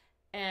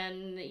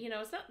 and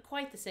it's not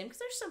quite the same because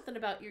there's something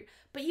about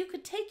but you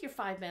could take your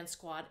 5-man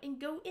squad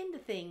and go into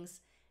things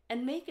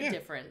and make a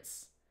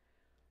difference.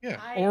 Yeah,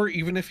 or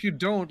even if you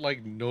don't,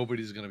 like,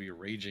 nobody's going to be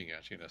raging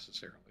at you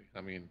necessarily.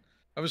 I mean,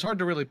 it was hard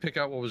to really pick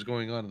out what was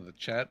going on in the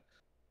chat,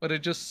 but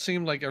it just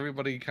seemed like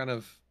everybody kind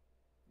of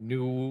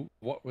knew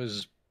what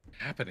was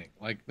happening.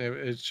 Like,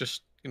 it's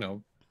just,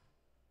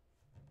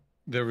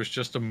 there was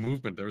just a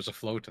movement, there was a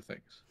flow to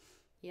things.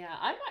 Yeah,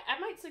 I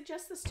might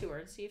suggest this to her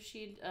and see if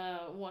she'd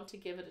want to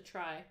give it a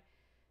try.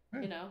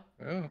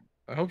 Yeah,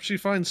 I hope she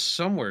finds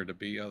somewhere to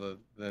be other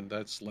than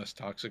that's less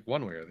toxic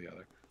one way or the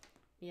other.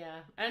 Yeah,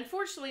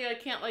 unfortunately, I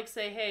can't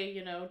say, hey,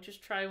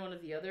 just try one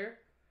of the other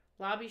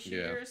lobby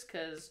shooters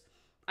because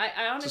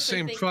I honestly it's the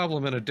same think,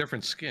 problem in a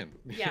different skin.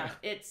 Yeah,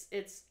 it's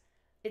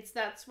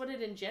that's what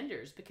it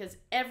engenders because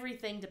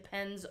everything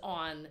depends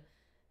on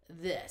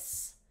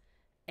this,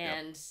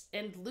 and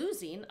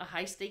losing a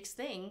high stakes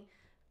thing.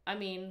 I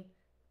mean,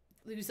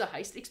 lose a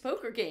high stakes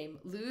poker game,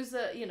 lose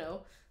a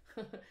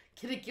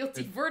get a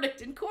guilty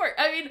verdict in court.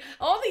 I mean,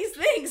 all these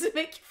things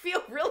make you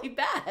feel really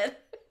bad.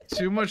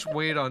 Too much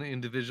weight on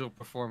individual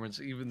performance,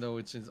 even though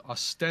it's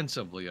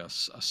ostensibly a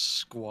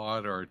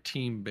squad or a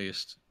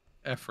team-based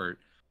effort.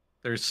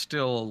 There's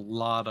still a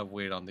lot of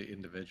weight on the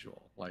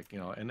individual, like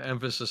an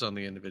emphasis on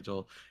the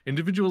individual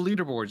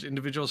leaderboards,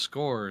 individual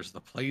scores, the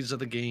plays of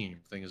the game,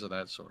 things of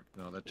that sort.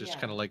 That just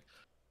kind of like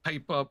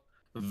hype up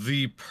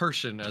the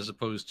person as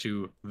opposed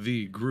to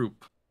the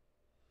group.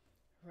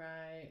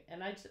 Right,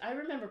 and I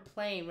remember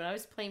playing when I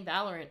was playing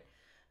Valorant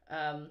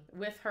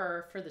with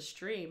her for the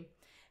stream,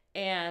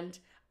 and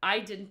I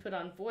didn't put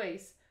on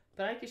voice,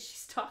 but I guess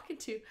she's talking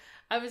to.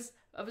 I was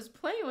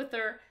playing with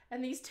her,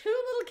 and these two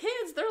little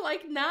kids, they're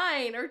like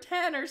 9 or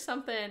 10 or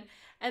something,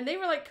 and they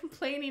were like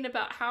complaining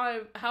about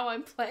how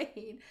I'm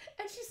playing,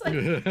 and she's like,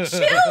 "Chill,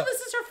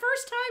 this is her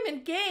first time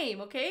in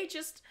game, okay?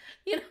 Just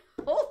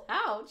hold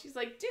out." She's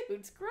like,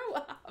 "Dudes, grow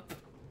up.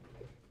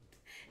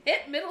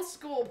 Hit middle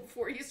school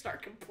before you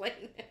start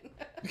complaining."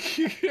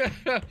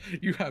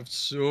 You have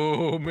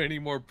so many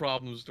more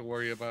problems to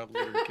worry about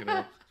later,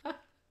 kiddo.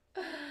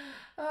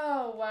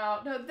 Oh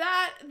wow. No,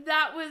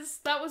 that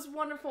was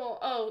wonderful.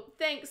 Oh,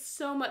 thanks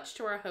so much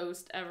to our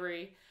host,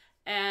 Every,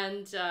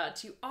 and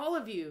to all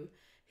of you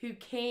who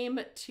came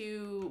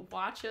to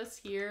watch us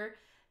here.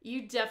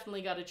 You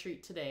definitely got a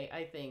treat today,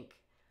 I think.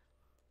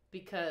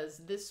 Because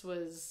this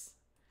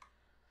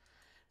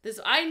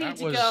I need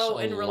to go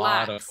and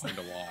relax. That was a lot of fun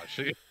to watch.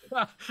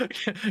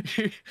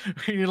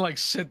 You like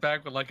sit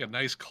back with like a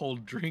nice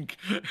cold drink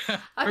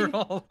after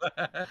all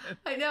that.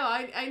 I know.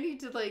 I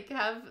need to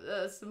have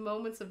some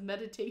moments of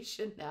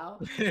meditation now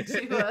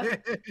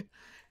to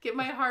get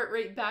my heart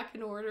rate back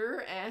in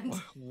order and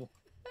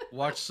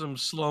watch some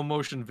slow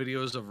motion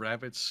videos of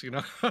rabbits.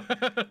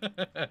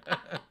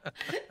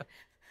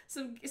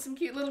 Some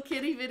cute little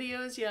kitty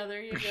videos. Yeah,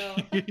 there you go.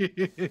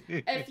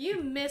 If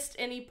you missed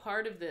any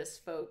part of this,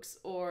 folks,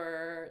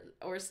 or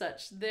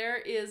such, there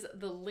is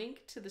the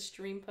link to the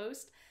stream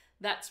post.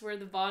 That's where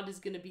the VOD is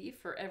going to be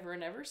forever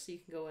and ever, so you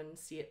can go and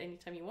see it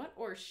anytime you want,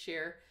 or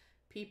share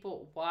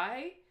people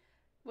why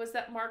Was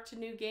that marked to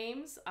new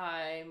games?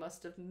 I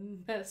must have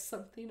messed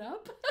something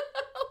up.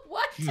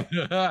 What?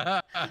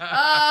 Uh,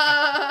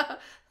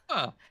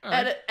 All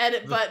right.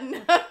 edit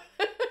button.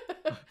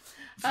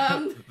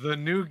 The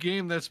new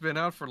game that's been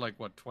out for like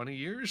what, 20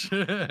 years? I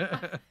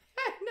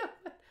know.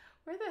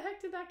 Where the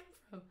heck did that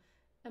come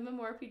from?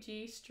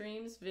 MMORPG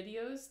streams,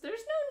 videos.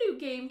 There's no new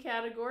game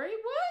category.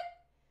 What?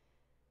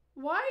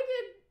 Why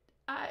did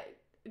I?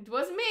 It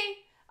wasn't me.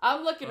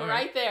 I'm looking All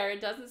right right. there.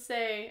 It doesn't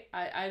say.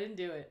 I didn't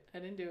do it. I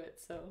didn't do it.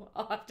 So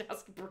I'll have to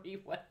ask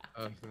Bree what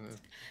happened.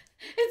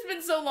 It's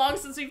been so long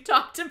since we've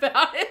talked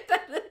about it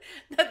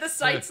that the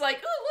site's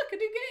like, oh, look, a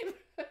new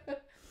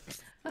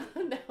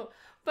game. No.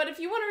 But if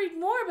you want to read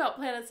more about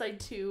PlanetSide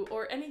 2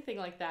 or anything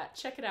like that,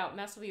 check it out,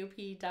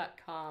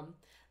 massivelyop.com.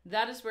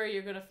 That is where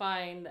you're going to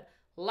find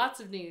lots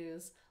of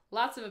news,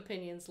 lots of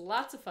opinions,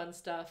 lots of fun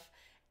stuff,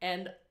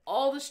 and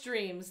all the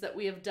streams that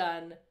we have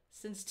done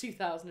since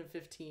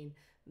 2015.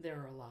 There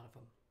are a lot of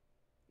them.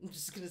 I'm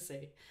just going to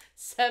say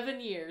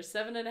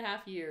 7.5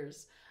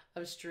 years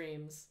of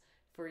streams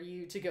for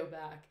you to go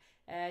back.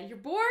 And you're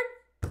bored?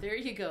 There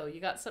you go. You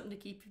got something to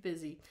keep you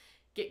busy.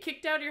 Get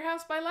kicked out of your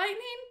house by lightning?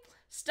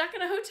 Stuck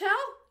in a hotel?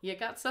 You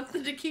got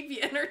something to keep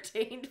you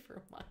entertained for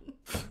a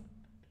month.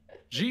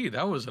 Gee,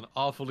 that was an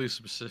awfully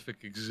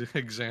specific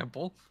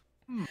example.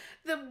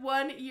 The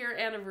 1 year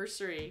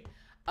anniversary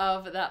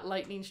of that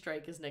lightning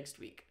strike is next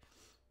week.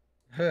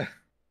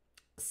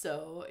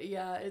 So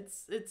yeah,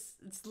 it's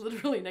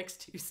literally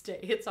next Tuesday.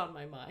 It's on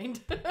my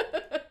mind.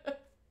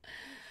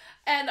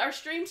 And our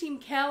stream team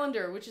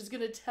calendar, which is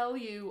going to tell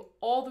you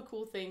all the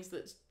cool things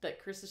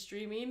that Chris is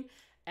streaming,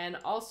 and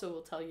also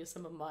will tell you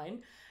some of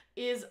mine,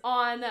 is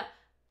on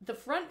the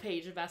front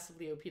page of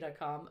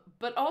massivelyop.com,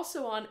 but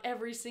also on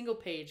every single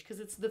page because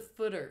it's the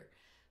footer.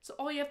 So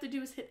all you have to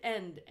do is hit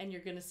end and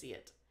you're going to see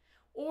it.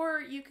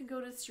 Or you can go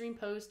to the stream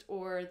post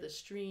or the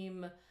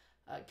stream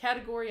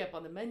category up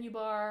on the menu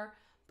bar.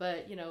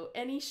 But, you know,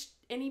 any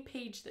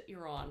page that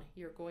you're on,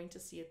 you're going to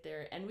see it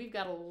there. And we've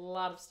got a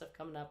lot of stuff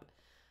coming up.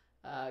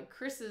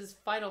 Chris's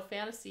Final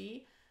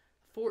Fantasy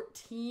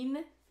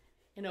 14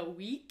 in a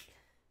week.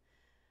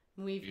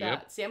 We've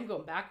got, see, I'm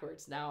going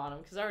backwards now on him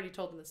because I already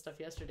told him this stuff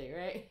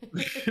yesterday,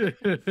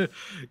 right?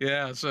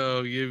 Yeah,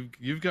 so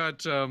you've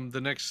got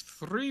the next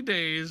 3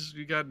 days.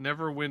 You got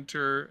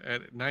Neverwinter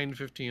at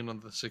 9:15 on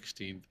the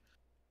 16th,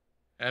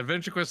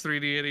 Adventure Quest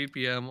 3D at 8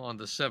 p.m. on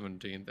the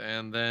 17th,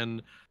 and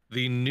then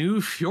the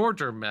new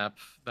Fjordur map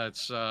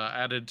that's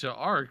added to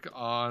Arc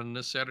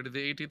on Saturday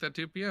the 18th at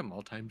 2 p.m.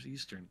 all times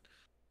Eastern.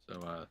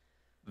 So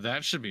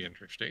that should be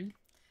interesting.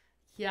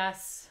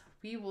 Yes,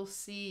 we will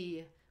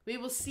see. We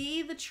will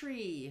see the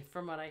tree,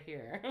 from what I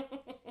hear.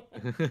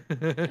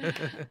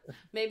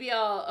 Maybe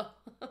I'll...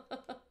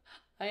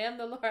 I am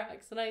the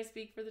Lorax, and I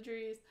speak for the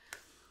trees.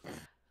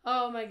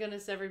 Oh my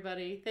goodness,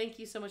 everybody. Thank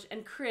you so much.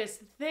 And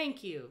Chris,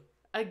 thank you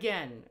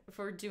again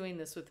for doing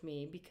this with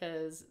me,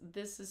 because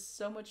this is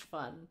so much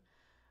fun.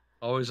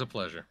 Always a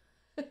pleasure.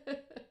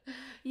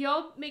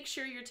 Y'all make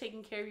sure you're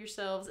taking care of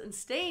yourselves and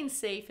staying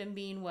safe and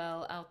being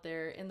well out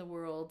there in the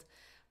world,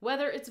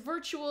 whether it's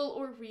virtual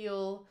or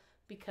real,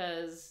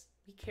 because...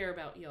 we care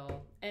about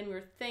y'all, and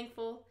we're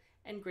thankful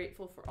and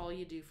grateful for all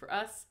you do for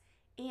us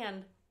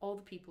and all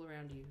the people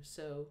around you.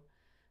 So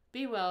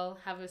be well,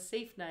 have a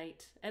safe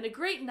night, and a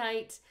great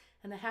night,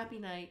 and a happy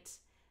night,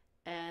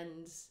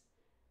 and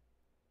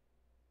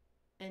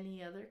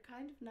any other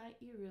kind of night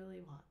you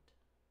really want.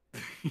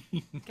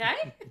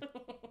 Okay?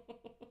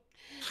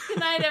 Good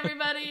night,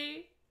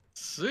 everybody.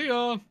 See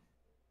ya.